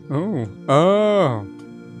 no. Oh. Oh!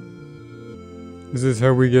 Is this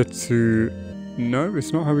how we get to... No,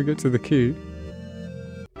 it's not how we get to the key.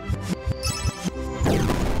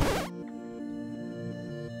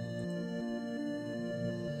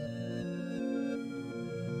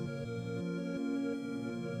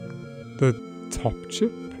 The top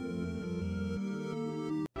chip?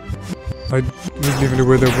 I wasn't even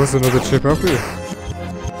aware there was another chip up here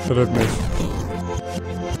that I've missed.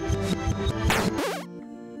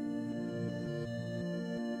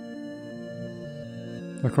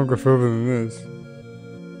 I can't go further than this.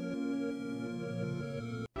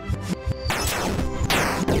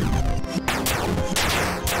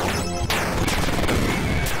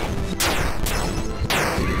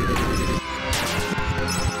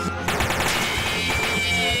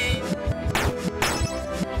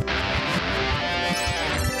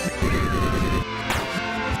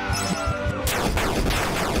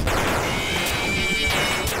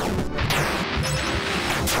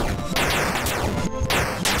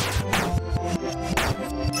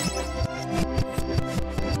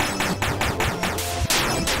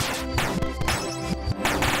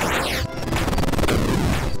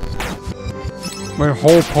 My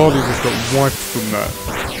whole party just got wiped from that.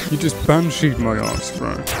 You just bansheed my ass, bro.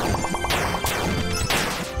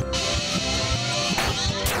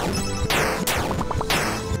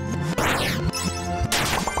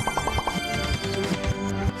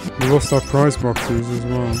 We lost our prize boxes as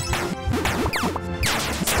well.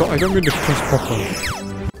 Stop, I don't mean to press properly.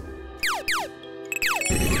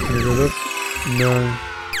 Can we go left? No.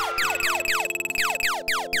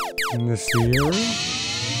 In this area?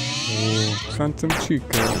 Oh, Phantom Chica.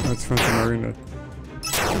 That's Phantom Marina.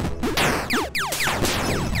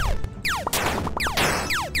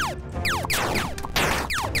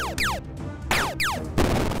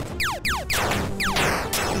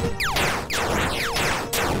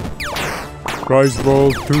 Prize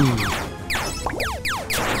Ball 2.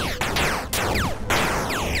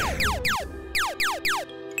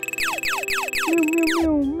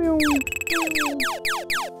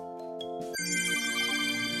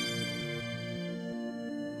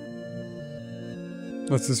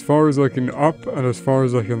 That's as far as I can up and as far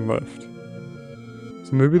as I can left.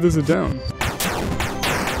 So maybe there's a down.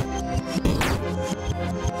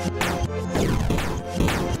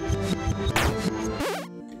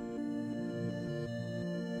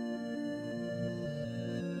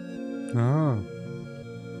 Ah.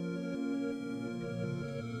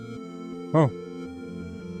 Oh.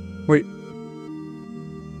 Wait.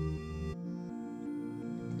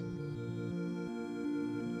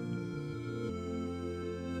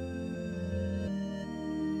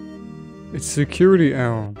 It's security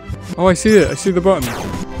owl. Oh, I see it. I see the button. I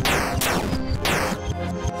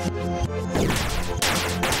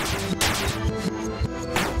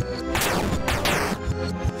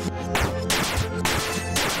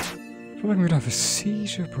feel like I'm gonna have a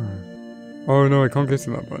seizure, bro. Oh no, I can't get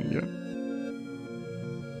to that button yet.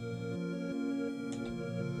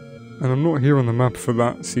 And I'm not here on the map for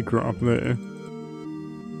that secret up there.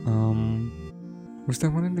 Was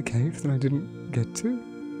there one in the cave that I didn't get to?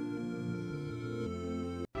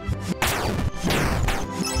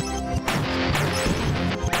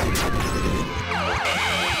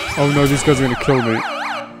 Oh no, these guys are gonna kill me.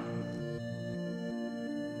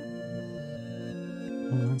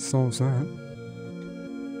 Well, that solves that.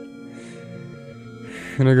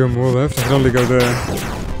 Can I go more left? I can only go there.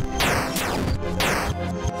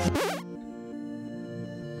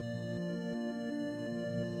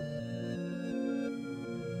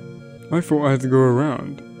 I thought I had to go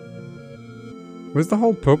around. Where's the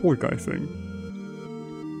whole purple guy thing?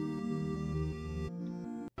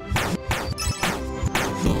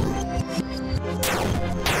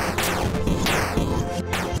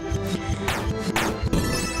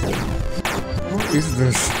 What is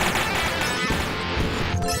this?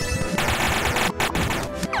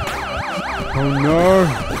 Oh no!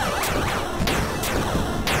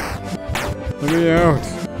 Let me out.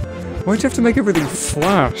 Why'd you have to make everything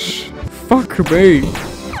flash? Fuck me!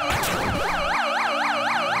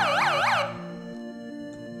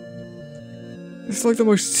 This is like the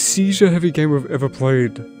most seizure-heavy game I've ever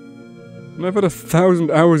played. And I've had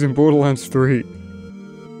 1,000 hours in Borderlands 3.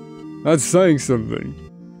 That's saying something.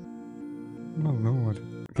 Oh lord.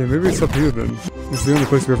 Okay, maybe it's up here then. It's the only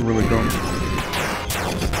place we haven't really gone.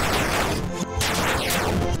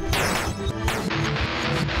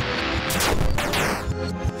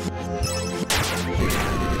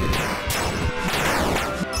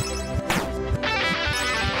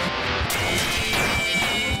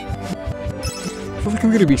 I feel like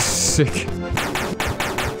I'm gonna be sick.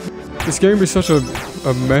 This game is such a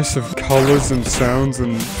mess of colors and sounds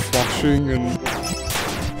and flashing and...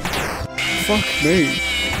 Fuck me.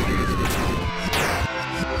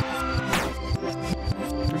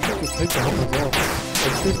 I have to take the helmet off.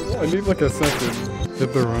 I need like a second.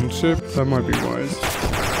 Hit the run chip? That might be wise.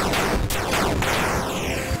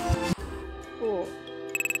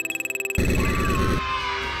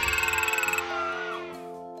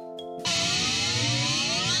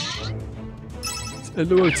 And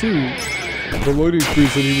number 2, the loading screen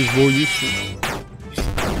said he was more useful.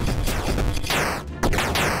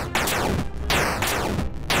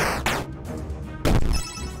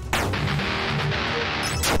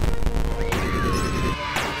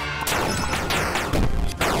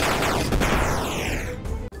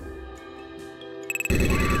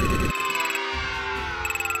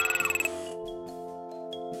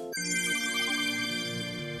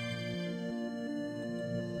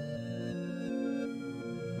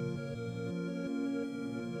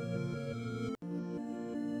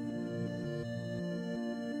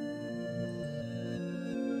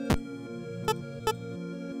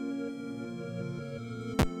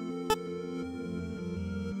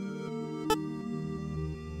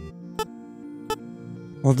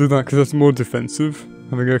 I'll do that because that's more defensive,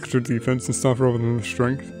 having extra defense and stuff rather than the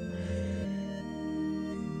strength.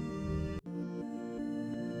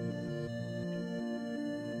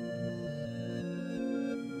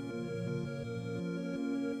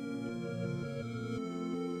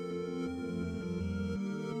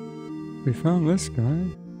 We found this guy.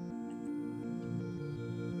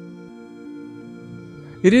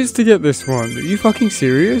 It is to get this one. Are you fucking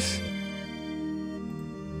serious?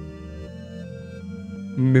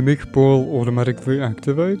 Mimic ball automatically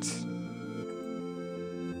activates?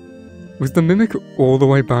 Was the mimic all the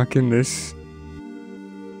way back in this?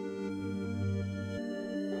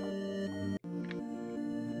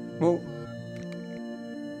 Well,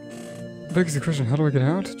 begs the question, how do I get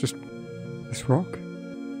out? Just this rock?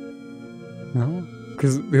 No?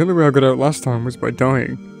 Because the only way I got out last time was by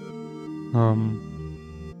dying.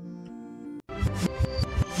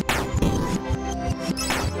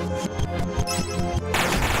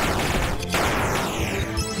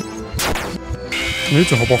 I need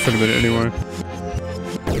to hop off in a minute anyway.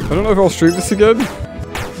 I don't know if I'll stream this again.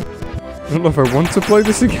 I don't know if I want to play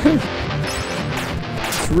this again.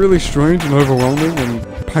 It's really strange and overwhelming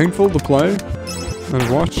and painful to play and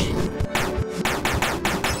watch.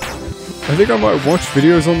 I think I might watch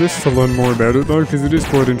videos on this to learn more about it though, because it is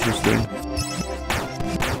quite interesting.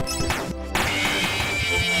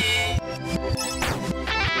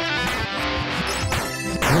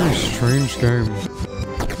 Very strange game.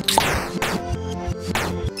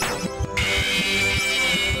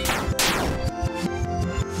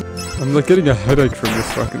 I'm like getting a headache from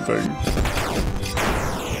this fucking thing.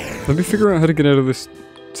 Let me figure out how to get out of this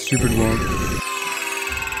stupid one.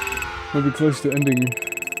 Might be close to ending.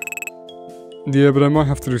 Yeah, but I might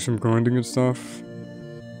have to do some grinding and stuff.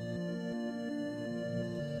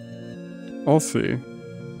 I'll see.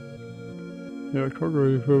 Yeah, I can't go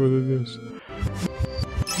any further than this.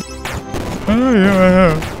 Oh yeah, I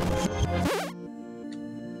have.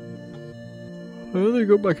 I only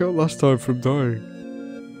got back out last time from dying.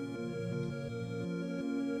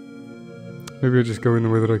 Maybe I just go in the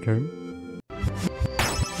way that I came.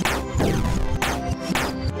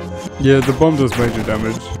 Yeah, the bomb does major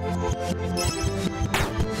damage.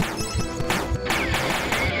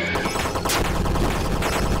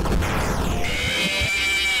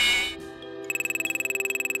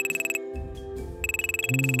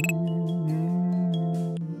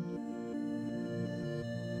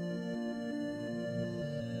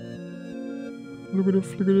 Look at the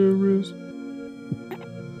flicker there, wrist.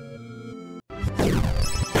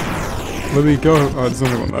 Let me go. Oh, there's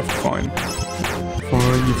only one left. Fine.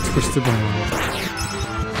 Fine, you've twisted my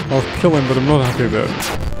arm. I'll kill him, but I'm not happy about it.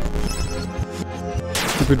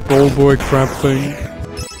 Stupid ball boy crap thing.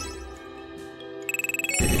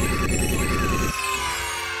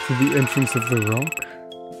 To the entrance of the rock.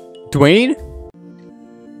 Dwayne?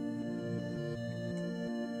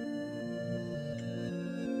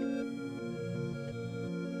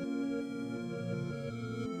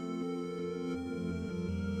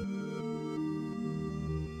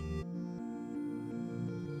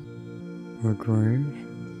 A grave.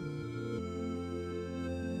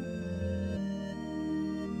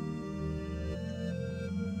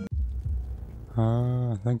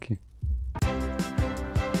 Ah, thank you.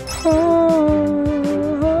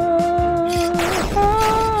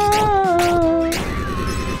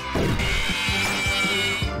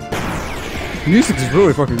 The music is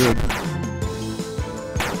really fucking good.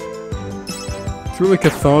 It's really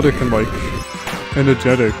cathartic and like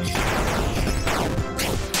energetic.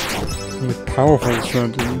 Like powerful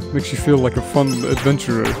sounding, makes you feel like a fun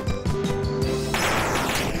adventurer.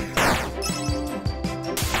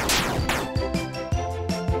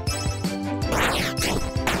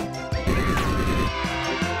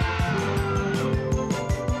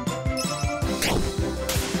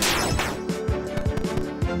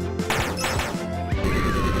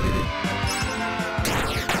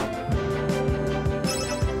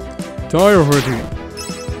 Die already!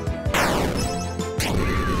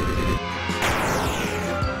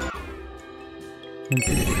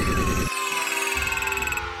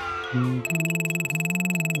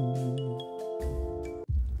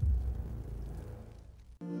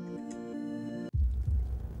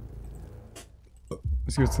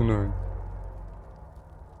 It's good to know.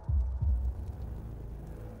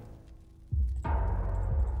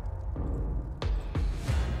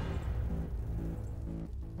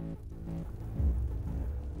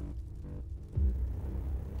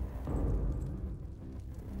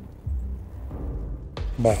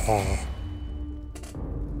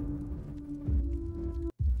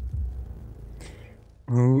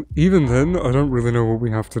 Well, even then, I don't really know what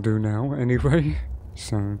we have to do now, anyway.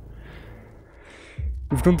 So,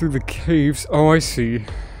 we've gone through the caves. Oh, I see.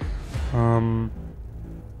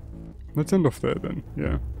 Let's end off there then,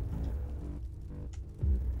 yeah.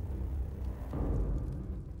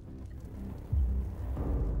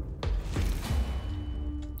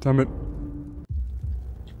 Damn it.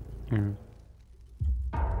 Yeah.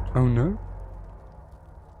 Oh no?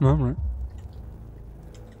 Alright.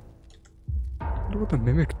 I wonder what the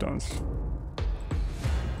mimic does.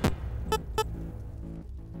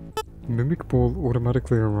 The mimic ball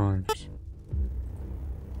automatically arrives.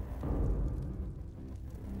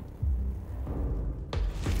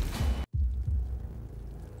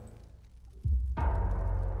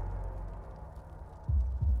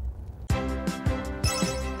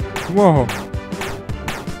 Whoa!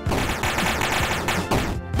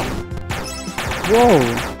 Whoa!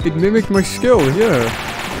 It mimicked my skill, yeah!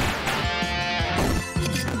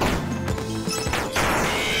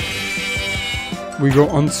 We go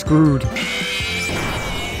unscrewed.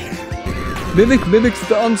 Mimic mimics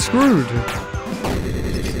the unscrewed!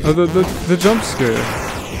 Oh, the jump scare.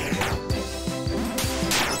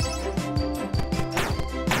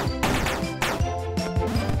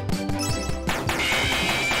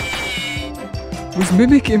 Was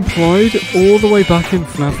Mimic implied all the way back in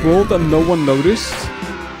FNAF World and no one noticed?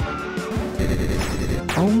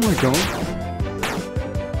 Oh my god.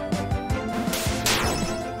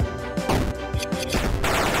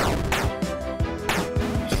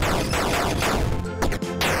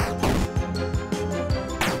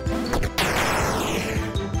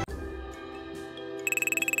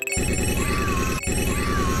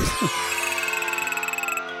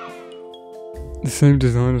 The same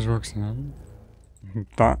design as Roxanne.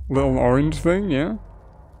 That little orange thing, yeah?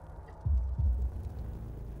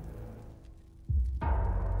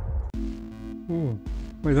 Oh,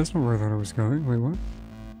 wait, that's not where I thought I was going. Wait, what?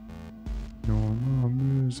 Your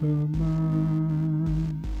mom is a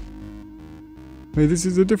man. Wait, this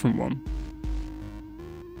is a different one.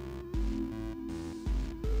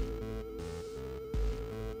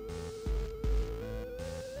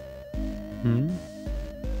 Hmm?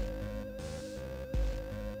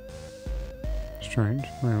 Strange.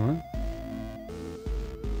 Wait, what?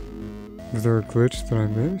 Was there a glitch that I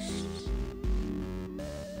missed?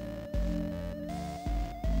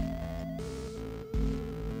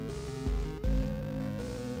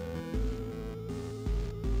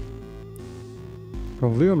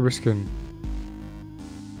 Probably on Riskin.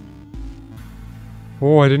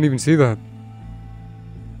 Oh, I didn't even see that.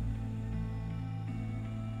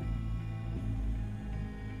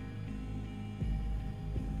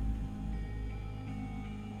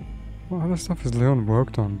 What other stuff has Leon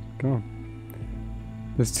worked on? God.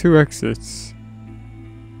 There's 2 exits.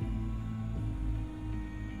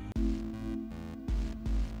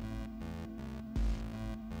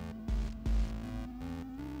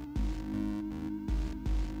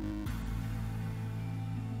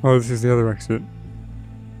 Oh, this is the other exit.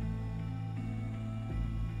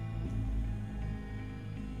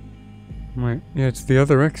 Wait, yeah, it's the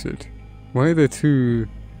other exit. Why are there 2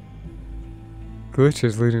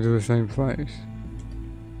 glitches leading to the same place?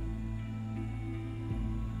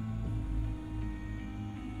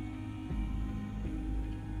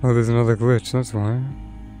 Oh, there's another glitch, that's why.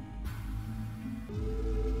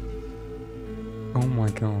 Oh my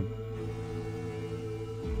god.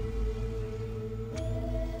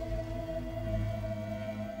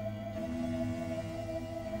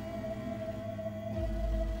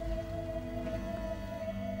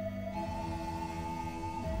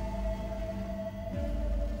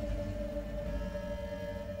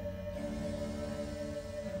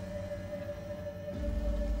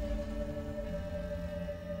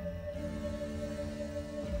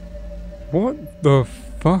 What the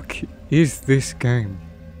fuck is this game?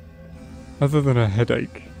 Other than a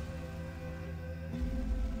headache.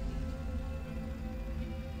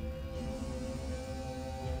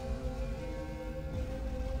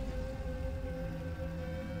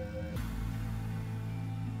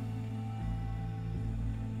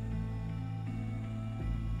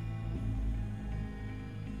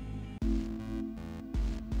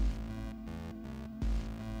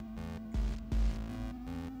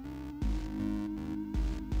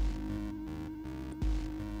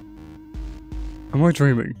 Am I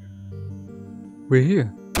dreaming? We're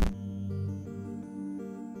here.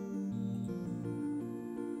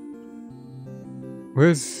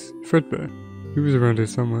 Where's Fredbear? He was around here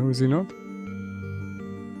somewhere, was he not?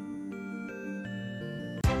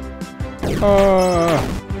 Ah!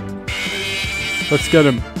 Let's get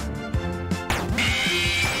him.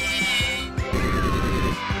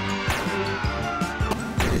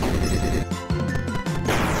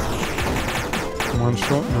 One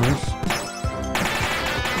shot, nice.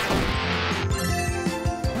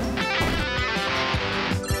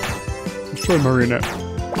 Try Marionette.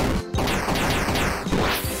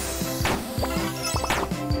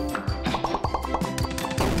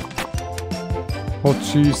 Hot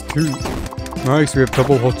cheese too. Nice, we have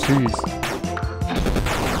double hot cheese.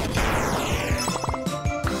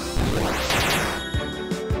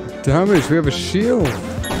 Damage, we have a shield.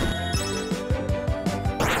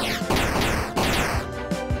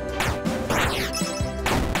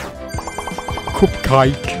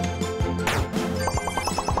 Cupcake.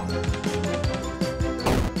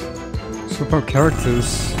 About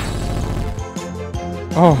characters.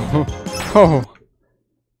 Oh, oh.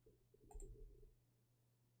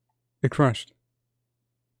 It crashed.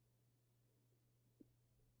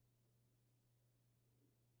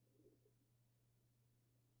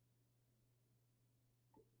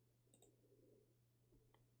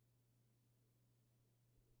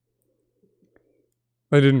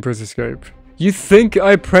 I didn't press escape. You think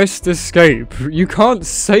I pressed escape? You can't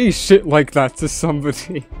say shit like that to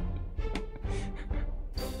somebody.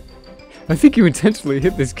 I think you intentionally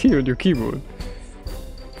hit this key on your keyboard.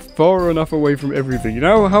 Far enough away from everything. You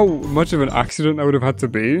know how much of an accident that would have had to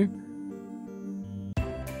be?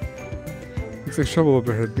 Looks like shovel up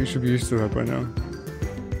ahead, but you should be used to that by now.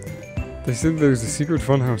 They said there was a secret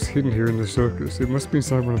funhouse hidden here in the circus. It must be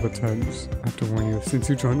inside one of the tents. I have to warn you, I've seen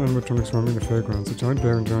 2 giant animatronics roaming the fairgrounds. A giant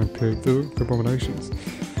bear and giant pig. They're abominations.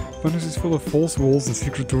 Funhouse is full of false walls and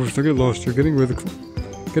secret doors. Don't get lost. You're getting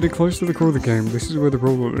close to the core of the game. This is where the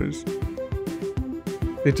problem is.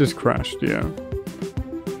 It just crashed, yeah.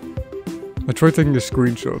 I tried taking a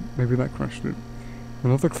screenshot. Maybe that crashed it.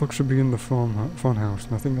 Another clock should be in the fun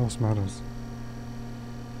house. Nothing else matters.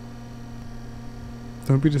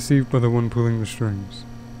 Don't be deceived by the one pulling the strings.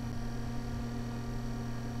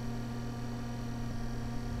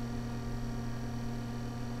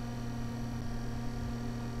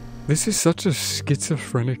 This is such a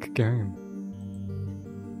schizophrenic game.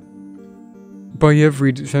 By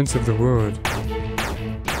every sense of the word.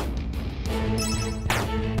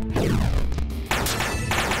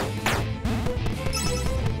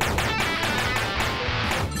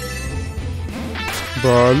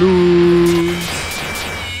 Balloons.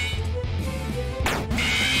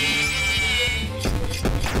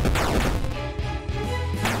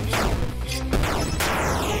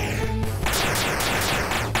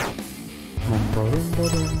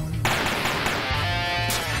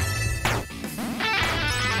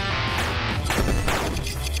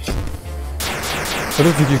 I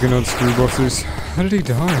don't think you can unscrew bosses. How did he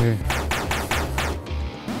die?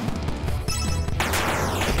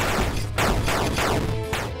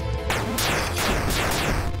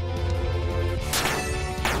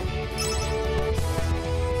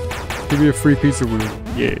 Give me a free pizza wheel.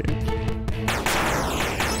 Yeah.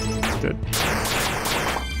 Dead.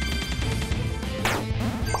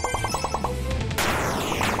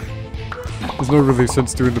 There's no really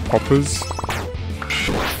sense doing the poppers.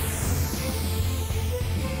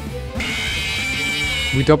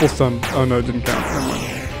 We double stunned. Oh no, it didn't count. Never mind.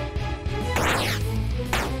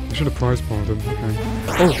 I should have prize bombed him. Okay.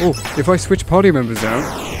 Oh, if I switch party members out,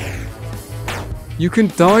 you can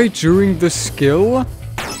die during the skill?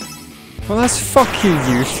 Well, that's fucking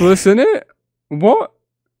useless, isn't it? What?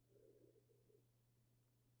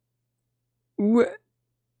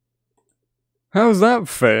 How's that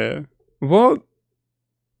fair? What?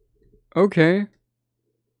 Okay.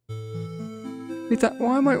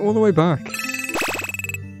 Why am I all the way back?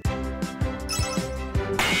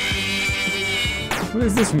 What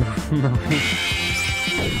is this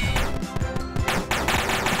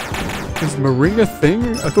Is meringue a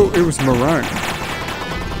thing? I thought it was meringue.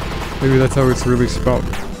 Maybe that's how it's really spelled.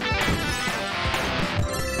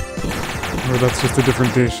 Or that's just a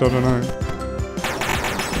different dish, I don't know.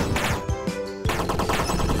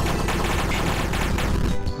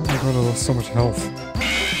 Oh my god, I lost so much health.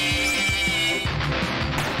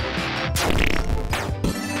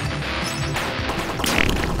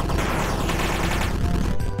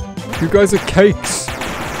 You guys are cakes!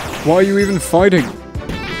 Why are you even fighting?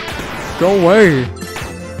 Go away!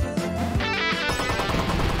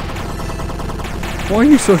 Why are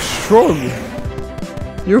you so strong?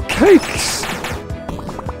 You're cakes!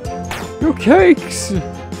 You're cakes!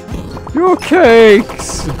 You're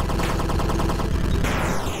cakes!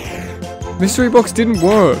 Mystery box didn't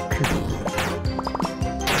work.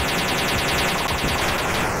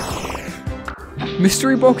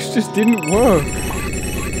 Mystery box just didn't work.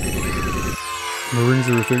 Meringues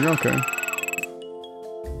are a thing, okay.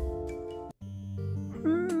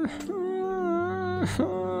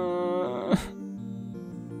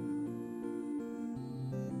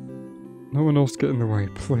 No one else get in the way,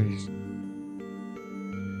 please.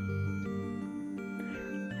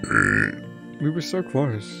 We were so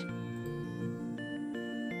close.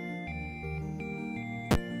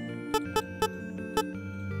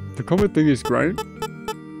 The comet thing is great.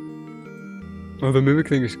 Oh, the mimic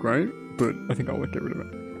thing is great, but I think I'll get rid of it.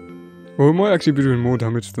 Well, it might actually be doing more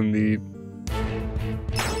damage than that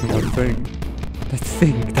thing. That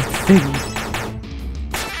thing!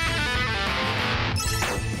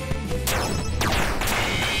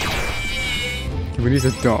 Okay, we need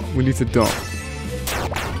a dot.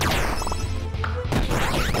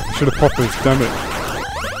 Should have popped this, damn it.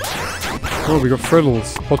 Oh, we got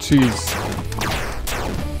Freddles. Hot cheese.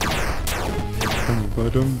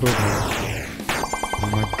 Oh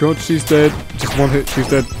my god, she's dead. Just one hit, she's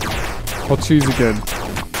dead. Hot cheese again.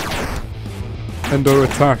 Endo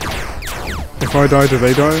attack. If I die, do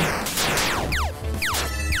they die?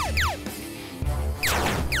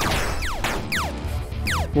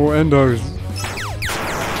 More endos.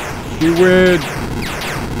 You win!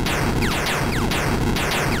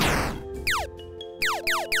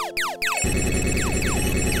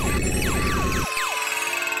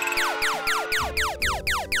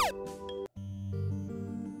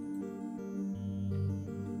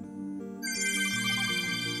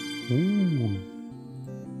 Ooh.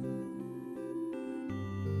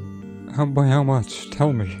 By how much?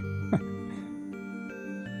 Tell me.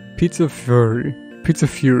 Pizza Fury.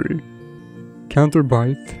 Counter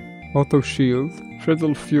Bite. Auto Shield.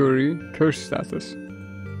 Freddle Fury. Curse Status.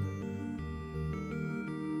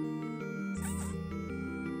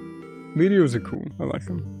 Meteors are cool. I like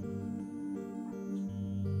them.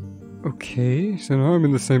 Okay, so now I'm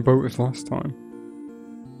in the same boat as last time.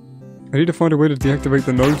 I need to find a way to deactivate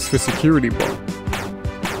the nodes for security bot.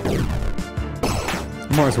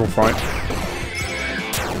 Might as well fight.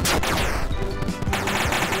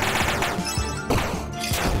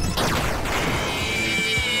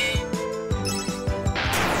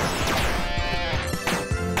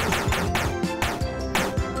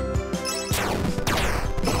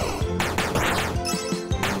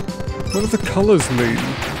 What do the colours mean?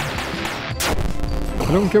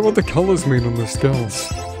 I don't get what the colours mean on the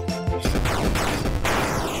skulls.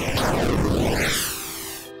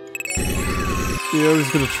 Yeah, I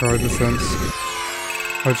was gonna try the sense.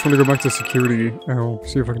 I just want to go back to security. I'll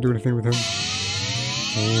see if I can do anything with him.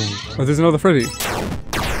 Oh, there's another Freddy.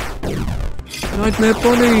 Nightmare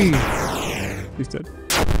Bonnie! He's dead.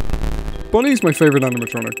 Bonnie's my favourite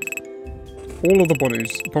animatronic. All of the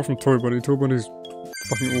Bonnies, apart from Toy Bunny. Toy Bunny's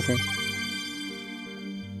fucking awful.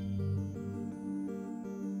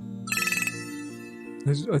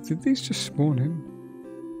 Did these just spawn in?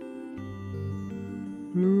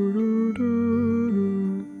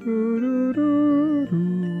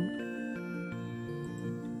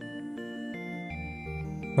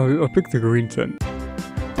 I picked the green tent.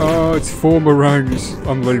 Oh, it's 4 meringues.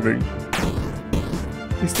 I'm leaving.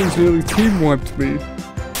 These things nearly team wiped me.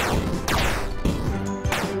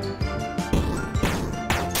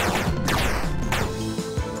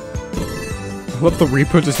 I love the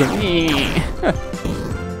Reaper just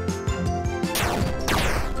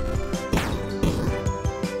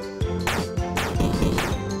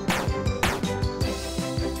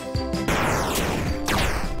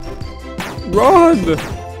Run!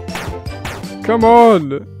 Come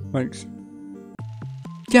on! Thanks.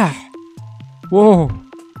 Yeah! Whoa!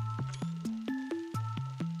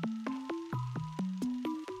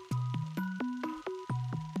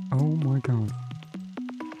 Oh my god.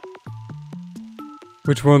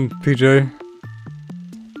 Which one, PJ?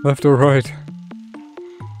 Left or right?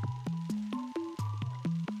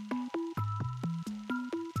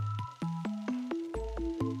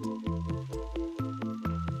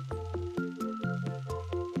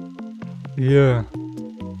 Yeah,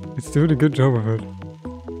 it's doing a good job of it.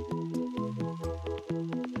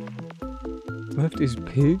 Left is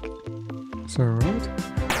pig. So right?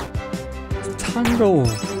 It's Tangle!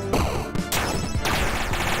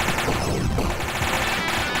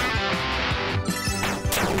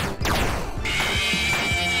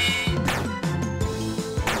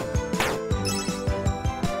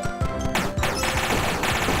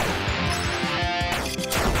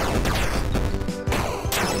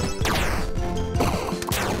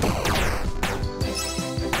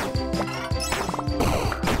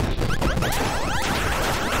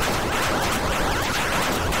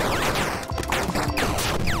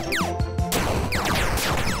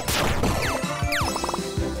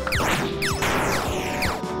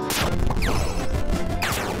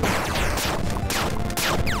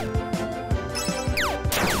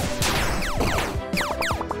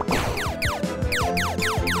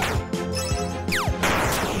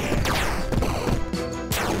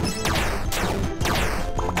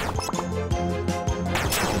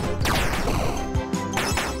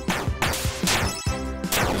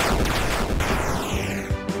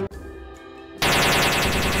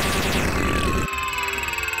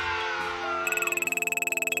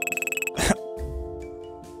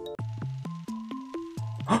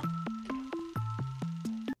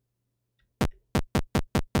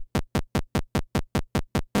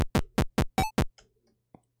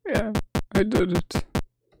 Yeah, I did it.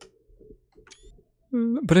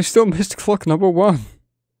 But I still missed clock number 1.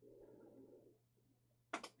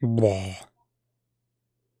 Blah.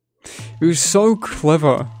 It was so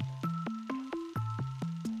clever.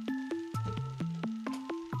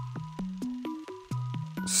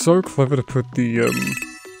 So clever to put the,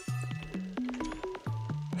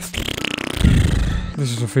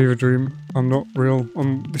 This is a fever dream. I'm not real.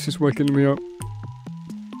 This is waking me up.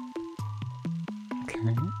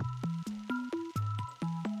 Okay.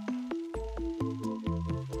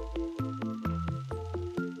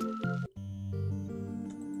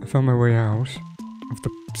 I found my way out of the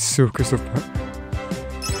circus of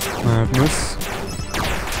madness.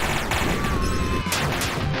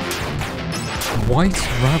 White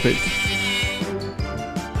rabbit.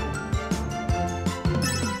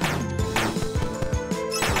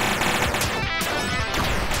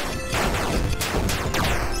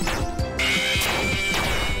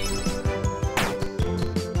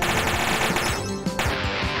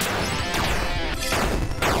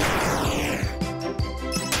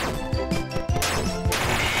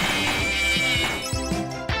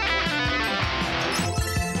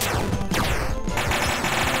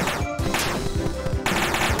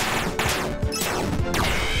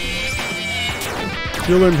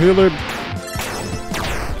 Heal him, heal him.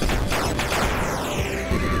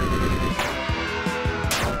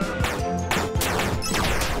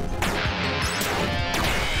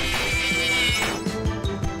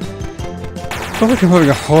 I feel like I'm having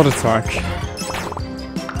a heart attack.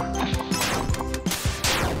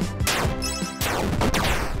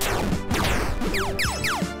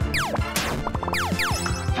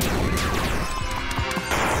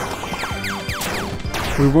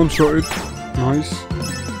 We one-shotted. Nice.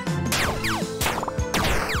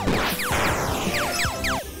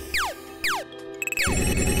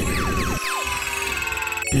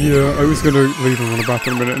 Yeah, I was gonna leave and run back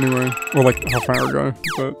in a minute anyway. Or like half an hour ago,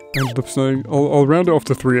 but I ended up saying I'll round it off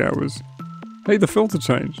to 3 hours. Hey, the filter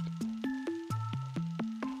changed.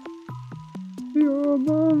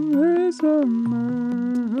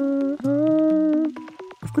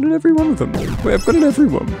 I've got it in every one of them. Wait, I've got it in every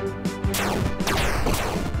one.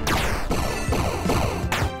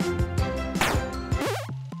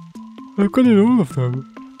 I've got it in all of them.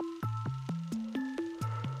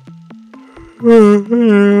 I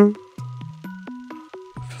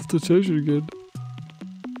have to change it again.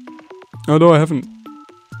 Oh no, I haven't.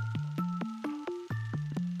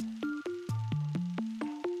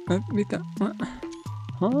 I need that. What?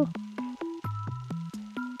 Huh?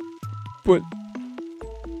 What?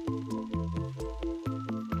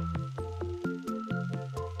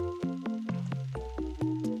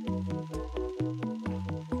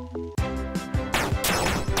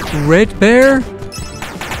 Red bear?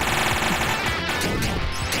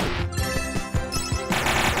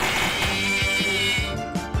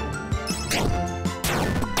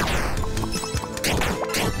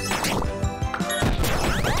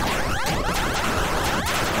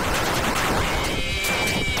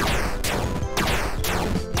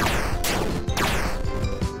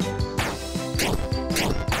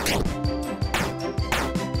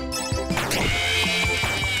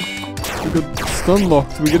 We got stun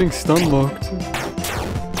locked. We're getting stun locked.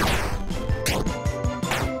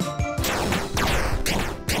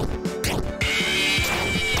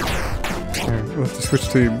 Okay, we'll have to switch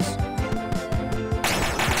teams.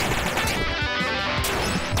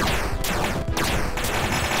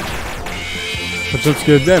 I jump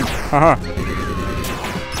scared them. Haha.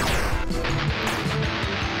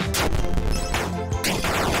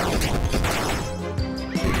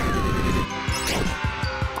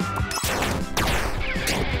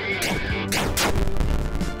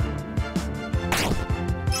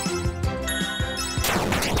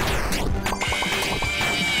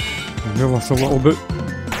 Heal us a little bit.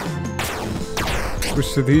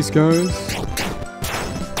 Switch to these guys.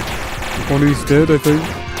 Bonnie's dead, I think.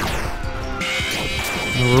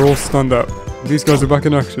 And we're all stunned up. These guys are back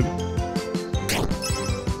in action.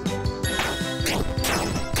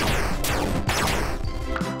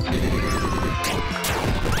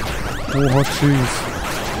 Oh, hot cheese.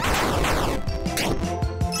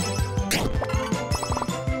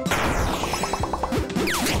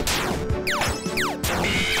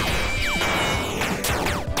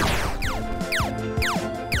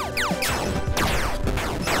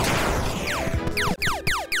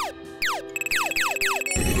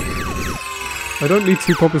 I don't need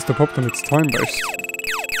 2 poppers to pop them, it's time-based.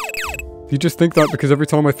 You just think that because every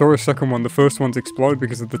time I throw a second one, the first ones explode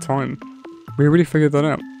because of the time. We already figured that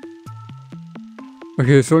out.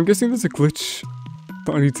 Okay, so I'm guessing there's a glitch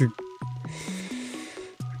that I need to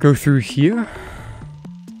go through here.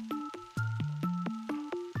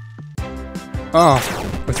 Ah,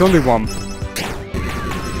 it's only one.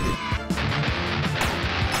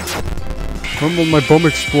 When will my bomb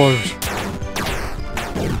explode?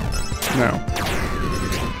 Now.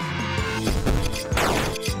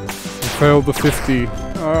 Failed the 50.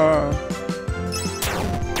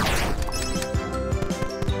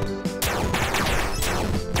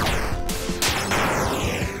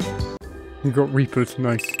 You got reapered,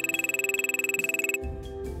 nice.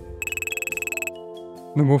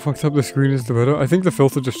 The more fucked up the screen is, the better. I think the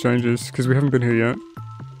filter just changes, because we haven't been here yet.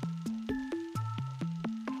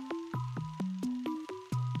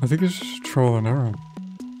 I think it's just trial and error.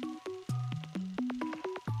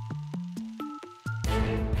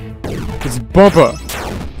 It's Bubba!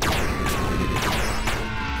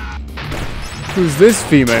 Who's this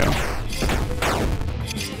female?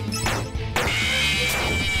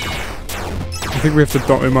 I think we have to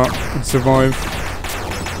dot him up and survive.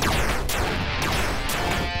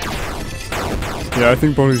 Yeah, I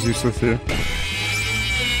think Bonnie's useless here.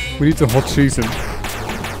 We need to hot cheese him.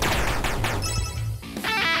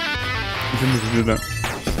 We didn't need to do that.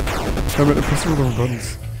 Damn it, I pressed all the wrong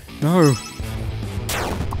buttons. No!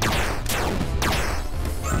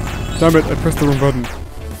 Damn it, I pressed the wrong button.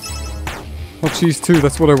 Hot cheese too,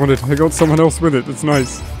 that's what I wanted. I got someone else with it, that's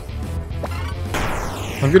nice.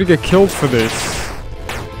 I'm gonna get killed for this.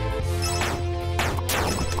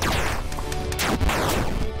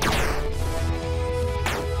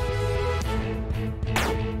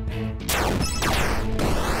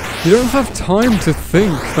 You don't have time to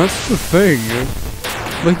think, that's the thing.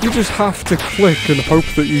 Like, you just have to click and hope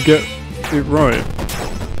that you get it right.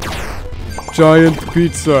 Giant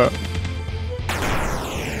pizza.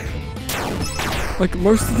 Like,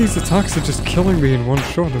 most of these attacks are just killing me in one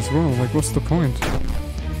shot as well. Like, what's the point?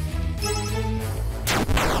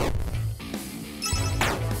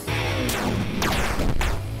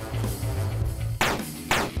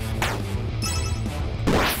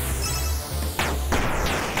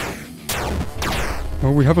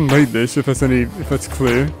 Well, we haven't made this, if that's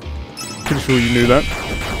clear. Pretty sure you knew that.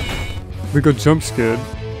 We got jump scared.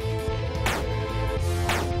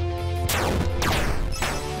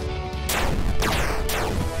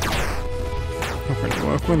 Not gonna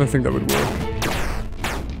work. Well, I think that would work.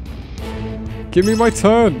 Give me my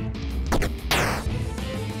turn!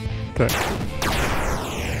 Okay.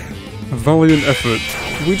 A valiant effort.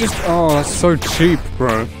 We just... Oh, that's so cheap,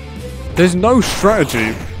 bro. There's no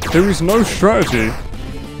strategy. There is no strategy.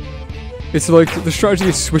 It's like, the strategy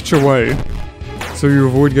is switch away, so you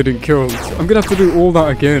avoid getting killed. I'm gonna have to do all that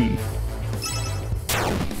again.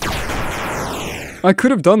 I could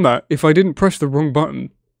have done that if I didn't press the wrong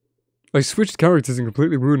button. I switched characters and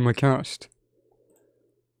completely ruined my cast.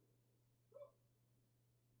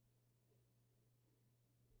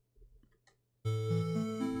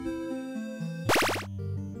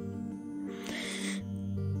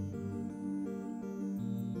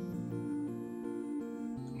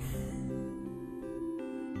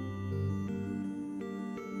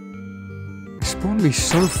 Spawned me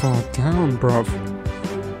so far down, bruv.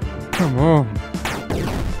 Come on.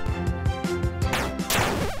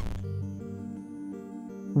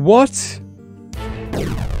 What?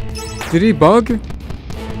 Did he bug?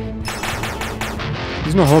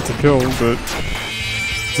 He's not hard to kill, but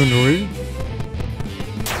it's annoying.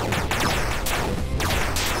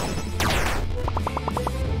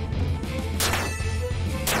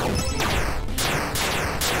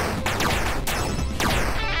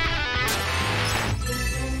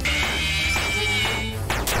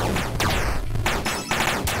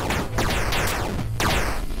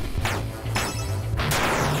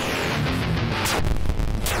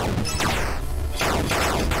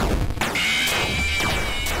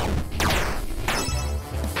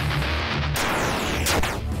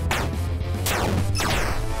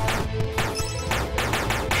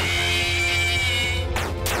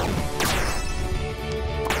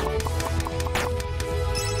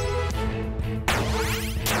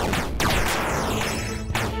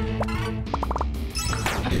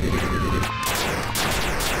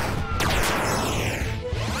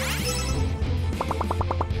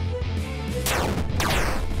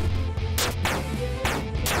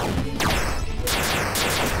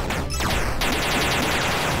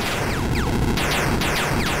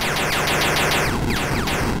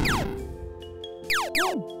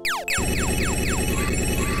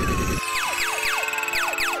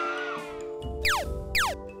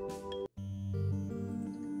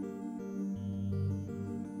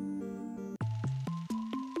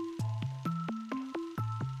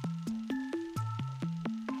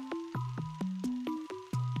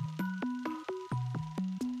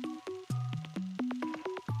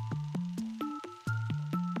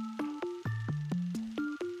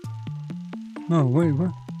 No, wait,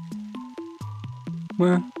 what?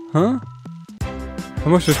 Where? Huh? I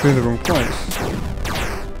must just be in the wrong place.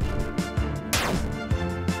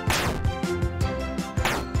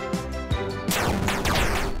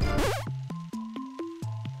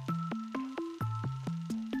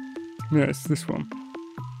 Yeah, it's this one.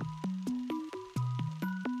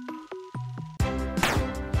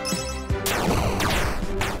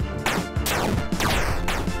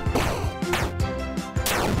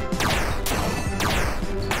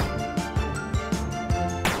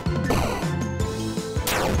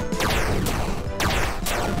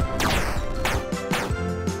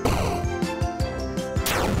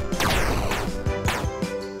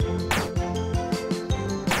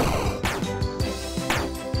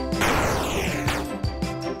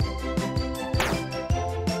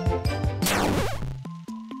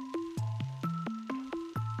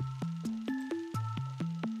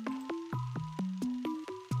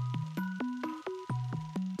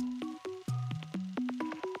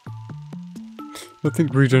 I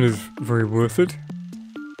think regen is very worth it.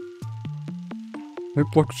 No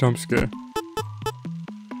block jump scare.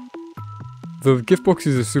 The gift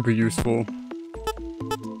boxes are super useful.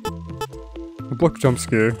 block jump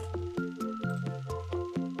scare.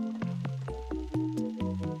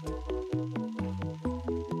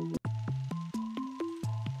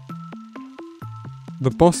 The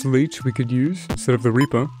boss leech we could use instead of the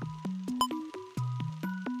Reaper.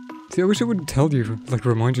 See, I wish it would tell you, like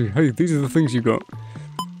remind you, hey, these are the things you got.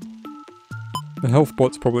 The health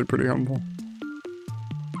bot's probably pretty helpful.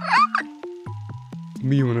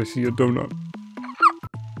 Me when I see a donut.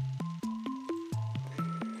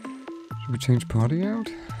 Should we change party out?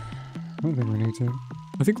 I don't think we need to.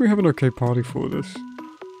 I think we have an okay party for this.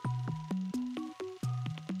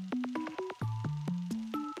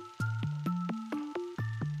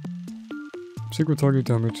 Secret target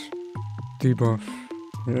damage. Debuff.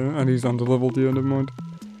 Yeah, and he's underleveled, yeah, never mind.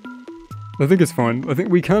 I think it's fine. I think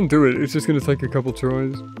we can do it, it's just gonna take a couple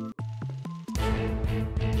tries.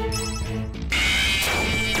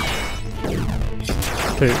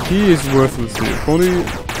 Okay, he is worthless here. Bonnie...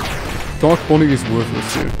 Dark Bonnie is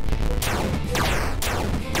worthless here.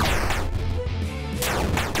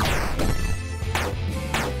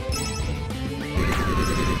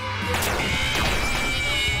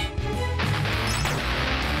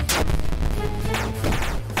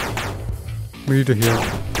 We need to heal.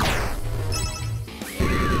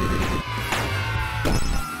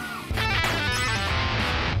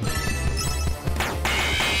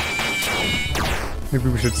 Maybe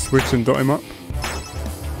we should switch and dot him up.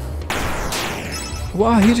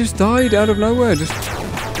 Wow, he just died out of nowhere. Just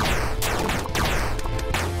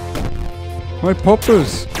my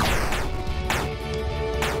poppers.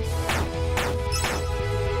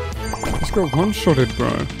 Just got one-shotted,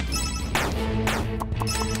 bro.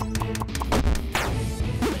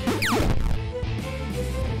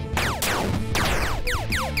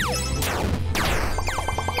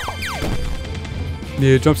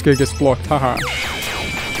 Yeah, jump scare gets blocked, haha.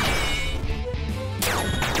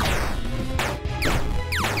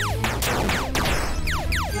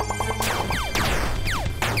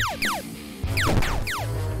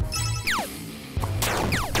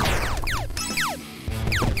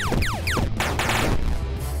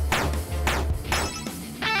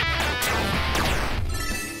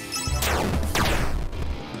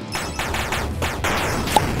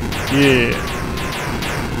 Yeah.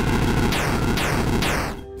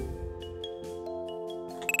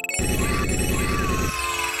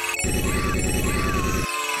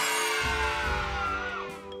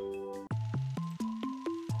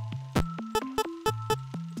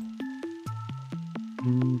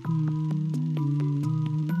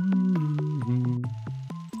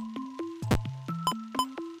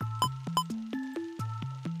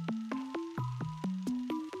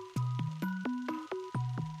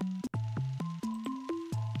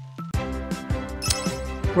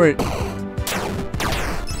 Wait. He's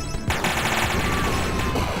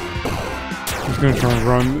gonna try and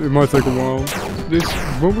run. It might take a while. This,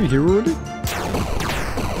 weren't we here already?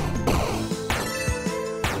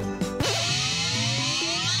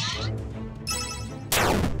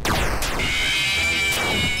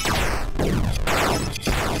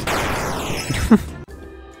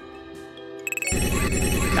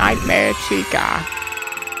 Nightmare Chica.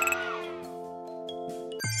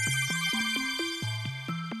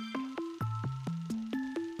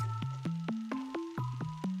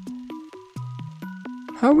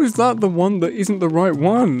 How is that the one that isn't the right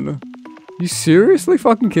one? You seriously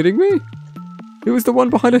fucking kidding me? It was the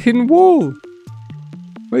one behind a hidden wall.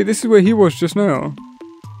 Wait, this is where he was just now.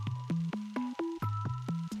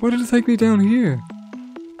 Why did it take me down here?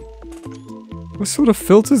 What sort of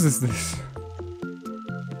filters is this?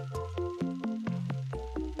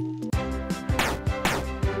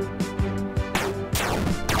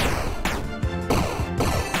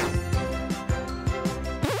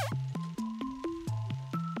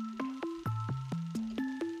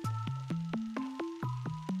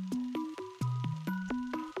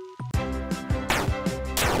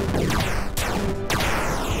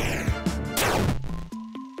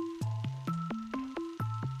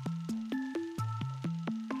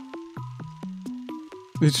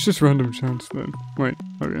 It's just random chance then. Wait,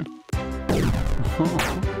 okay.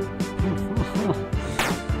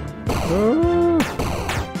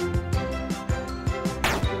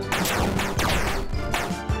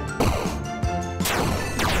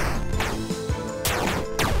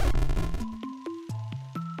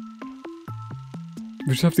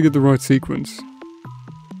 We just have to get the right sequence.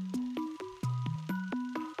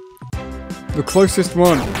 The closest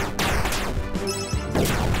one.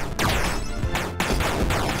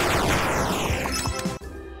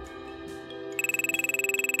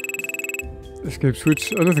 Escape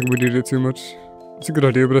switch. I don't think we need it too much. It's a good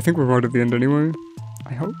idea, but I think we're right at the end anyway.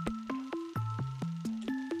 I hope.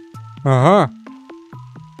 Aha!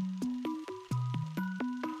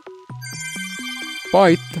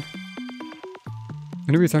 Bite!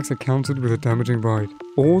 Enemy attacks are countered with a damaging bite.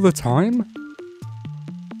 All the time?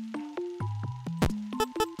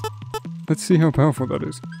 Let's see how powerful that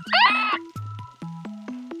is.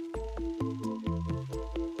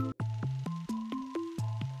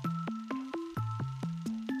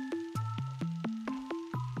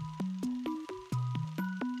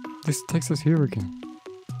 This takes us here again.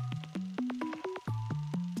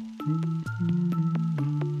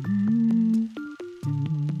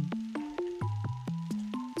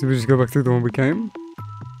 Did we just go back through the one we came?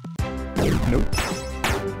 Nope.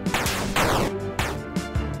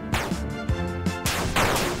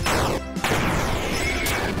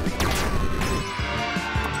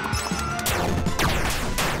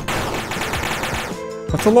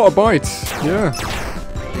 That's a lot of bites, yeah.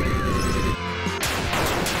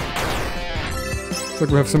 It's like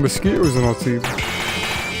we have some mosquitoes on our team.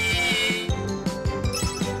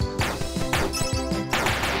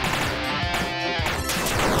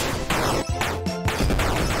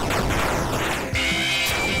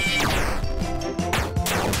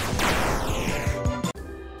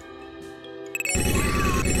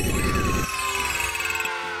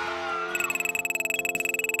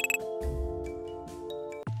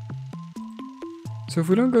 So if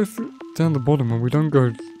we don't go down the bottom and we don't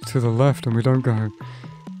go to the left and we don't go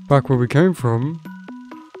back where we came from,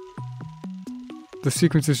 the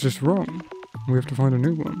sequence is just wrong. We have to find a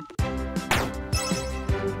new one.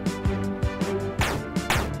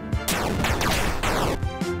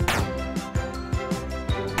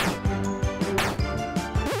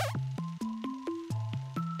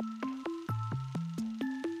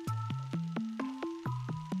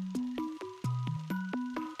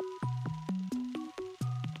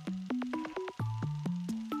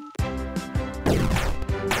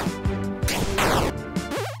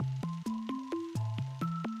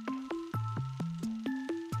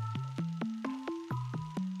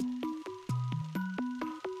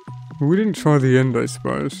 Well, we didn't try the end, I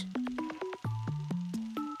suppose.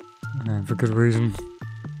 For good reason.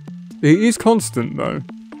 It is constant, though.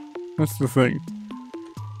 That's the thing.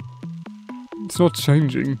 It's not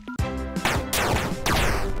changing.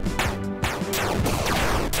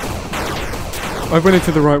 I went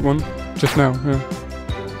into the right one just now, yeah.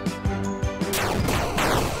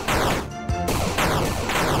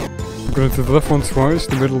 I've gone into the left one twice,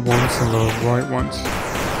 the middle once, and the right once.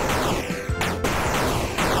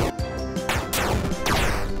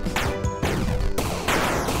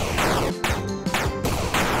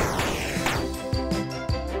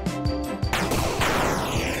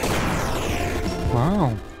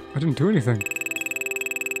 Wow, I didn't do anything.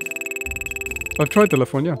 I've tried the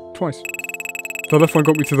left one, yeah, twice. The left one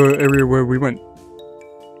got me to the area where we went.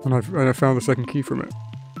 And I found the second key from it.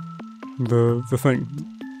 The thing.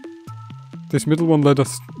 This middle one led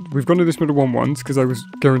us... We've gone to this middle one once, because I was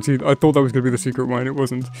guaranteed... I thought that was going to be the secret one, it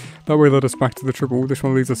wasn't. That way led us back to the triple. This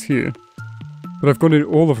one leads us here. But I've gone in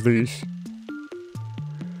all of these.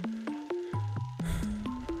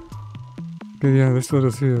 Okay, yeah, this led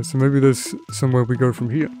us here. So maybe there's somewhere we go from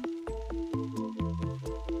here.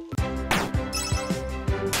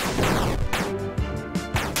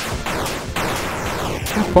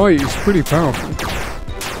 That bite is pretty powerful.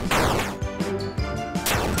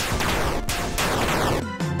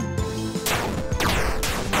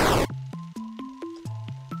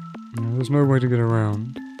 Yeah, there's no way to get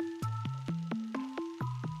around.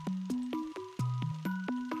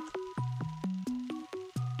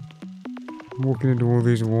 I'm walking into all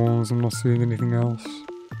these walls, I'm not seeing anything else.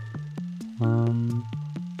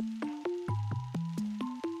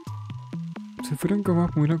 So if we don't go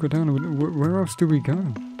up and we don't go down, where else do we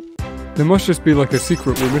go? There must just be like a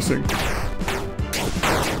secret we're missing.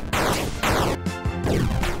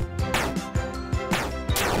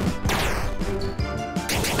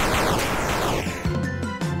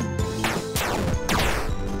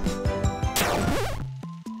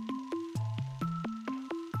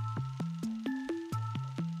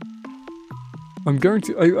 I'm going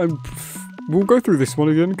to... we'll go through this one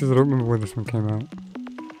again, because I don't remember where this one came out.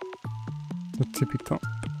 The tippy top.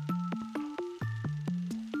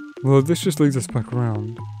 Well, this just leads us back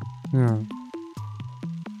around. Yeah.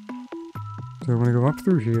 So we're going to go up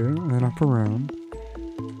through here, and then up around.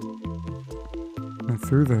 And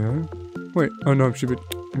through there. Wait, oh no, I'm stupid.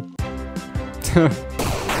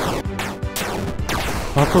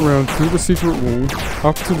 Up around, through the secret wall,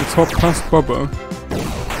 up to the top past Bubba.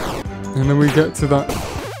 And then we get to that...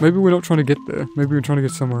 Maybe we're not trying to get there. Maybe we're trying to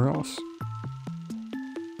get somewhere else.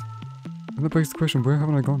 And that begs the question, where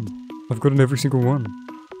haven't I gone? I've gotten every single one.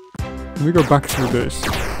 Let me go back through this.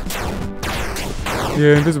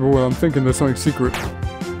 Yeah, invisible well, I'm thinking there's something secret.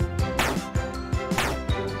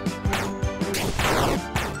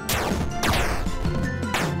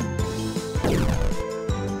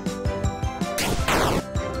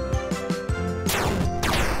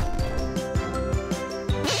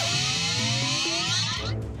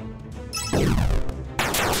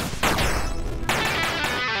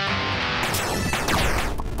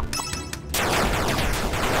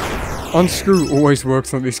 Unscrew always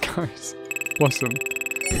works on these guys. Bless them.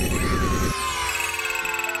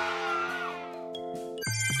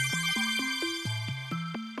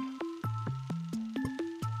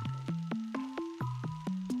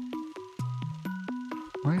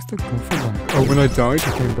 Why is the gopher back? Oh, when I died,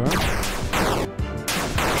 he came back?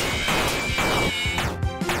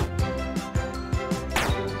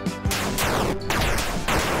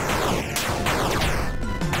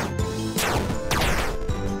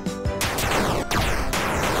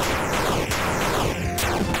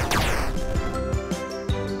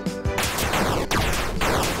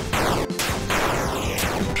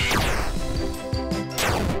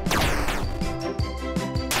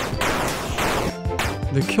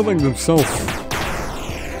 They're killing themselves.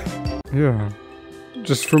 Yeah.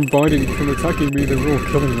 Just from biting, from attacking me, they're all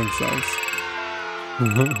killing themselves.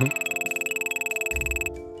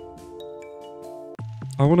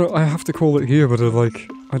 I have to call it here, but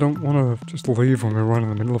I don't wanna just leave when we're right in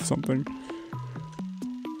the middle of something.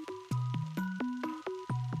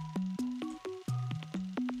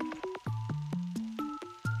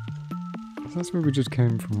 That's where we just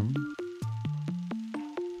came from.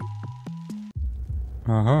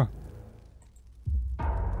 Uh-huh.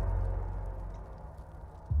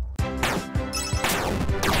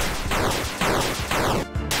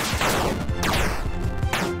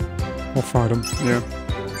 We'll fight him, yeah.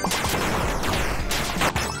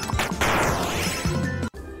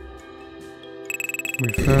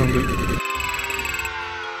 We found it.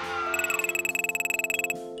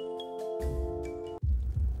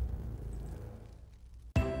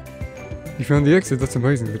 You found the exit, that's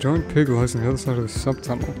amazing. The giant pig lies on the other side of the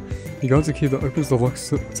sub-tunnel. He guards a key that opens the locks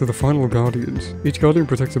to the final guardians. Each guardian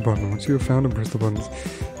protects a button. Once you have found and pressed the buttons,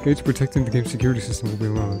 gates protecting the game's security system will be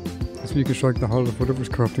lowered. This way you can strike the heart of whatever is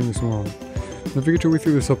corrupting this world. Navigate your way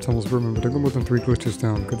through the sub-tunnels, but remember, don't go more than 3 glitches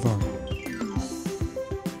down. Good luck.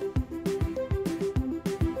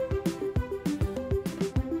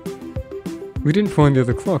 We didn't find the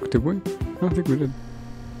other clock, did we? I don't think we did.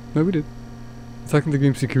 No, we did. Attacking the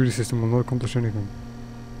game's security system will not accomplish anything.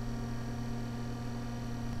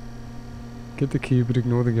 Get the key, but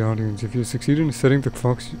ignore the guardians. If you succeed in setting the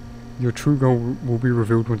clocks, your true goal will be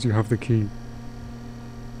revealed once you have the key.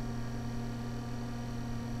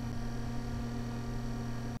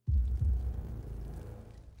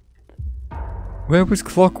 Where was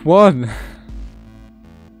clock 1?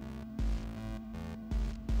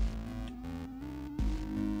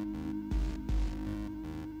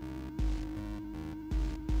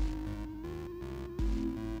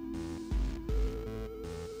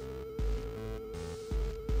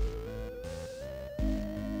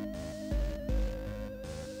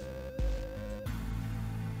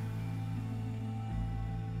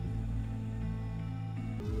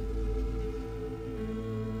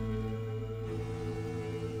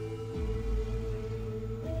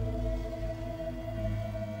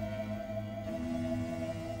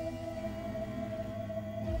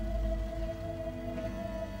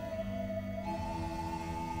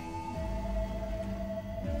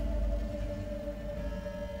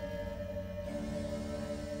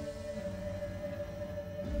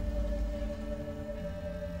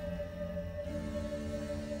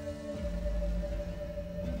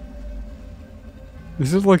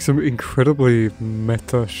 This is like some incredibly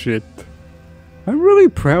meta shit. I'm really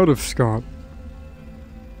proud of Scott.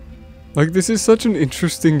 Like, this is such an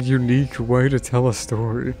interesting, unique way to tell a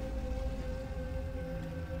story.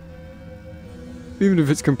 Even if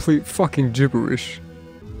it's complete fucking gibberish.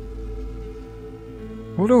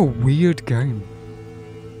 What a weird game.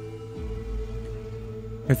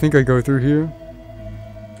 I think I go through here.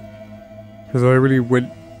 Because I really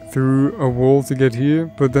went through a wall to get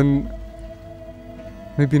here, but then...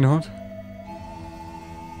 maybe not.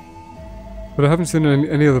 But I haven't seen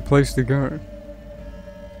any other place to go.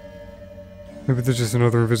 Maybe there's just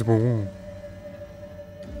another invisible wall.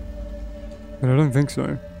 But I don't think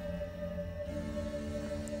so.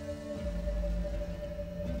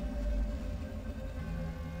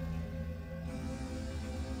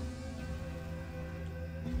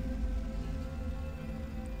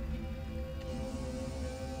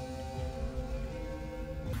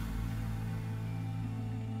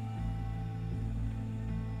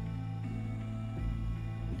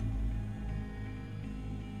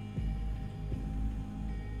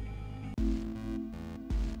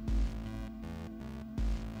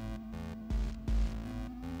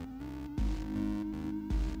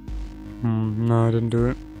 No, I didn't do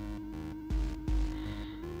it.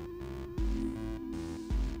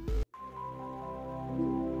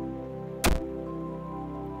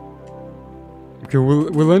 Okay,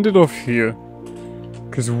 we'll end it off here.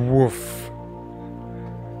 Cause woof.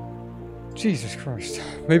 Jesus Christ.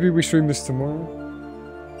 Maybe we stream this tomorrow?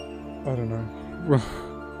 I don't know. Well,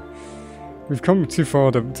 we've come too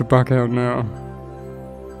far to back out now.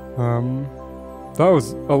 That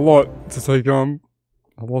was a lot to take on.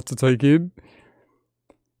 A lot to take in.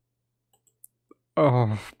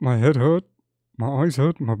 My head hurt. My eyes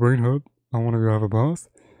hurt. My brain hurt. I want to go have a bath.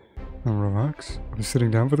 And relax. I've been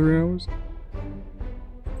sitting down for 3 hours.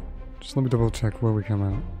 Just let me double check where we come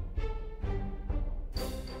out.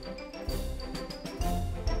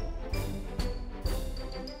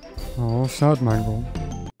 Oh, sad mangle.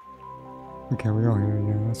 Okay, we are here,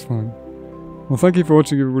 yeah, that's fine. Well, thank you for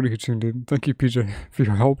watching, everybody who tuned in. Thank you, PJ, for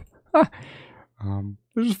your help.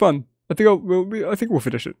 This was fun. I think we'll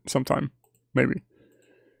finish it sometime, maybe.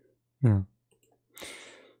 Yeah.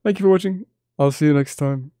 Thank you for watching. I'll see you next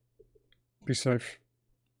time. Be safe.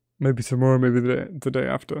 Maybe tomorrow, maybe the day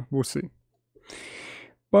after. We'll see.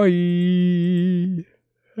 Bye.